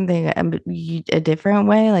find something a different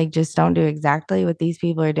way. Like, just don't do exactly what these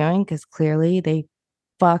people are doing, because clearly they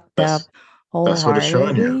fucked up That's what it's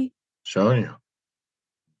showing you. wholeheartedly. Showing you.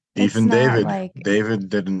 It's Even not like David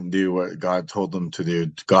didn't do what God told him to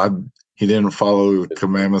do. He didn't follow the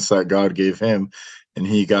commandments that God gave him, and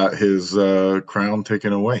he got his crown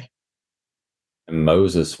taken away. And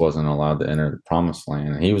Moses wasn't allowed to enter the promised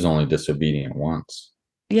land. He was only disobedient once.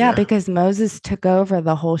 yeah, because Moses took over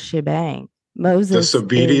the whole shebang.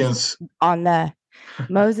 Disobedience.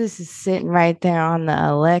 Moses is sitting right there on the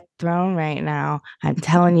elect throne right now. I'm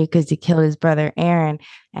telling you, because he killed his brother Aaron,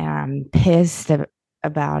 and I'm pissed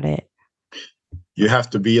about it. You have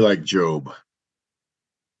to be like Job.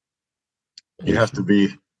 You have to be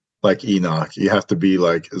like Enoch. You have to be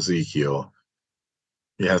like Ezekiel.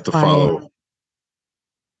 You have to follow.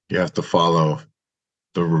 You have to follow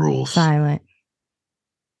the rules. Silent.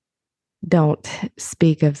 Don't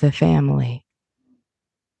speak of the family.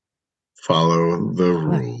 Follow the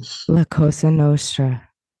rules. La Cosa Nostra.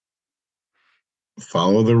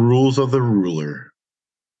 Follow the rules of the ruler.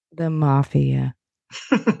 The mafia.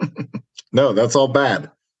 No, that's all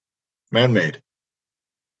bad. Man-made.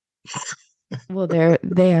 Well,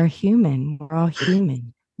 they are human. We're all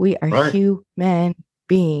human. We are human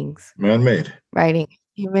beings. Man-made. Writing a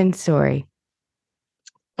human story.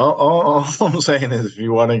 All I'm saying is, if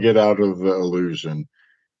you want to get out of the illusion,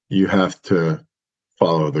 you have to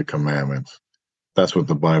follow the commandments. That's what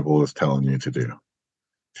the Bible is telling you to do.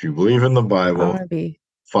 If you believe in the Bible,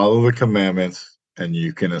 follow the commandments, and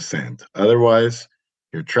you can ascend. Otherwise,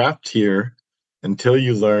 you're trapped here until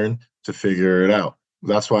you learn to figure it out.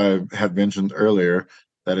 That's why I have mentioned earlier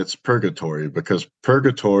that it's purgatory, because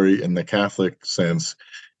purgatory in the Catholic sense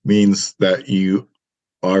means that you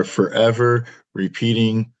are forever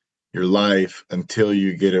repeating your life until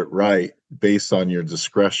you get it right based on your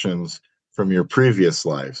discretions from your previous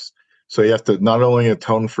lives. So you have to not only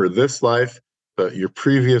atone for this life, but your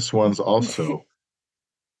previous ones also.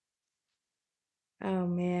 Oh,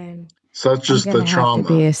 man. Such is the trauma. Have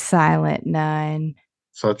to be a silent nun.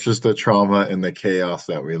 Such is the trauma and the chaos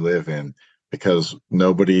that we live in, because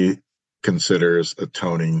nobody considers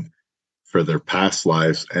atoning for their past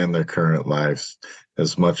lives and their current lives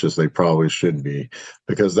as much as they probably should be,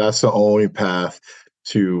 because that's the only path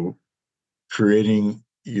to creating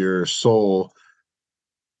your soul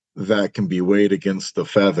that can be weighed against the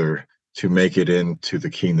feather to make it into the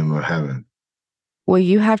kingdom of heaven. Well,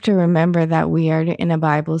 you have to remember that we are in a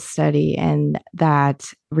Bible study, and that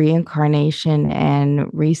reincarnation and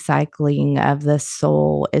recycling of the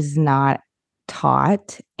soul is not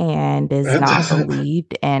taught and is not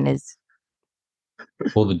believed, and is.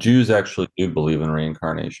 Well, the Jews actually do believe in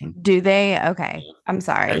reincarnation. Do they? Okay. I'm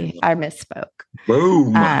sorry. I misspoke.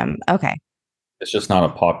 Boom. Okay. It's just not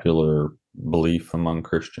a popular belief among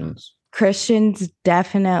Christians. Christians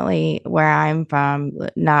definitely, where I'm from,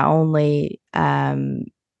 not only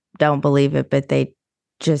don't believe it, but they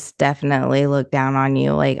just definitely look down on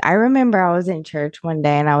you. Like, I remember I was in church one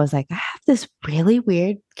day and I was like, I have this really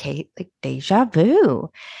weird like deja vu.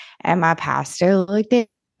 And my pastor looked at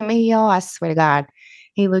me, y'all. I swear to God.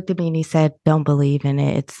 He looked at me and he said, don't believe in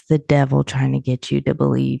it. It's the devil trying to get you to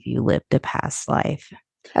believe you lived a past life.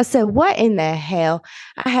 I said, what in the hell?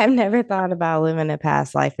 I have never thought about living a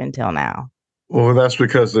past life until now. Well, that's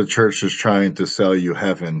because the church is trying to sell you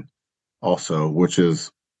heaven also, which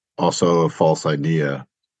is also a false idea.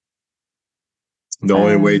 The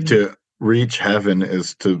only way to reach heaven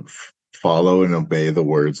is to follow and obey the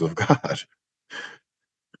words of God.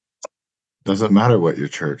 Doesn't matter what your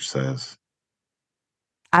church says.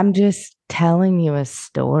 I'm just telling you a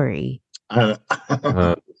story.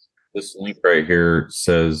 This link right here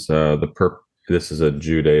says this is a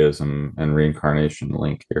Judaism and reincarnation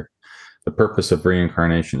link here. The purpose of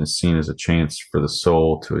reincarnation is seen as a chance for the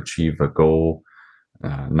soul to achieve a goal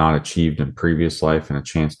not achieved in previous life, and a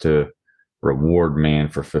chance to reward man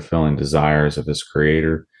for fulfilling desires of his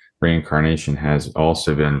creator. Reincarnation has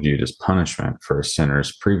also been viewed as punishment for a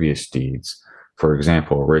sinner's previous deeds. For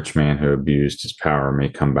example, a rich man who abused his power may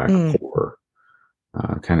come back poor.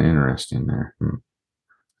 Kind of interesting there.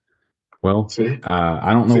 Well,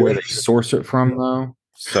 I don't know where they source it from, though,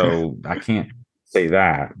 so I can't say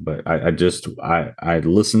that. But I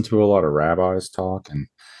listened to a lot of rabbis talk, and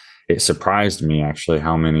it surprised me actually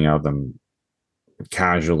how many of them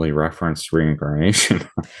casually reference reincarnation.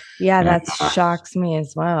 Yeah, that shocks me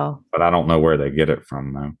as well. But I don't know where they get it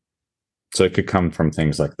from, though. So it could come from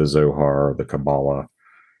things like the Zohar or the Kabbalah.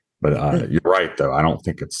 But you're right, though. I don't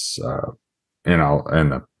think it's in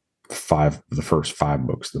the first 5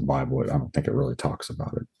 books of the Bible. I don't think it really talks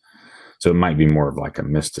about it. So it might be more of like a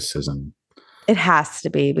mysticism. It has to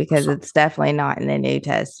be, because it's definitely not in the New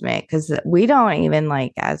Testament, because we don't even,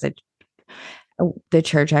 like, the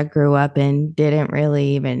church I grew up in didn't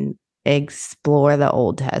really even explore the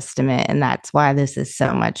Old Testament. And that's why this is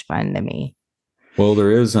so much fun to me. Well,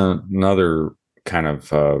 there is another kind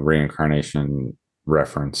of reincarnation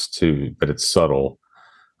reference too, but it's subtle.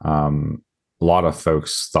 A lot of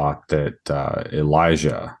folks thought that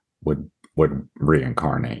Elijah would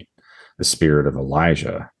reincarnate, the spirit of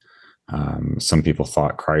Elijah. Some people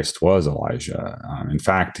thought Christ was Elijah. In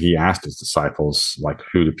fact, he asked his disciples, like,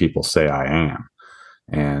 "Who do people say I am?"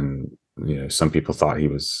 And some people thought he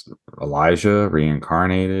was Elijah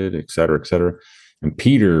reincarnated, et cetera, et cetera. And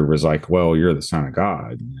Peter was like, "Well, you're the Son of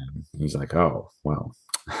God." And he's like, "Oh, well."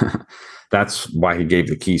 That's why he gave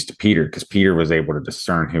the keys to Peter, because Peter was able to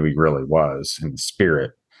discern who he really was in the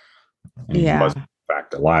spirit. And he was, in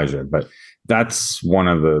fact, Elijah. But that's one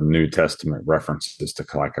of the New Testament references to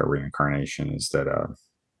like a reincarnation, is that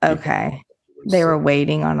okay, they were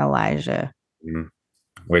waiting on Elijah.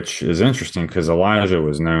 Which is interesting, because Elijah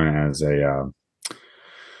was known as a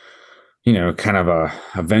kind of a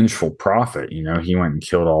vengeful prophet. He went and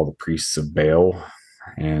killed all the priests of Baal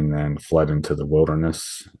and then fled into the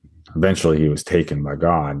wilderness. Eventually he was taken by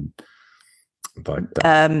God. But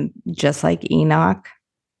just like Enoch.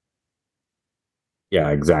 Yeah,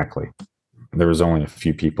 exactly. There was only a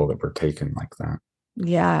few people that were taken like that.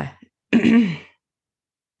 Yeah.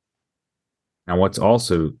 Now, what's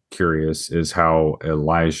also curious is how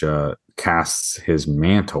Elijah casts his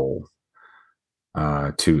mantle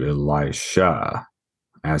to Elisha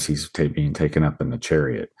as he's being taken up in the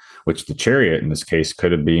chariot, which the chariot in this case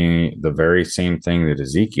could have been the very same thing that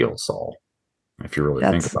Ezekiel saw, if you really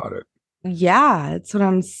think about it. Yeah, that's what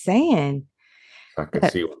I'm saying. I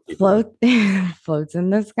could see what floats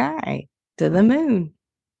in the sky to the moon.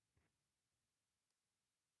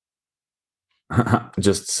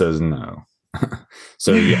 Just says no.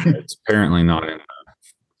 So yeah, it's apparently not in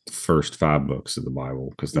the first 5 books of the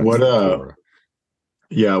Bible, because that's the Torah.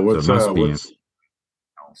 Yeah, what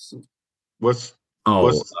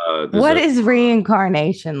is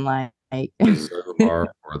reincarnation like? The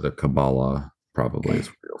Zohar or the Kabbalah probably is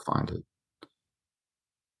where you'll find it.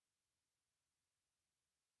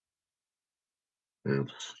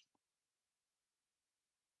 Oops.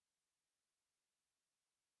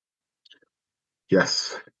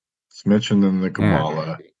 Yes, it's mentioned in the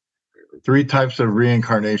Kabbalah. Yeah. 3 types of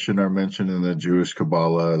reincarnation are mentioned in the Jewish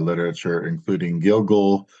Kabbalah literature, including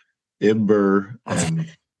Gilgul, Ibber, and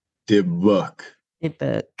Dibbuk.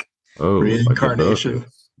 Oh, reincarnation.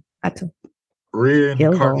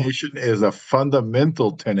 Reincarnation is a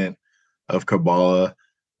fundamental tenet of Kabbalah.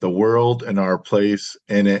 The world and our place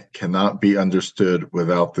in it cannot be understood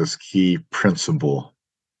without this key principle.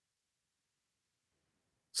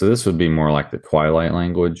 So this would be more like the Twilight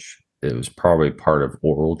language. It was probably part of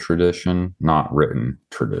oral tradition, not written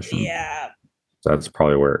tradition. Yeah. So that's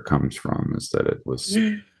probably where it comes from, is that it was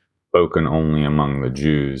spoken only among the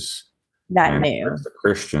Jews. The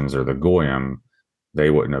Christians or the Goyim, they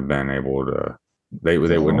wouldn't have been able to, they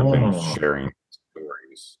wouldn't have been sharing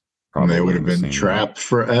stories. And they would have been trapped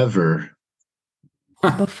forever.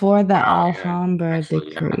 Before the Alhambra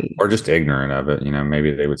decree. Or just ignorant of it.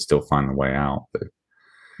 Maybe they would still find the way out. But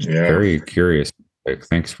very curious.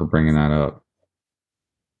 Thanks for bringing that up.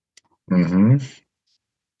 Mm-hmm.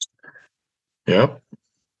 Yep.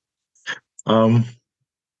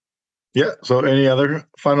 Yeah. So any other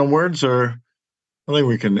final words, or I think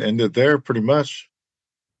we can end it there pretty much.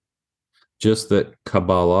 Just that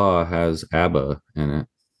Kabbalah has Abba in it.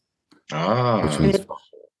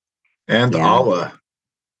 And Allah.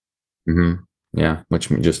 Mm-hmm. Yeah, which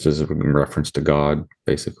just is a reference to God,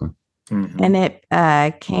 basically. Mm-hmm. And it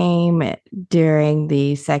came during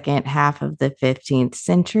the second half of the 15th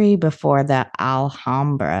century, before the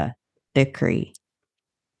Alhambra decree.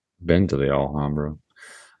 Been to the Alhambra.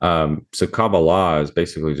 So Kabbalah is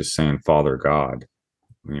basically just saying Father God,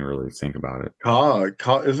 when you really think about it.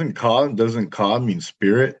 Doesn't Ka mean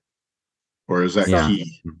spirit? Or is that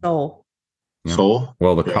key? Soul. Yeah. Soul?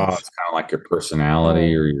 Well, the Ka is kind of like your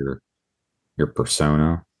personality or your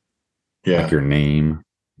persona. Yeah. Like your name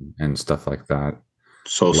and stuff like that.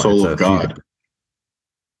 So soul of God.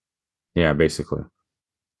 Yeah, basically.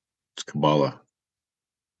 It's Kabbalah.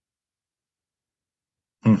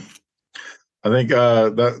 I think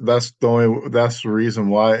that's the reason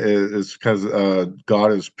why is because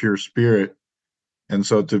God is pure spirit, and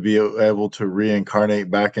so to be able to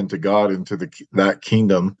reincarnate back into God, into that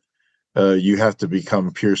kingdom, you have to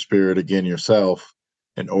become pure spirit again yourself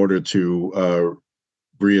in order to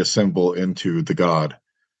reassemble into the God.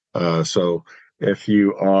 So if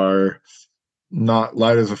you are not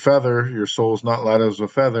light as a feather, your soul's not light as a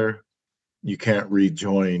feather, you can't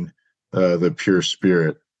rejoin the pure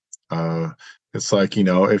spirit. It's like,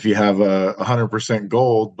 if you have 100%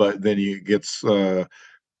 gold, but then it gets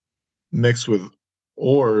mixed with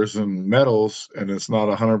ores and metals, and it's not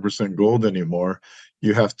 100% gold anymore.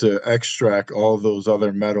 You have to extract all those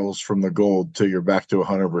other metals from the gold till you're back to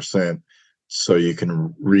 100%, so you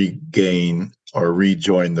can regain or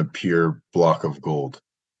rejoin the pure block of gold.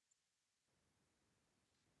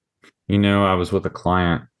 I was with a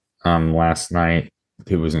client last night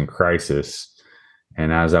who was in crisis,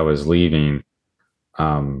 and as I was leaving,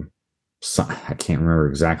 I can't remember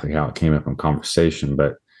exactly how it came up in conversation,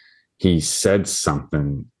 but he said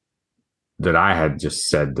something that I had just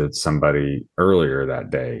said to somebody earlier that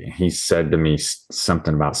day. He said to me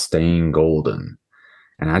something about staying golden.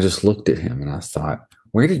 And I just looked at him and I thought,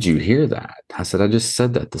 where did you hear that? I said, I just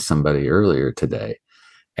said that to somebody earlier today.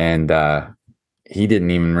 And he didn't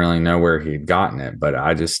even really know where he had gotten it. But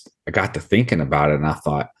I got to thinking about it and I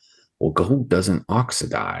thought, well, gold doesn't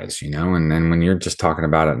oxidize, and then when you're just talking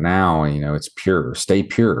about it now, it's pure, stay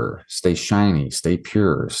shiny, stay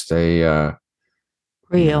pure, stay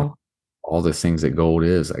Real. all the things that gold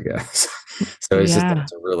is, I guess. So it's a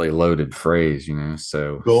really loaded phrase,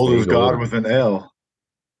 so gold is God with an L.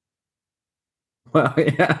 Well,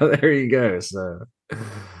 yeah, there you go. So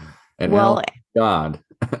and L God.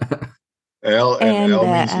 L and L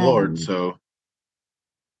means Lord, so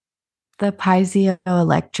the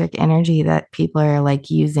piezoelectric energy that people are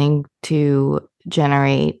like using to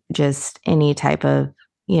generate just any type of,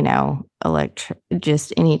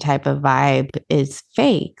 just any type of vibe is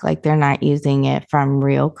fake. Like they're not using it from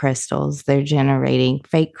real crystals. They're generating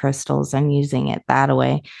fake crystals and using it that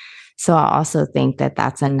way. So I also think that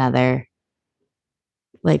that's another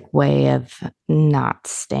like way of not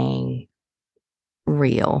staying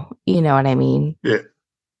real. You know what I mean? Yeah.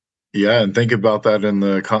 Yeah, and think about that in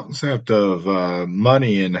the concept of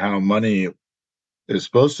money and how money is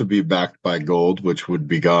supposed to be backed by gold, which would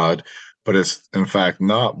be God, but it's in fact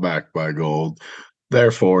not backed by gold.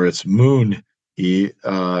 Therefore, its moon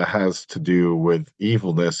has to do with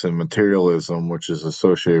evilness and materialism, which is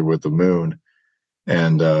associated with the moon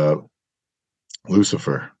and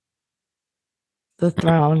Lucifer. The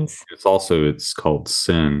thrones. It's called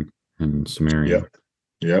sin in Sumerian.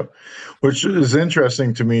 Yep. Which is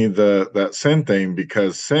interesting to me, that sin thing,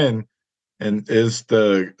 because sin is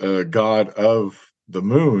the god of the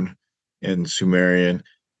moon in Sumerian,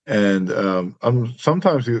 and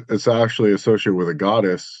sometimes it's actually associated with a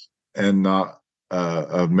goddess and not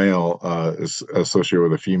a male is associated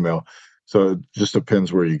with a female. So it just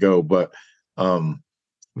depends where you go. But the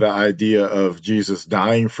idea of Jesus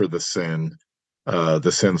dying for the sins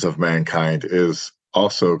of mankind is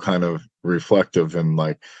also kind of reflective, and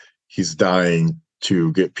like he's dying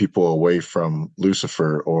to get people away from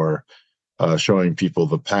Lucifer, or showing people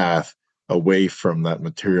the path away from that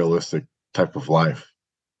materialistic type of life.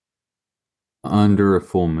 Under a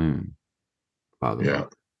full moon, by the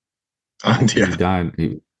way. He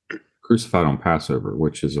died, crucified on Passover,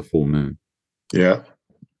 which is a full moon. Yeah.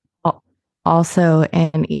 Also,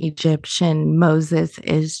 in Egyptian, Moses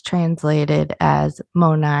is translated as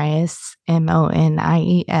Monias,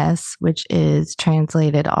 Monies, which is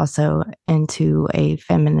translated also into a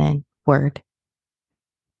feminine word.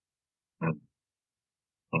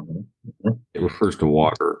 It refers to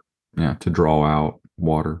water, to draw out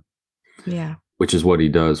water. Yeah, which is what he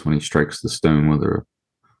does when he strikes the stone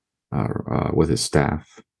with his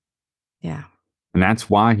staff. Yeah. And that's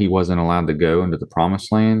why he wasn't allowed to go into the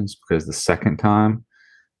promised land, is because the second time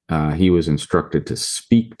he was instructed to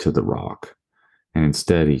speak to the rock, and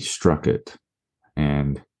instead he struck it.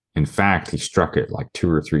 And in fact, he struck it like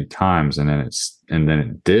 2 or 3 times, and then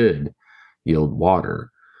it did yield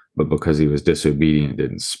water. But because he was disobedient,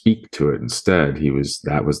 didn't speak to it instead,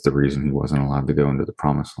 that was the reason he wasn't allowed to go into the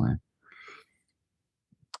promised land.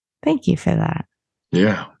 Thank you for that.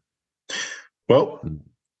 Yeah. Well,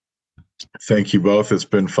 thank you both. It's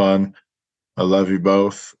been fun. I love you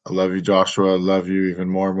both. I love you, Joshua. I love you even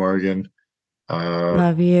more, Morgan.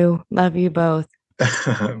 Love you. Love you both.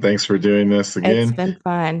 Thanks for doing this again. It's been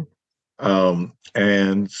fun.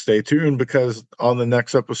 And stay tuned, because on the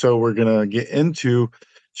next episode, we're going to get into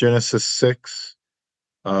Genesis 6.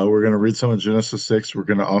 We're going to read some of Genesis 6. We're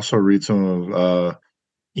going to also read some of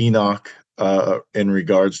Enoch in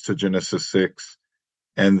regards to Genesis 6.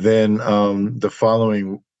 And then the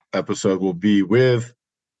following episode will be with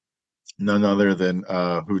none other than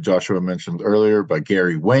who Joshua mentioned earlier, but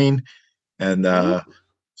Gary Wayne. And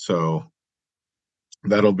so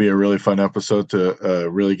that'll be a really fun episode to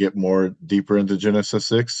really get more deeper into Genesis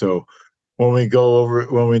 6. So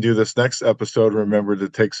when we do this next episode, remember to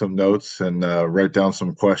take some notes and write down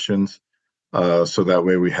some questions, so that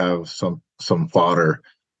way we have some fodder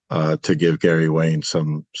to give Gary Wayne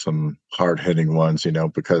some hard hitting ones,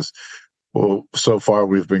 because so far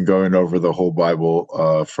we've been going over the whole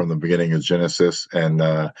Bible from the beginning of Genesis, and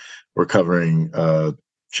we're covering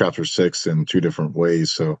chapter 6 in 2 different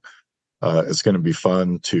ways. So it's going to be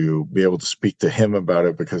fun to be able to speak to him about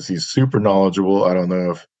it because he's super knowledgeable. I don't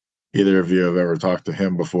know if either of you have ever talked to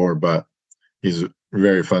him before, but he's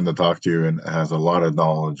very fun to talk to and has a lot of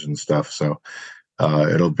knowledge and stuff. So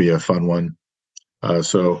it'll be a fun one.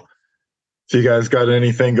 So if you guys got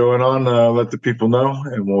anything going on, let the people know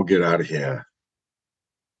and we'll get out of here.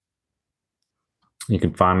 You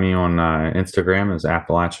can find me on Instagram as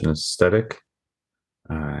Appalachian Aesthetic.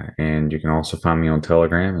 And you can also find me on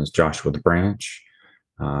Telegram as Joshua the Branch.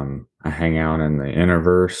 I hang out in the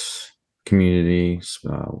Interverse community,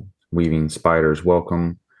 Weaving Spiders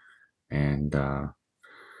Welcome, and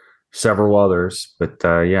several others. But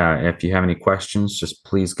if you have any questions, just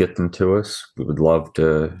please get them to us. We would love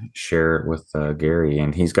to share it with Gary.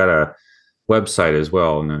 And he's got a website as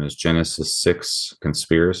well known as Genesis 6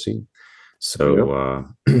 Conspiracy.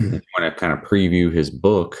 So if you want to kind of preview his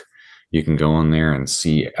book, you can go on there and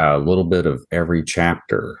see a little bit of every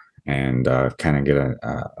chapter and kind of get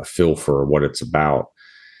a feel for what it's about.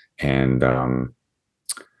 And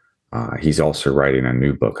he's also writing a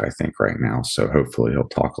new book, I think, right now. So hopefully he'll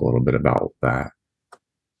talk a little bit about that.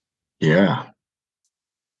 Yeah,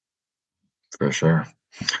 for sure.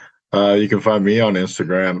 You can find me on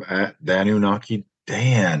Instagram at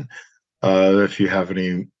DanunakiDan. If you have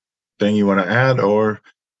anything you want to add or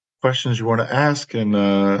questions you want to ask, and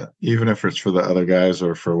even if it's for the other guys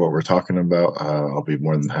or for what we're talking about, I'll be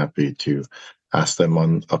more than happy to ask them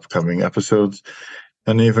on upcoming episodes.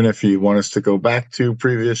 And even if you want us to go back to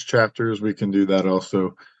previous chapters, we can do that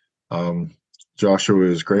also. Joshua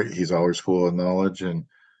is great. He's always full of knowledge. And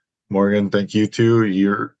Morgan, thank you too.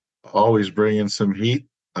 You're always bringing some heat.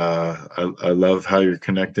 I love how you're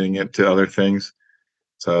connecting it to other things.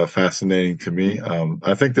 It's fascinating to me.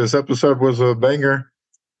 I think this episode was a banger.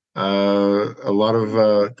 A lot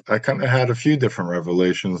of I kind of had a few different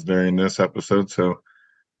revelations during this episode, so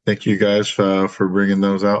thank you guys for bringing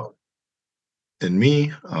those out in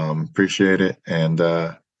me. Appreciate it, and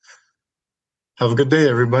have a good day,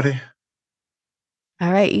 everybody.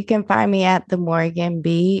 All right, you can find me at the Morgan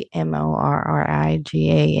B, MORRIGANB,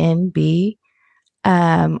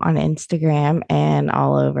 on Instagram and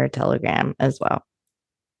all over Telegram as well.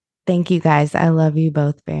 Thank you guys. I love you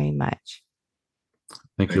both very much.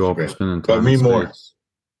 Thank you all for spending time. But me more.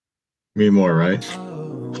 Me more, right?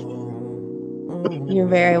 You're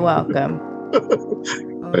very welcome.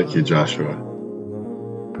 Thank you, Joshua.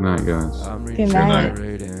 Good night, guys. Good night.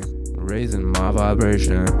 Raising my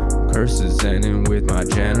vibration, curses ending with my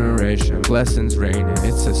generation, blessings raining,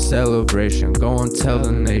 it's a celebration, go and tell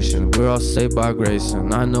the nation, we're all saved by grace,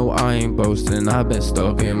 and I know I ain't boasting, I've been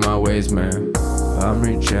stuck in my ways, man. I'm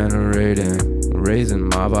regenerating, raising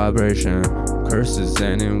my vibration, curses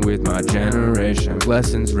ending with my generation,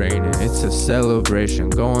 blessings raining, it's a celebration,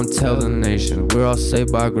 go and tell the nation, we're all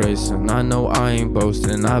saved by grace, and I know I ain't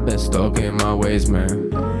boasting, I've been stuck in my ways, man.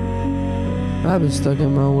 I've been stuck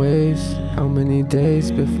in my ways. How many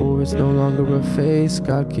days before it's no longer a phase?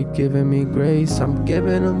 God keep giving me grace. I'm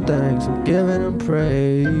giving him thanks. I'm giving him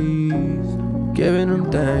praise. Giving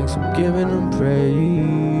him thanks. I'm giving him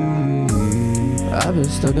praise. I've been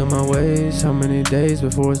stuck in my ways. How many days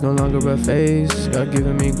before it's no longer a phase? God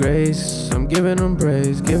giving me grace. I'm giving him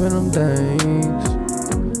praise. Giving him thanks.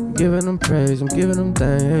 Giving him praise. I'm giving him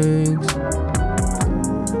thanks.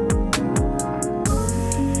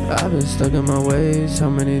 I've been stuck in my ways. How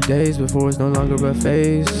many days before it's no longer a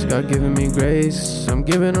phase? God giving me grace. I'm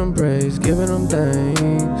giving him praise, giving him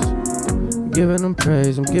thanks. Giving him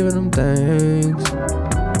praise, I'm giving him thanks.